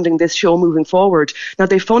about funding this show moving forward. Now,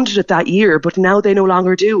 they funded it that year, but now they no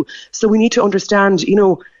longer do. So we need to understand,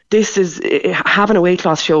 this is having a weight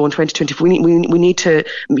loss show in 2020. We need to,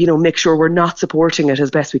 make sure we're not supporting it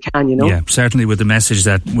as best we can, Yeah, certainly with the message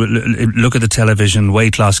that look at the television,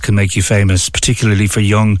 weight loss can make you famous, particularly for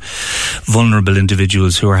young, vulnerable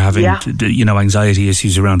individuals who are having, anxiety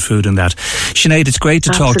issues around food and that. Sinead, it's great to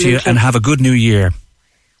talk to you, and have a good new year.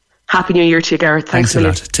 Happy New Year to you, Gareth. Thanks a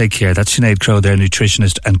lot. Take care. That's Sinead Crowe there,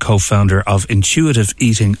 nutritionist and co-founder of Intuitive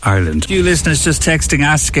Eating Ireland. A few listeners just texting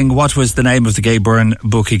asking what was the name of the Gay Byrne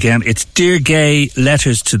book again. It's Dear Gay,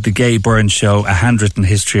 Letters to the Gay Byrne Show, a handwritten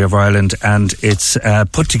history of Ireland, and it's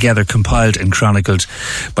put together, compiled and chronicled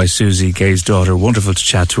by Susie, Gay's daughter. Wonderful to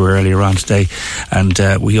chat to her earlier on today, and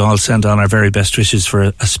we all send on our very best wishes for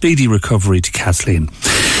a speedy recovery to Kathleen.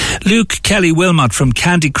 Luke Kelly Wilmot from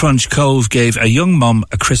Candy Crunch Cove gave a young mum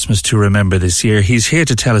a Christmas to remember this year. He's here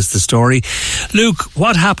to tell us the story. Luke,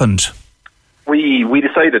 what happened? We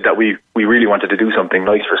decided that we really wanted to do something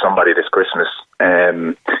nice for somebody this Christmas.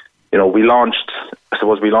 We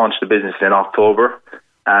launched the business in October,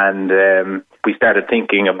 and we started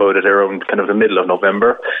thinking about it around kind of the middle of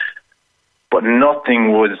November, but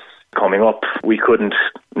nothing was coming up. We couldn't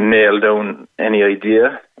nail down any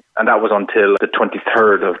idea. And that was until the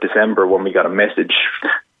 23rd of December when we got a message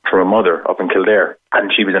from a mother up in Kildare.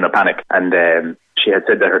 And she was in a panic. And she had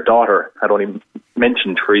said that her daughter had only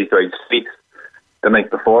mentioned freeze-dried sweets the night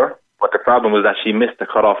before. But the problem was that she missed the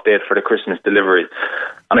cut-off date for the Christmas delivery.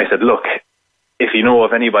 And I said, look, if you know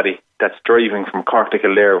of anybody that's driving from Cork to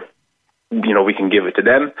Kildare, we can give it to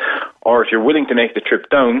them. Or if you're willing to make the trip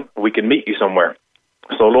down, we can meet you somewhere.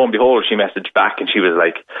 So lo and behold, she messaged back and she was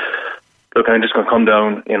like, look, I'm just going to come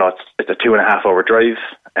down, it's a 2.5 hour drive.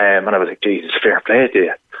 And I was like, Jesus, fair play to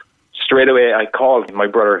you. Straight away, I called my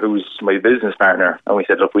brother, who's my business partner, and we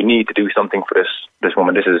said, look, we need to do something for this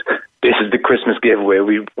woman. This is the Christmas giveaway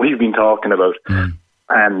we've been talking about.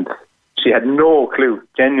 And She had no clue,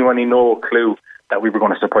 genuinely no clue, that we were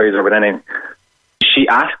going to surprise her with anything. She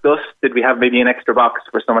asked us, did we have maybe an extra box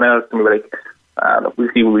for someone else? And we were like, look, we'll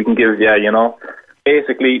see what we can give you, you know.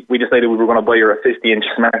 Basically, we decided we were going to buy her a 50-inch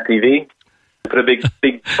smart TV, put a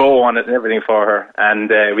big bow on it and everything for her, and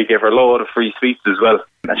we gave her a load of free sweets as well.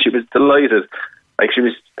 And she was delighted. Like,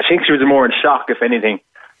 I think she was more in shock, if anything,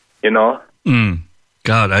 you know.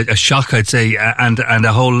 God, a shock, I'd say, and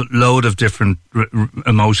a whole load of different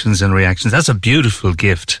emotions and reactions. That's a beautiful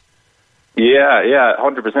gift. Yeah,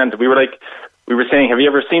 100%. We were saying, have you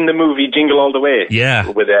ever seen the movie Jingle All the Way? Yeah.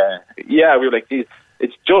 We were like, geez,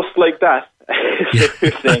 it's just like that. It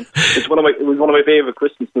was one of my favourite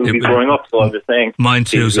Christmas movies growing up, so I was saying. Mine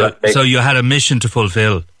too. So you had a mission to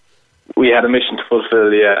fulfill. We had a mission to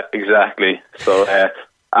fulfill, yeah, exactly. So it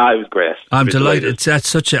was great. I'm delighted.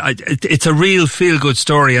 It's a real feel-good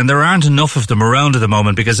story, and there aren't enough of them around at the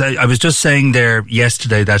moment, because I was just saying there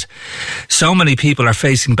yesterday that so many people are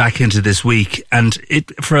facing back into this week, and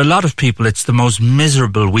for a lot of people it's the most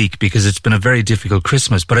miserable week because it's been a very difficult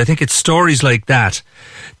Christmas. But I think it's stories like that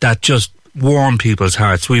just warm people's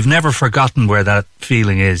hearts. We've never forgotten where that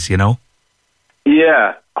feeling is, you know?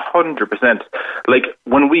 Yeah, 100%. Like,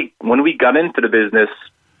 when we got into the business,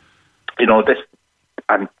 you know, this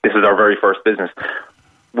is our very first business,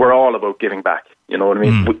 we're all about giving back, you know what I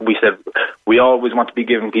mean? We said we always want to be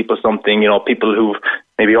giving people something, you know, people who've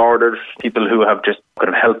maybe ordered, people who have just kind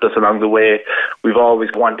of helped us along the way. We've always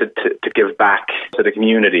wanted to give back to the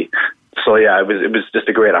community. So yeah, it was just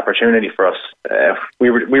a great opportunity for us. We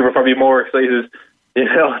were probably more excited, you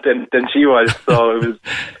know, than she was. So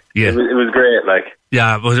it was great. Like,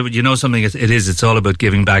 yeah, well, you know something, it's all about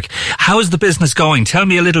giving back. How is the business going? Tell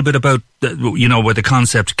me a little bit about where the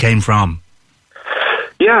concept came from.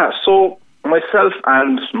 Yeah, so myself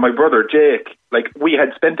and my brother Jake, like, we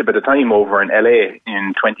had spent a bit of time over in LA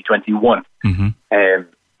in 2021,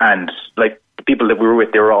 and like, the people that we were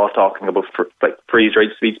with, they were all talking about like freeze-dried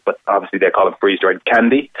sweets, but obviously they call them freeze-dried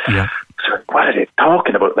candy. Yeah. So what are they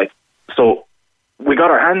talking about? Like, so we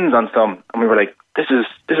got our hands on some, and we were like, this is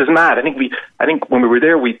mad. I think when we were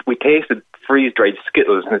there, we tasted freeze-dried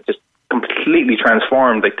Skittles, and it just completely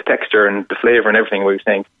transformed, like, the texture and the flavour and everything. We were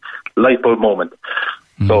saying, light bulb moment.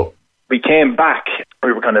 So we came back.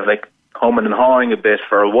 We were kind of like humming and hawing a bit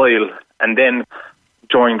for a while, and then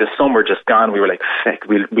during the summer just gone, we were like, "Heck,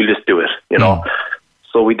 we'll just do it," you know.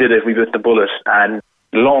 So we did it. We bit the bullet and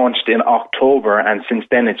launched in October, and since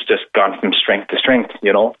then it's just gone from strength to strength.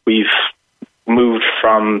 You know, we've moved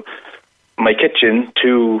from my kitchen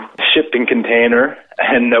to shipping container,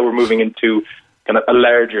 and now we're moving into kind of a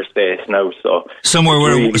larger space now. So somewhere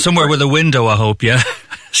with a window, I hope. Yeah,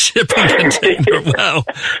 shipping container. Wow.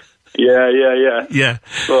 Yeah.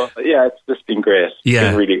 So yeah, it's just been great. Yeah, it's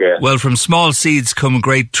been really great. Well, from small seeds come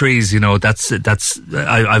great trees. You know, that's.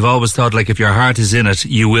 I've always thought, like, if your heart is in it,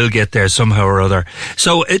 you will get there somehow or other.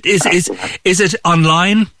 So is it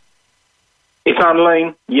online? It's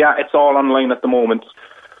online. Yeah, it's all online at the moment.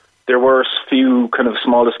 There were a few kind of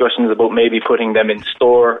small discussions about maybe putting them in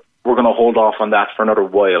store. We're going to hold off on that for another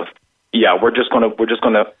while. Yeah, we're just gonna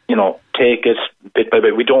take it bit by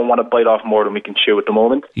bit. We don't want to bite off more than we can chew at the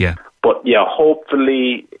moment. Yeah. But yeah,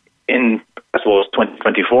 hopefully in, I suppose,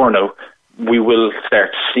 2024 now, we will start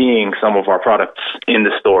seeing some of our products in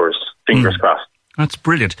the stores. Fingers crossed. That's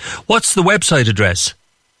brilliant. What's the website address?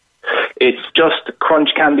 It's just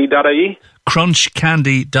crunchcandy.ie.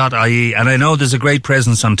 crunchcandy.ie, and I know there's a great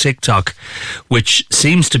presence on TikTok, which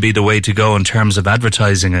seems to be the way to go in terms of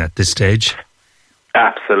advertising at this stage.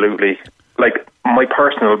 Absolutely. Like, my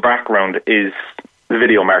personal background is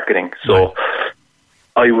video marketing, so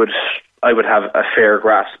I would have a fair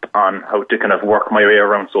grasp on how to kind of work my way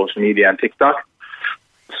around social media and TikTok.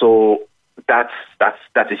 So that's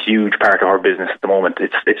a huge part of our business at the moment.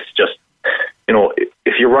 It's just, you know,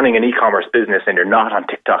 if you're running an e-commerce business and you're not on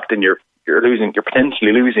TikTok, then you're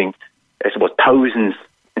potentially losing, I suppose, thousands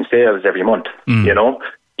in sales every month. You know,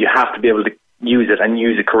 you have to be able to use it and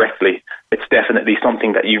use it correctly. It's definitely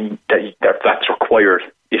something that's required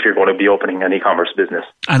if you're going to be opening an e-commerce business.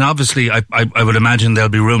 And obviously, I would imagine there'll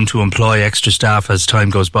be room to employ extra staff as time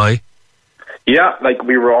goes by. Yeah, like,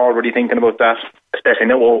 we were already thinking about that, especially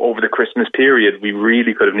now over the Christmas period. We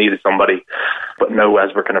really could have needed somebody, but now,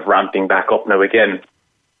 as we're kind of ramping back up now again,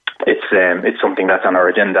 it's something that's on our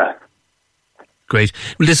agenda. Great.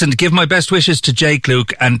 Well, listen, give my best wishes to Jake,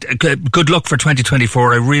 Luke, and good luck for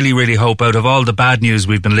 2024. I really, really hope, out of all the bad news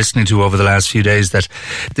we've been listening to over the last few days, that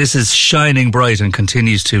this is shining bright and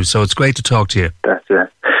continues to. So it's great to talk to you. That's it.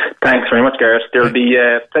 Thanks very much, Gareth. There'll be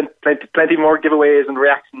plenty more giveaways and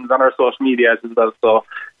reactions on our social medias as well. So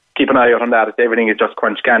keep an eye out on that. Everything is just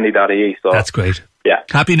crunchcandy.ie. So that's great. Yeah.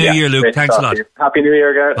 Happy New Year, Luke. Thanks a lot. Happy New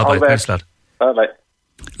Year, Gareth. Bye-bye. Thanks a lot. Bye-bye.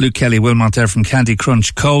 Luke Kelly, Wilmot there from Candy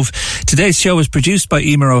Crunch Cove. Today's show is produced by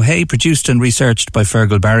Emer O'Hay, produced and researched by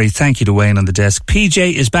Fergal Barry. Thank you to Wayne on the desk.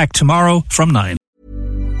 PJ is back tomorrow from 9.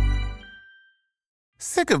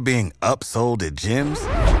 Sick of being upsold at gyms?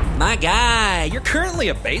 My guy, you're currently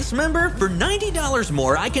a base member? For $90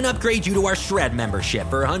 more, I can upgrade you to our Shred membership.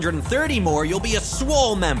 For $130 more, you'll be a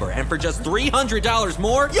Swole member. And for just $300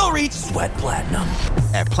 more, you'll reach Sweat Platinum.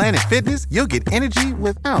 At Planet Fitness, you'll get energy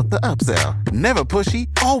without the upsell. Never pushy,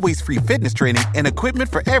 always free fitness training and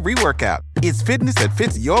equipment for every workout. It's fitness that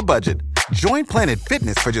fits your budget. Join Planet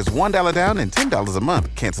Fitness for just $1 down and $10 a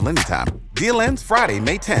month. Cancel anytime. Deal ends Friday,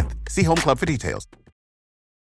 May 10th. See Home Club for details.